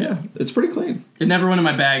 then... Yeah, it's pretty clean. It never went in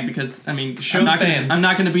my bag because, I'm not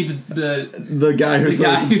going to be the guy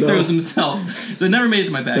who throws himself. So it never made it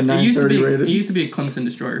to my bag. The 930 rated. It used to be a Clemson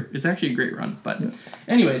Destroyer. It's actually a great run. But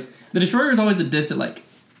anyways, the Destroyer is always the disc that,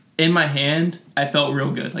 in my hand, I felt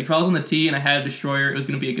real good. If I was on the tee and I had a Destroyer, it was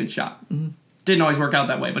going to be a good shot. Mm-hmm. Didn't always work out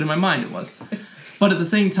that way, but in my mind it was. But at the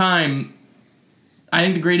same time, I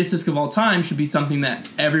think the greatest disc of all time should be something that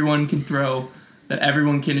everyone can throw, that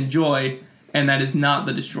everyone can enjoy, and that is not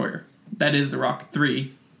the Destroyer. That is the Rock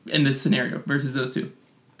 3 in this scenario versus those two.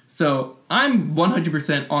 So I'm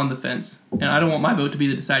 100% on the fence, and I don't want my vote to be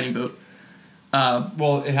the deciding vote.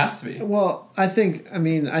 Well, it has to be. Well, I think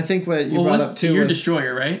what you brought up too you're was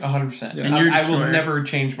Destroyer, right? 100%. And you're I will Destroyer. never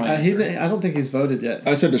change my answer. I don't think he's voted yet.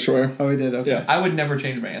 I said Destroyer. Oh, he did. Okay. Yeah. I would never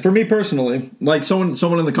change my answer. For me personally, like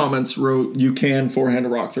someone in the comments wrote, you can forehand a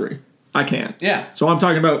Rock 3. I can't. Yeah. So I'm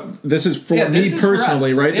talking about, this is for Yeah, me this is for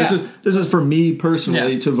personally, us. right? Yeah. This is for me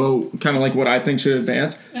personally Yeah. to vote kind of like what I think should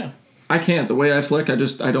advance. Yeah. I can't. The way I flick, I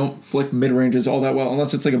don't flick mid-ranges all that well,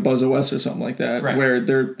 unless it's like a Buzz OS or something like that, Right. where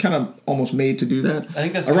they're kind of almost made to do that. I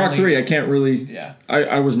think that's a the Rock only- 3, I can't really... Yeah.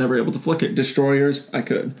 I was never able to flick it. Destroyers, I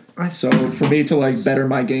could. So for me to like better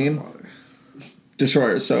my game,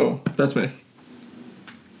 Destroyers, so that's me.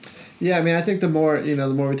 Yeah, I mean, I think the more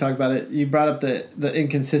we talk about it, you brought up the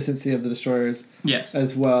inconsistency of the Destroyers Yes.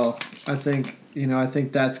 as well. I think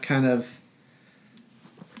that's kind of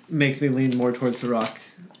makes me lean more towards the Rock,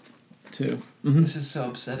 too. This is so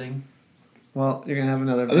upsetting. Well, you're gonna have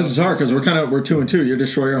another. This is hard because we're 2-2. You're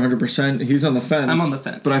Destroyer 100%. He's on the fence. I'm on the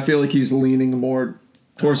fence. But I feel like he's leaning more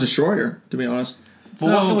towards Destroyer, to be honest.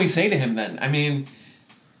 Well, what So- can we say to him then? I mean,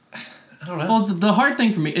 I don't know. Well, it's the hard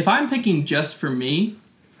thing for me, if I'm picking just for me,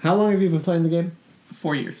 How long have you been playing the game?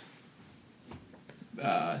 4 years.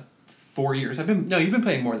 4 years. You've been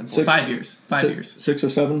playing more than 4 years. 5 years. 5 years. 6 or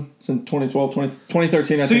 7 since 2012,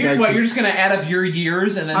 2013. I So think. you're just gonna add up your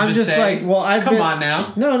years and then I'm just say, like, well, I've come been- on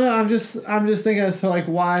now. No, I'm just thinking as to like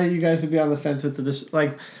why you guys would be on the fence with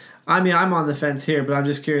like, I mean, I'm on the fence here, but I'm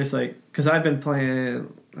just curious, like, because I've been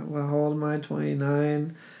playing. Well, how old am I?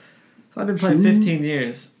 29. So I've been playing 15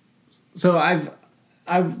 years. So I've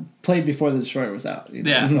played before the Destroyer was out.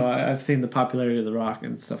 Yeah. So I've seen the popularity of the Rock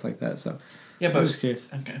and stuff like that. So Yeah, I'm but just curious.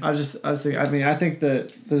 okay. I was thinking. I mean, I think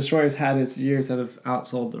the Destroyer's had its years that have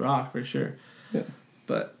outsold the Rock for sure. Yeah.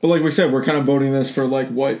 But But like we said, we're kind of voting this for like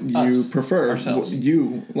what you Us. prefer. Ourselves. What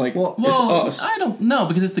you like. Well, Well, it's us. I don't know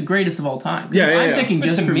because it's the greatest of all time. Yeah, If yeah, I'm yeah. picking But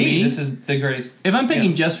just to for me. this is the greatest. If I'm picking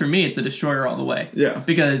Yeah. just for me, it's the Destroyer all the way. Yeah.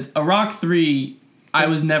 Because a Rock 3, I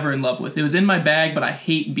was never in love with. It was in my bag, but I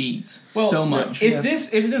hate beads so much.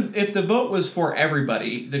 If the vote was for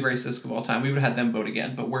everybody, the greatest disc of all time, we would have had them vote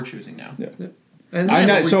again. But we're choosing now. Yeah. and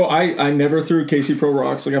I never threw KC Pro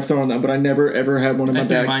Rocks. Like I've thrown them, but I never ever had one in I my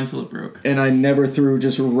threw bag. mine till it broke. And I never threw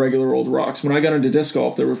just regular old rocks. When I got into disc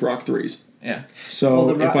golf, there was Rock 3s. Yeah. So well,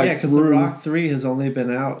 the if Rock, I because the threw, Rock 3 has only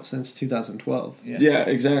been out since 2012. yeah,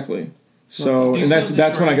 exactly. So Do you and still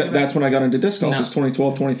that's when I destroy got your bag? into disc golf. No. Was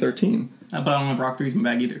 2012, 2013. But I don't have Rock 3s in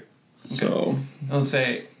my bag either. So I'll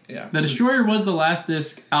say yeah. The Destroyer was the last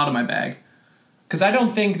disc out of my bag. Because I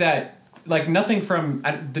don't think that like nothing from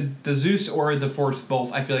the Zeus or the Force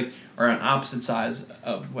both I feel like are on opposite sides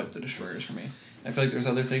of what the Destroyer is for me. I feel like there's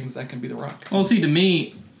other things that can be the Rock. Well, see, to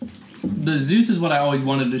me, the Zeus is what I always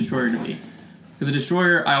wanted a Destroyer to be. Because a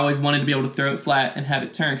Destroyer, I always wanted to be able to throw it flat and have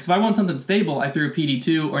it turn. Because if I want something stable, I threw a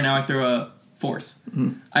PD2 or now I throw a Force.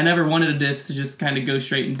 I never wanted a disc to just kind of go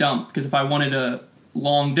straight and dump. Because if I wanted a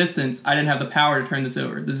long distance, I didn't have the power to turn this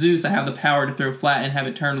over. The Zeus, I have the power to throw flat and have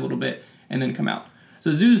it turn a little bit and then come out.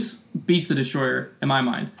 So Zeus beats the Destroyer in my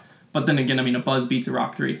mind. But then again, I mean, a Buzz beats a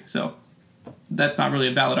Rock 3. So that's not really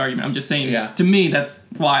a valid argument. I'm just saying, Yeah. to me, that's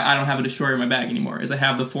why I don't have a Destroyer in my bag anymore, is I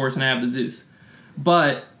have the Force and I have the Zeus.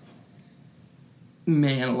 But,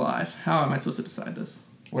 man alive, how am I supposed to decide this?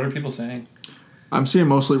 What are people saying? I'm seeing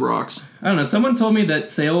mostly rocks. I don't know. Someone told me that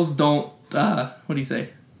sales don't, what do you say?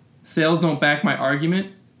 Sales don't back my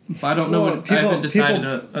argument. But I don't know Well, what I haven't decided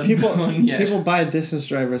a one yet. people buy distance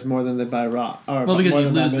drivers more than they buy Rock. Or Well, because more you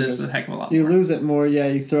than buy lose mid-range. this a heck of a lot You more. lose it more, yeah.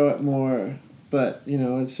 You throw it more, but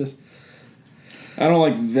it's just I don't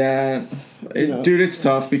like that. know. Dude, it's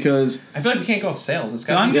tough because I feel like we can't go off sales. It's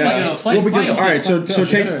So got I'm to be gonna flight. go- It's flight. well, because flight. all right, so Flight.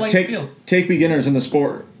 take Flight take field. take beginners in the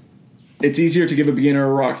sport. It's easier to give a beginner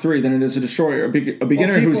a Rock 3 than it is a Destroyer. A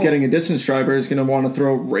beginner who's people- getting a distance driver is going to want to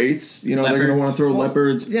throw Wraiths. They're going to Leopards. want to throw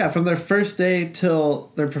Leopards. yeah. From their first day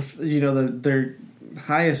till their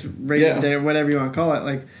highest rated Yeah. day or whatever you want to call it,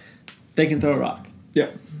 like they can throw a Rock, Yeah.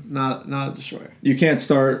 not a Destroyer. You can't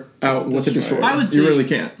start out with a Destroyer. Destroyer. I would say, you really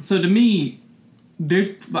can't. So to me,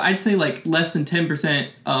 I'd say like less than 10%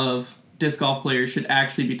 of disc golf players should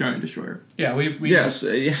actually be throwing a Destroyer. Yeah, we Yes.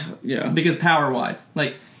 Yeah. Because power-wise,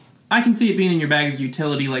 like, I can see it being in your bag as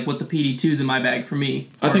utility, like what the PD2's in my bag for me.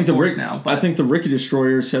 I think the Force now, but I think the Ricky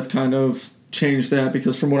Destroyers have kind of changed that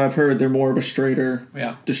because from what I've heard, they're more of a straighter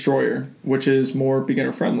Yeah. Destroyer, which is more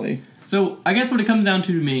beginner friendly. So I guess what it comes down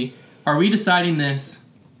to me, are we deciding this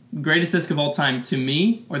greatest disc of all time to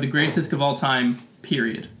me or the greatest disc of all time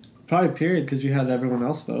period? Probably period, because you had everyone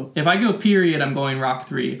else vote. If I go period, I'm going Rock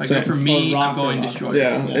 3. If I go for me, I'm going Destroyer.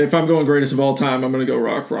 Yeah, if I'm going greatest of all time, I'm going to go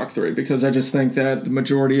Rock 3, because I just think that the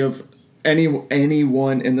majority of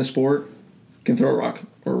anyone in the sport can throw a rock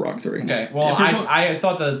or Rock 3. Okay, well, I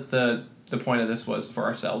thought the point of this was for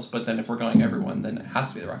ourselves, but then if we're going everyone, then it has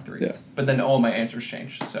to be the Rock 3. Yeah. But then all my answers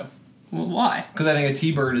changed, so. Well, why? Because I think a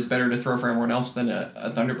T-Bird is better to throw for everyone else than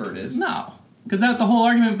a Thunderbird is. No. Because the whole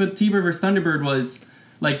argument with T-Bird versus Thunderbird was,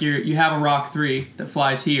 like, you have a Rock 3 that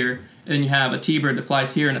flies here, and then you have a T-Bird that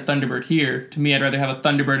flies here and a Thunderbird here. To me, I'd rather have a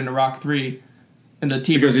Thunderbird and a Rock 3, and the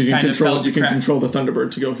T-Bird just kind of fell in a crack. You can control the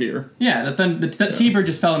Thunderbird to go here. Yeah, the T-Bird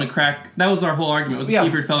just fell in a crack. That was our whole argument, was the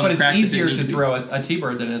T-Bird fell in a crack. But it's easier to throw a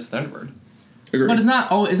T-Bird than it is a Thunderbird. Agreed. But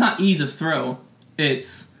it's not ease of throw.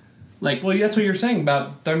 It's like... Well, that's what you're saying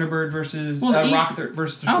about Thunderbird versus Rock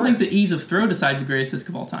versus Destroyer. I don't think the ease of throw decides the greatest disc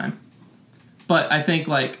of all time. But I think,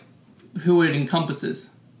 like, who it encompasses.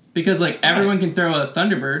 Because, like, everyone can throw a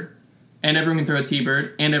Thunderbird, and everyone can throw a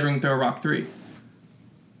T-Bird, and everyone can throw a Rock 3.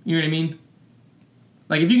 You know what I mean?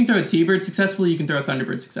 Like, if you can throw a T-Bird successfully, you can throw a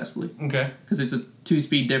Thunderbird successfully. Okay. Because there's a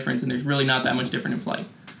 2-speed difference, and there's really not that much different in flight.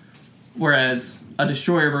 Whereas a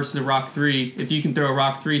Destroyer versus a Rock 3, if you can throw a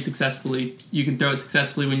Rock 3 successfully, you can throw it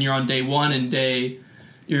successfully when you're on day 1 and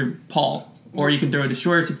you're Paul. Or you can throw a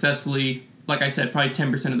Destroyer successfully, like I said, probably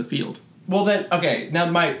 10% of the field. Well then, okay.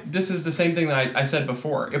 Now this is the same thing that I said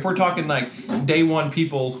before. If we're talking like day 1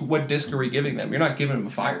 people, what disc are we giving them? You're not giving them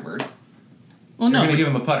a Firebird. Well, You're going to give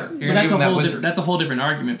them a putter. You're going to give them that Wizard. That's a whole different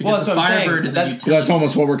argument because the Firebird is a utility. That's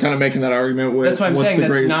almost what we're kind of making that argument with. That's what I'm what's saying. the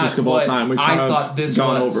greatest That's disc not of all what time. We've I kind thought of this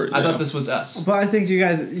gone was. over it. I thought this was us. But I think you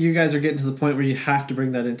guys are getting to the point where you have to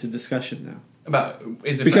bring that into discussion now. About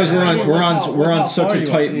is it because better? we're on such a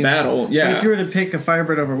tight battle. Yeah. But if you were to pick a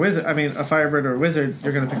Firebird over Wizard, a Firebird or a Wizard,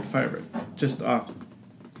 you're going to pick the Firebird. Just off,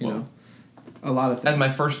 a lot of things. That's my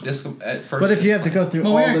first disc. But if you have to go through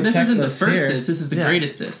all the this isn't the checklists first here, disc. This is the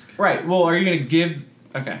greatest disc. Right. Well, are you going to give?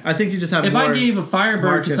 Okay. I think you just have. If more I gave a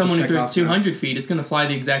Firebird to someone who check throws off 200 feet, it's going to fly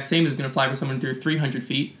the exact same as it's going to fly for someone who throws 300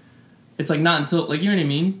 feet. It's like not until you know what I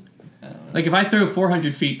mean. Like if I throw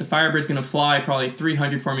 400 feet, the Firebird's going to fly probably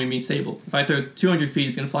 300 for me and be stable. If I throw 200 feet,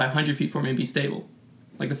 it's going to fly 100 feet for me and be stable.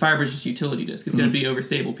 Like the Firebird's just a utility disc. It's going to be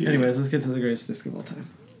overstable. Period. Anyways, let's get to the greatest disc of all time.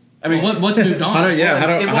 I mean, what's moved on?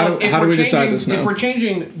 How do we decide this now? If we're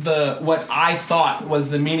changing what I thought was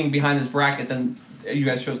the meaning behind this bracket, then you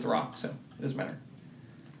guys chose the Rock, so it doesn't matter.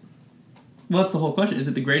 Well, that's the whole question. Is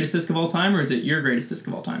it the greatest disc of all time, or is it your greatest disc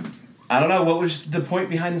of all time? I don't know. What was the point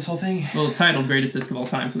behind this whole thing? Well, it's titled Greatest Disc of All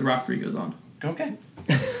Time, so the Rock 3 goes on. Okay.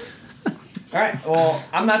 All right. Well,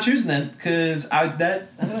 I'm not choosing then because I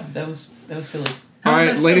don't know. That was silly. All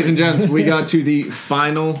right, ladies and gents, we got to the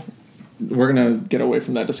final. We're gonna get away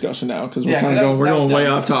from that discussion now because we're going way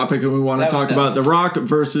off topic, and we want to talk about the Rock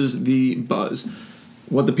versus the Buzz.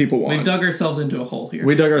 What the people want. We dug ourselves into a hole here.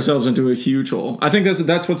 We dug ourselves into a huge hole. I think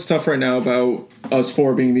that's what's tough right now about us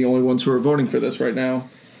four being the only ones who are voting for this right now.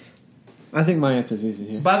 I think my answer's easy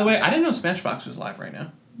here. By the way, I didn't know Smashbox was live right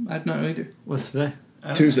now. I don't know either. What's today?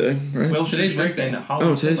 Tuesday, right? Well, today's Wednesday.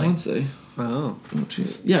 Today's Wednesday. Oh.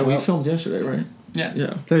 Yeah, we filmed yesterday, right?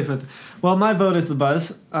 Yeah. Today's Wednesday. Well, my vote is the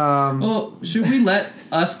Buzz. Well, should we let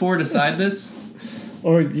us four decide this?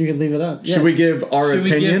 Or you can leave it up. Should we give our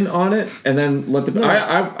opinion on it and then let the... No.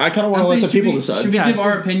 I kind of want to let the people decide. Should we give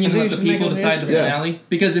our opinion and let the people decide the finale? Yeah.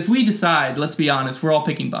 Because if we decide, let's be honest, we're all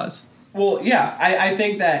picking Buzz. Well, yeah, I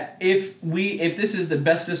think that if this is the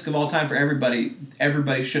best disc of all time for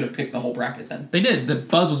everybody should have picked the whole bracket then. They did. The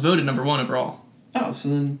Buzz was voted number 1 overall. Oh, so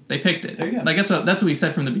then they picked it. There you go. Like that's what we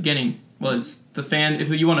said from the beginning was the fan. If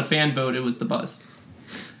you want a fan vote, it was the Buzz.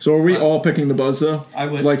 So are we all picking the Buzz though? I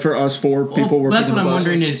would. Like for us four people, we're that's picking what the I'm Buzz.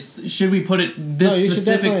 wondering is should we put it this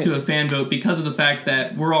specific to definitely... a fan vote because of the fact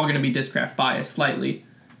that we're all going to be Discraft biased slightly.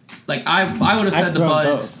 Like I would have said the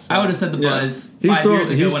Buzz. Both, so. I would have said the Buzz. He's 5 years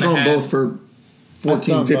ago when I thrown had both for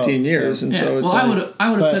 14, 15 years, and so it's well, like, I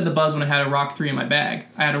would have said the Buzz when I had a Rock 3 in my bag.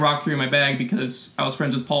 I had a Rock 3 in my bag because I was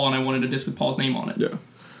friends with Paul and I wanted a disc with Paul's name on it. Yeah.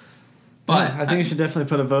 But I think you should definitely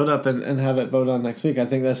put a vote up and have it vote on next week. I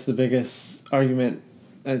think that's the biggest argument,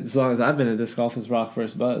 as long as I've been in disc golf, is Rock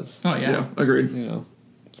versus Buzz. Oh yeah, agreed.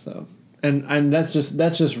 So and that's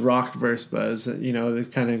just Rock versus Buzz. They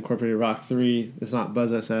kind of incorporated Rock 3. It's not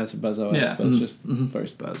Buzz SS or Buzz OS, but it's just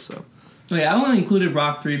versus Buzz. So I only included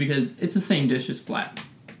Rock 3 because it's the same dish, just flat.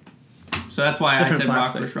 So that's why Different I said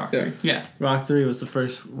plastic. Rock versus Rock 3. Yeah. Rock 3 was the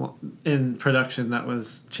first one in production that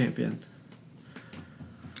was championed.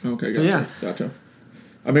 Okay, gotcha. Gotcha.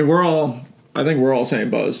 I mean, I think we're all saying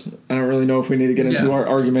Buzz. I don't really know if we need to get into our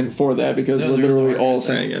argument for that because we're literally all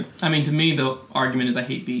saying it. I mean, to me, the argument is I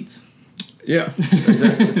hate beats. Yeah,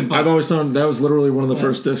 exactly. I've always known that was literally one of the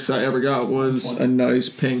first discs I ever got was a nice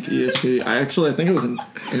pink ESP. I think it was an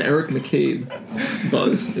Eric McCade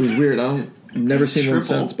Buzz. It was weird. I've never seen one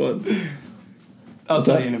since, but I'll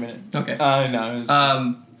tell you in a minute. Okay. No. It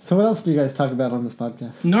was, So what else do you guys talk about on this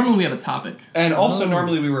podcast? Normally we have a topic. and also,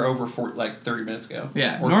 normally we were over for like 30 minutes ago.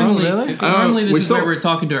 Yeah. Or Normally, really? normally this we is still- where we're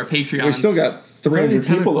talking to our Patreons. we still got 300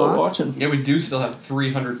 10 people though o'clock? watching. Yeah, we do still have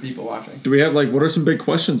 300 people watching. Do we have what are some big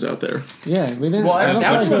questions out there? Yeah, we didn't. Well, I don't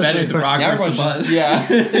now feel it's like better those than are rock. Now Progress everyone's the just,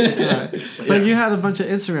 buzz. yeah. questions. But you had a bunch of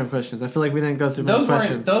Instagram questions. I feel like we didn't go through many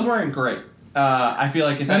questions. Those weren't great. I feel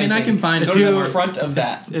like if anything, I can find go a to few the more. front of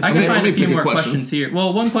that. If I we- can find a pick few a more question. questions here.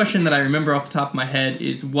 Well, one question that I remember off the top of my head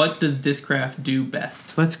is, what does Discraft do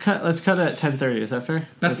best? Let's cut it at 10:30. Is that fair?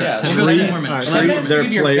 That's Is fair. that Yeah, 10? We'll go 10 minutes. more minutes. All right. 10 minutes, Their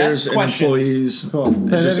give your players best and questions. employees. Cool. Say It's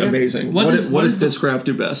that just again? amazing. What does- What does the- Discraft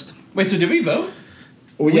do best? Wait, so did we vote?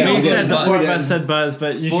 Well, We We did said Buzz. four of us said Buzz,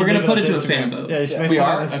 but you Well, we're should gonna leave put up it to a Instagram. fan vote. Yeah, you should make We it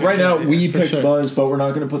are. on Instagram. Right now, we For picked sure. Buzz, but we're not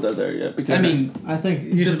going to put that there yet because I mean, I think you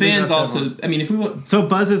the should leave it fans up to also. everyone. I mean, if we want, So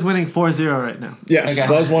Buzz is winning 4-0 right now. yes, Okay.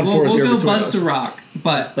 Buzz won we'll 4-0 go between Buzz us. to Rock,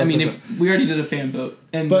 but I mean, okay. if we already did a fan vote,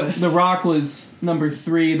 and But- the Rock was number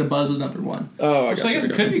 3, the Buzz was number 1. Oh, I So I guess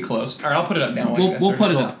it could be close. All right, I'll put it up now. We'll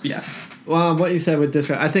put it up. Yeah. Well, what you said with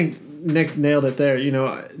Discraft, I think Nick nailed it there. You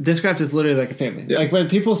know, Discraft is literally like a family. Yeah. Like when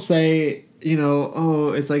people say, you know,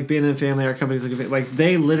 oh, it's like being in a family. Our company's like a family. Like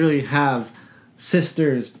they literally have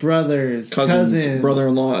sisters, brothers, cousins,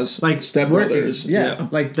 brother-in-laws, like stepbrothers. working. Yeah,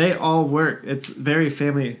 like they all work. It's very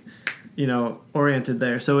family, you know, oriented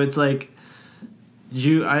there. So it's like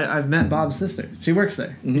I've met Bob's sister. She works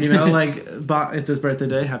there. You know, like Bob. It's his birthday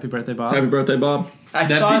day. Happy birthday, Bob. Happy birthday, Bob. I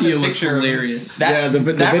That saw video the was picture of hilarious. That, Yeah, the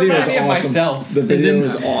that video is reminded me of awesome. myself. The video then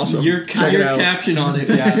is awesome. Your Check it out. caption on it.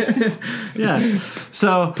 Yeah. Yeah.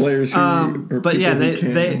 So Players who are but yeah, people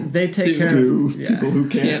who they can take care do of people who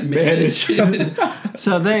can't Can't manage. manage.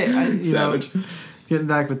 So they, you know, Savage. getting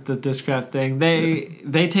back with the Discraft thing,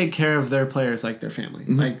 they take care of their players like their family.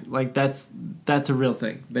 Like that's a real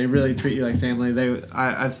thing. They really treat you like family.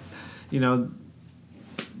 I've, you know,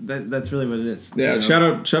 that's really what it is. Yeah, you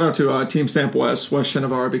know? shout out to Team Stamp West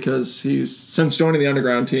Shinovar, because he's since joining the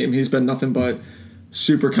underground team, he's been nothing but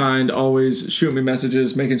super kind, always shooting me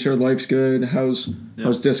messages, making sure life's good, how's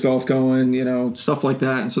disc golf going, you know, stuff like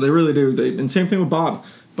that. And so they really do. And same thing with Bob.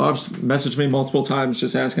 Bob's messaged me multiple times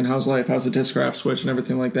just asking how's life, how's the Discraft Switch and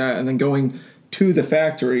everything like that. And then going to the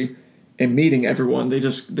factory and meeting everyone,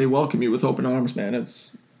 they welcome you with open arms, man.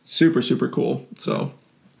 It's super, super cool. So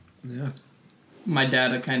Yeah. My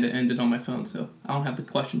data kind of ended on my phone, so I don't have the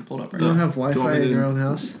questions pulled up right You don't now. have Do you want Wi-Fi me in to- your own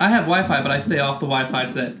house. I have Wi-Fi, but I stay off the Wi-Fi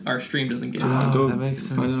so that our stream doesn't get. Oh, go that makes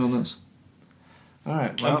find it sense. on this. All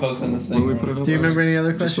right. I'm Well, posting this Where do we thing. put it up do you as? remember any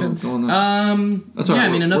other Just go- questions? go on there. That's all yeah, right,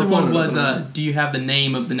 I mean, we're another pulling one it was, up. do you have the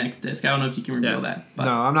name of the next disc? I don't know if you can reveal that. But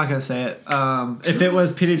No, I'm not gonna say it. If it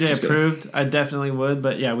was PDJ Just kidding. approved, I definitely would.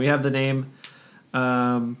 But yeah, we have the name,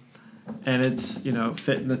 and it's, you know,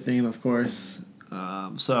 fitting the theme, of course.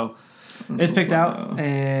 So it's picked out,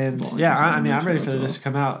 and yeah, I mean, I'm ready for this to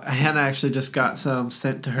come out. Hannah actually just got some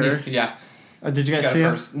sent to her. Yeah. Did you She guys got see it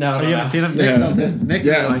them? first. No, Oh, no, you no. haven't seen them? Nick Yeah. felt it. Nick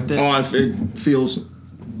Yeah. really liked it. Oh, it feels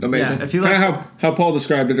amazing. Yeah, if you Kind like- of how Paul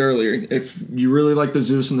described it earlier. If you really like the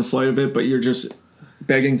Zeus and the flight of it, but you're just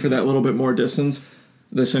begging for that little bit more distance,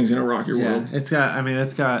 this thing's gonna rock your Yeah, world. it's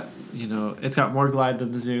got you know, it's got more glide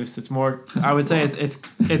than the Zeus. It's more, I would say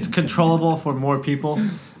it's controllable for more people.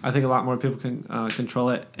 I think a lot more people can control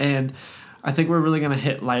it, and I think we're really gonna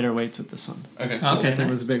hit lighter weights with this one. Okay. Which I Okay, think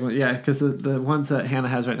was a big one. Yeah, because the ones that Hannah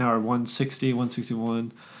has right now are 160,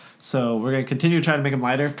 161. So we're going to continue to try to make them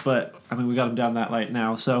lighter, but, I mean, we got them down that light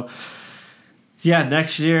now. So, yeah,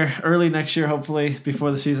 early next year, hopefully,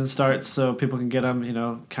 before the season starts, so people can get them, you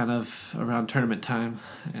know, kind of around tournament time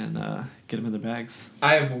and get them in their bags.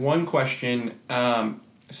 I have one question.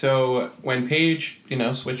 So when Paige,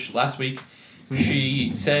 switched last week,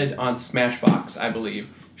 she said on Smashbox, I believe,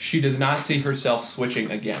 she does not see herself switching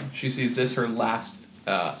again. She sees this her last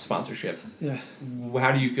sponsorship. Yeah.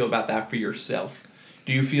 How do you feel about that for yourself?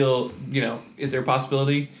 Do you feel, is there a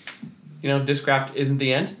possibility, Discraft isn't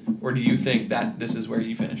the end? Or do you think that this is where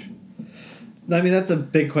you finish? I mean, that's a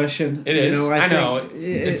big question. It is. I know. think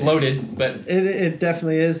It's loaded, but... It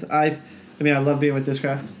definitely is. I mean, I love being with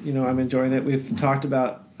Discraft. I'm enjoying it. We've talked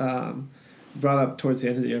about, brought up towards the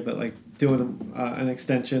end of the year, but like doing an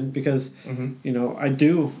extension because, I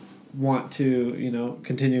do want to,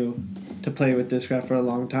 continue to play with Discraft for a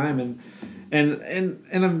long time. And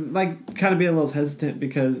I'm like kind of being a little hesitant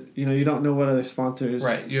because, you don't know what other sponsors,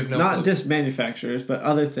 Right, you have no not clue. just manufacturers, but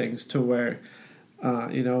other things to where,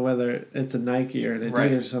 whether it's a Nike or an Adidas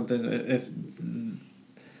Right. or something, if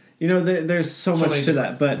there's so much to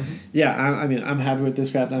that. But yeah, I mean, I'm happy with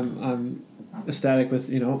Discraft. I'm ecstatic with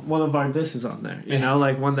one of our discs is on there.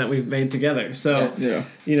 Like one that we've made together. So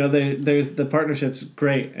there's the partnership's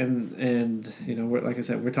great, and we're, like I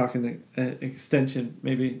said, we're talking extension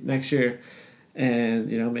maybe next year. And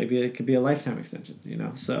maybe it could be a lifetime extension.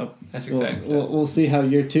 So that's exciting. We'll see how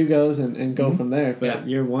year 2 goes and go from there. But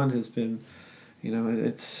year 1 has been,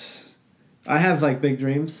 it's. I have like big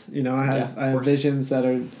dreams. I have visions that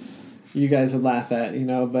are, you guys would laugh at.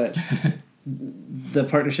 But the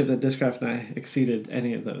partnership that Discraft and I exceeded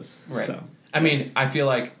any of those. Right. So I mean, I feel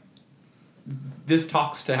like this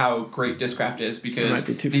talks to how great Discraft is because it might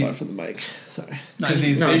be too far from the mic. Sorry. Because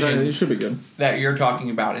these visions should be good. that you're talking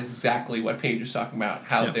about is exactly what Paige is talking about.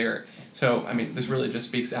 How they're so. I mean, this really just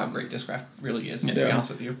speaks to how great Discraft really is. To be honest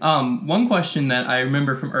with you. One question that I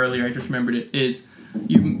remember from earlier, I just remembered it, is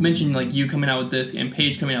you mentioned like you coming out with this and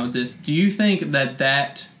Paige coming out with this. Do you think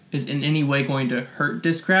that is in any way going to hurt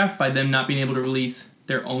Discraft by them not being able to release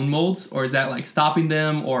their own molds, or is that like stopping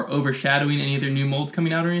them or overshadowing any of their new molds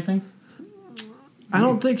coming out or anything? I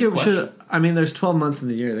don't think it should. I mean, there's 12 months in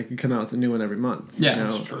the year. They can come out with a new one every month. Yeah,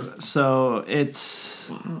 that's true. So it's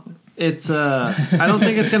I don't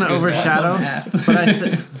think it's going to overshadow, but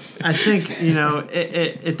I think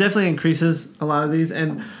it definitely increases a lot of these.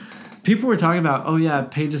 And people were talking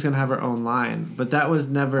about, Paige is going to have her own line, but that was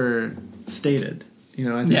never stated.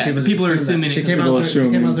 I think people are assuming she came out with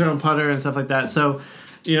her own putter and stuff like that. So,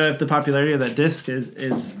 if the popularity of that disc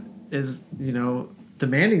is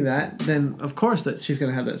demanding that, then of course that she's going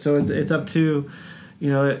to have that. So it's up to,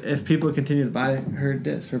 if people continue to buy her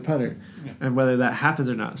disc, her putter, and whether that happens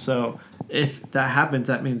or not. So if that happens,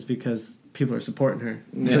 that means because people are supporting her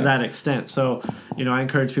to that extent. So, I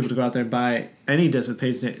encourage people to go out there and buy any disc with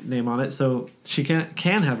Paige's name on it, so she can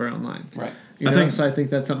have her own line. Right. I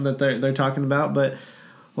think that's something that they're talking about. But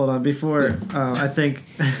hold on, before I think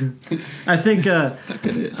I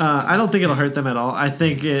don't think it'll hurt them at all. I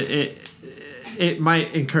think it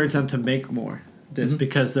might encourage them to make more discs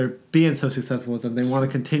because they're being so successful with them. They want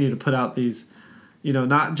to continue to put out these,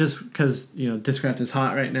 not just because Discraft is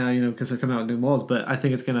hot right now, because they're coming out with new molds, but I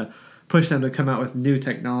think it's going to push them to come out with new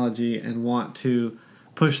technology and want to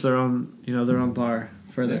push their own bar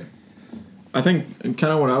further. I think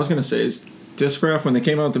kind of what I was going to say is Discraft, when they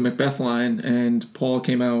came out with the Macbeth line and Paul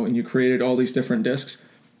came out and you created all these different discs,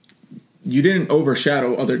 you didn't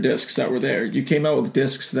overshadow other discs that were there. You came out with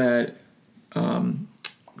discs that, I'm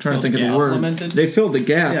trying to think of the word. They filled the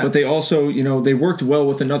gap, but they also, they worked well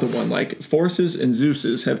with another one. Like Forces and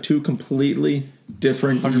Zeus's have 2 completely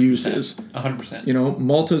different 100%, uses. 100%.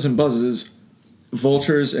 Maltas and Buzzes,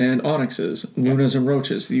 Vultures and Onyxes, Lunas and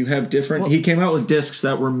Roaches. You have different. He came out with discs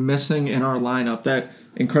that were missing in our lineup. That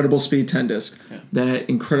incredible Speed 10 disc, that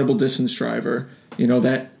incredible distance driver.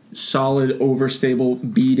 That solid,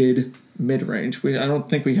 overstable, beaded mid-range. I don't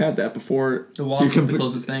think we had that before. The Wasp is the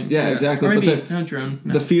closest thing. Yeah, exactly. Or maybe, but drone.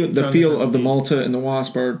 No. The feel of the Malta and the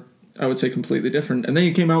Wasp are, I would say, completely different. And then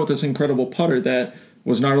you came out with this incredible putter that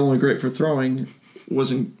was not only great for throwing,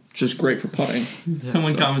 wasn't just great for putting.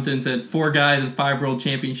 Someone commented and said, 4 guys and 5 world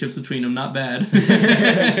championships between them. Not bad.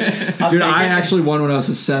 Dude, I actually won when I was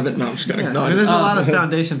a 7. No, I'm just kidding. No, there's a lot of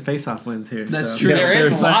Foundation face-off wins here. That's true. There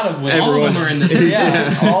is a lot of wins. All of them are in this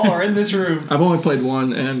room. All are in this room. I've only played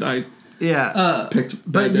one, and I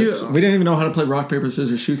picked bad discs. We didn't even know how to play rock, paper,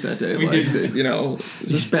 scissors, shoot that day. It was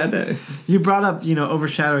just a bad day. You brought up,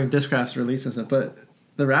 overshadowing Discraft's release and stuff, but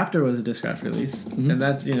the Raptor was a Discraft release, and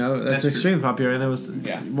that's extremely popular, and it was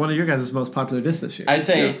one of your guys' most popular discs this year. I'd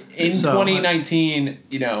say in 2019,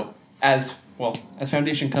 as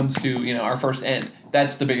Foundation comes to our first end,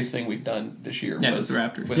 that's the biggest thing we've done this year. Was the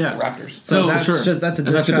Raptors. The Raptors. So that's a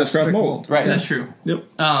Discraft mold, right? That's true. Yep.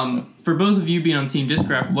 For both of you being on Team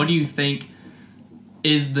Discraft, what do you think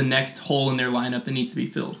is the next hole in their lineup that needs to be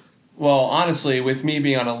filled? Well, honestly, with me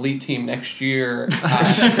being on Elite Team next year.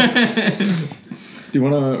 Do you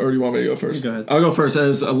want to, or do you want me to go first? You go ahead. I'll go first.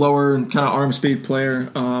 As a lower kind of arm speed player,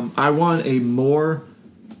 I want a more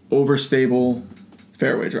overstable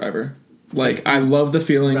fairway driver. Like, I love the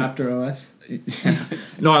feeling. Raptor OS.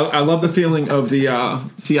 No, I love the feeling of the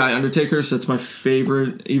TI Undertakers. That's my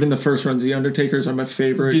favorite. Even the first run Z Undertakers are my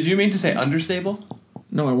favorite. Did you mean to say understable?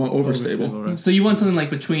 No, I want overstable. Right. So you want something like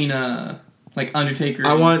between like Undertaker.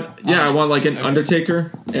 I want like an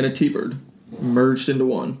Undertaker and a T-Bird merged into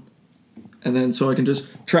one. And then so I can just...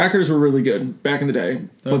 Trackers were really good back in the day,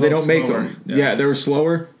 but they don't make them. Yeah, they were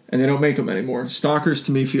slower, and they don't make them anymore. Stalkers,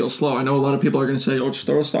 to me, feel slow. I know a lot of people are going to say, just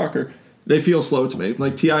throw a stalker. They feel slow to me.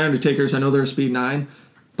 Like TI Undertakers, I know they're speed 9,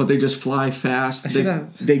 but they just fly fast.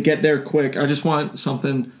 They get there quick. I just want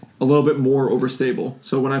something a little bit more overstable.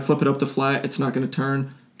 So when I flip it up to flat, it's not going to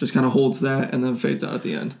turn. Just kind of holds that and then fades out at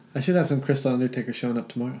the end. I should have some Crystal Undertaker showing up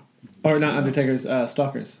tomorrow. Or not Undertaker's,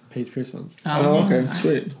 Stalkers, Paige Pierce ones. Okay,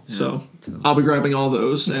 sweet. Yeah. So I'll be grabbing all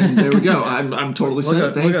those, and there we go. I'm totally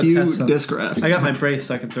set. Thank you, Discraft. I got my brace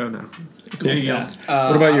so I can throw now. Cool. There you go.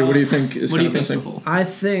 What about you? What do you think is kind of missing? I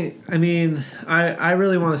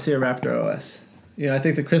really want to see a Raptor OS. I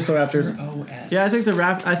think the Crystal Raptors. OS. Yeah, I think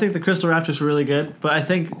the Crystal Raptors are really good, but I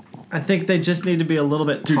think they just need to be a little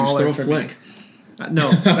bit taller. Just throw a flick. Me.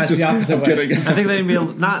 No, that's the opposite way. Kidding. I think they need to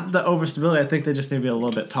be not the overstability. I think they just need to be a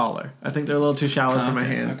little bit taller. I think they're a little too shallow for my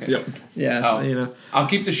hands. Okay. Yep. Yeah, so, I'll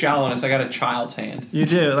keep the shallowness. I got a child's hand. You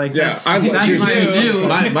do that's mine too.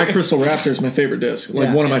 My Crystal Raptor is my favorite disc.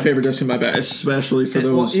 One of my favorite discs in my bag, especially for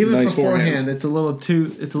those even nice for forehands. It's a little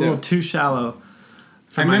too shallow.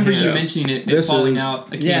 I remember you mentioning it falling out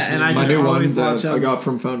occasionally. Yeah, and I my just new always one watch that I got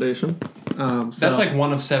from Foundation. That's like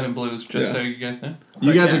one of 7 blues, just so you guys know.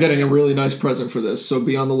 You guys are getting a really nice present for this, so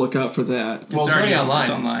be on the lookout for that. Well, it's already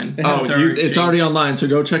online. It's online. It's already online, so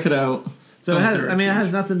go check it out. So it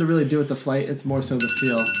has nothing to really do with the flight. It's more so the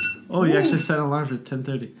feel. Oh, you actually set an alarm for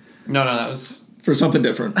 10:30. No, that was for something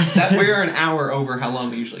different. We're an hour over how long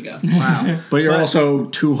we usually go. Wow. But you're also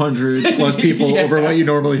 200 plus people over what you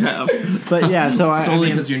normally have. But yeah, so solely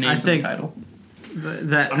because your name's in the title.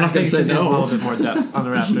 That I'm not going to say no. A little bit more depth on the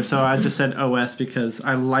Raptor, so I just said OS because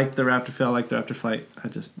I like the Raptor feel, I like the Raptor flight. I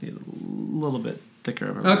just need a little bit thicker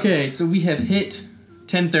of a Okay, so we have hit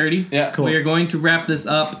 10:30. Yeah, cool. We are going to wrap this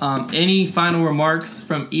up. Any final remarks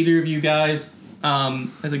from either of you guys?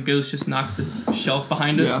 As a ghost just knocks the shelf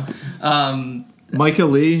behind us. Yeah. Micah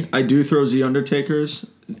Lee, I do throw Z Undertakers,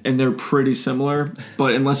 and they're pretty similar,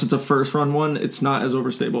 but unless it's a first run one, it's not as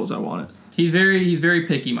overstable as I want it. He's very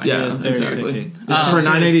picky, Mike. Yeah, exactly. For a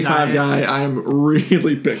 985 guy, I am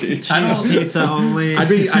really picky. I don't pizza only. I'd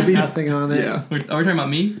be nothing on it. Yeah. Are we talking about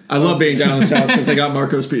me? I love being down in the South because I got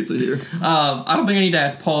Marco's Pizza here. I don't think I need to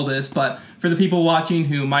ask Paul this, but for the people watching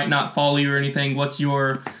who might not follow you or anything, what's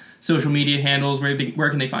your social media handles? Where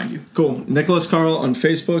can they find you? Cool. Nicholas Carl on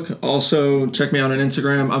Facebook. Also, check me out on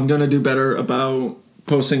Instagram. I'm going to do better about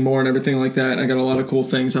posting more and everything like that. I got a lot of cool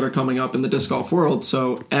things that are coming up in the disc golf world.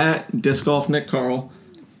 So at Disc Golf Nick Carl.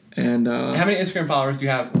 And how many Instagram followers do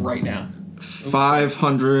you have right now?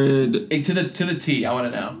 500. To the T, I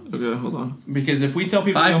want to know. Okay, hold on. Because if we tell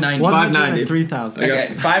people 590. 590. 3,000.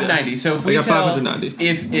 Okay, 590. So if we tell 590.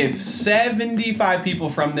 If 75 people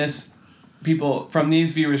from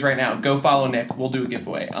these viewers right now go follow Nick, we'll do a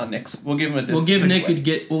giveaway on Nick's. We'll give him a disc. We'll give Nick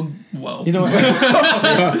Whoa. You know what?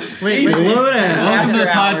 wait. Slow down. Welcome to the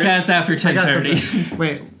podcast after 10:30.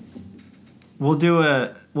 Wait. We'll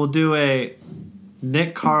do a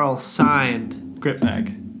Nick Carl signed grip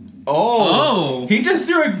bag. Oh. He just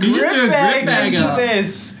threw a grip bag into up.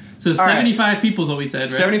 This. So 75 people is what we said,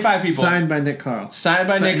 right? 75 people. Signed by Nick Carl. Nick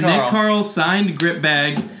Carl. Nick Carl signed grip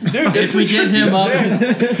bag. Dude, if we get him up,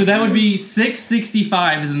 so that would be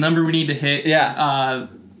 665 is the number we need to hit. Yeah.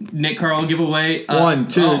 Nick Carl giveaway. 1,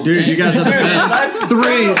 2, dude, you guys are the best.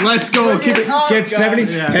 3, let's go. Keep it. Get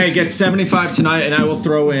 70. Yeah. Hey, get 75 tonight, and I will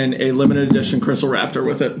throw in a limited edition Crystal Raptor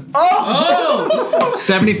with it. Oh!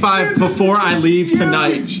 75 before I leave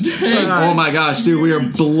tonight. Oh my gosh, dude, we are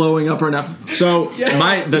blowing up right now. So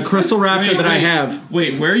the Crystal Raptor that I have.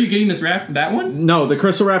 Wait, where are you getting this that one? No, the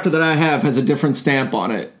Crystal Raptor that I have has a different stamp on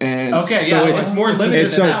it, and it's more limited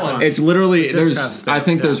than that one. It's literally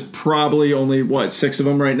there's probably only 6 of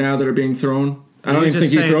them right now that are being thrown. I don't even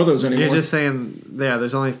think you throw those anymore. You're just saying,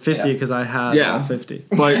 there's only 50 because I have all 50.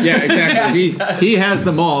 But yeah, exactly. He has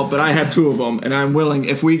them all, but I have 2 of them, and I'm willing.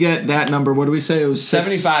 If we get that number, what do we say? It was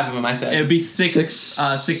 75 of them. I said it would be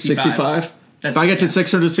 65. If I get to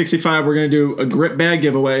 665, we're going to do a grip bag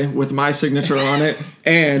giveaway with my signature on it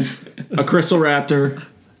and a Crystal Raptor.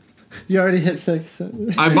 You already hit 6.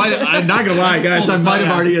 I'm not going to lie, guys. I might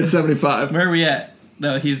have already hit 75. Where are we at?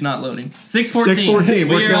 No, he's not loading. 614. 614.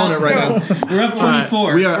 We're killing it right now. We're up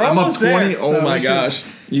 24. I'm up 20. Oh my gosh.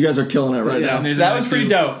 You guys are killing it right now. That was pretty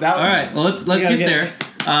dope. All right. Well, let's get there.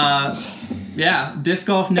 Disc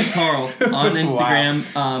Golf Nick Carl on Instagram.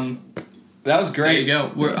 Wow. That was great. There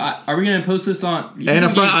you go. Are we going to post this on?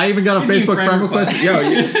 I even got a Facebook friend request. Yo,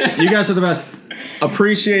 you guys are the best.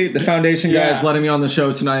 Appreciate the Foundation guys letting me on the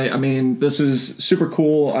show tonight. I mean, this is super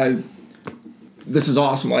cool. This is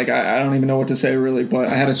awesome. Like, I don't even know what to say, really, but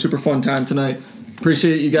I had a super fun time tonight.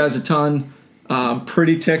 Appreciate you guys a ton.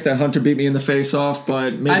 Pretty ticked that Hunter beat me in the face-off,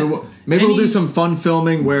 but maybe we'll do some fun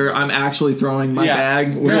filming where I'm actually throwing my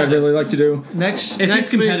bag, which I really like to do. Next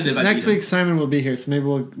week Simon will be here, so maybe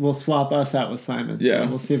we'll swap us out with Simon. Yeah, so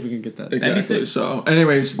we'll see if we can get that. Exactly. So,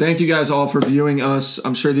 anyways, thank you guys all for viewing us.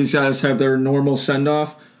 I'm sure these guys have their normal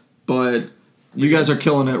send-off, but you guys are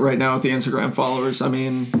killing it right now with the Instagram followers. I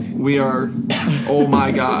mean, we are. Oh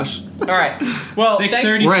my gosh. All right. Well,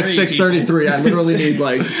 we're at 633. I literally need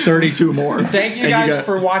like 32 more. Thank you guys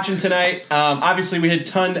for watching tonight. Obviously, we had a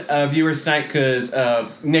ton of viewers tonight because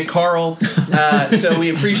of Nick Carl. So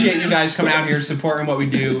we appreciate you guys coming out here supporting what we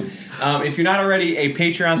do. If you're not already a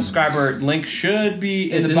Patreon subscriber, link should be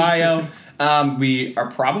in the bio. We are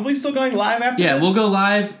probably still going live after this. Yeah, we'll go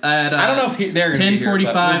live at I don't know if they're going to be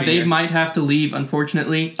 10:45. We'll Dave might have to leave,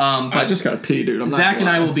 unfortunately. But I just got to pee, dude. Zach and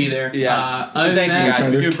I will be there. Yeah. Thank you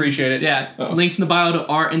guys. We do appreciate it. Yeah. Links in the bio to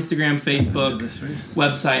our Instagram, Facebook,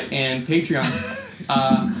 website, and Patreon.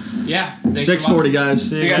 640, guys.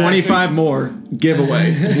 25 more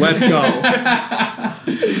giveaway. Let's go.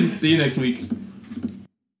 See you next week.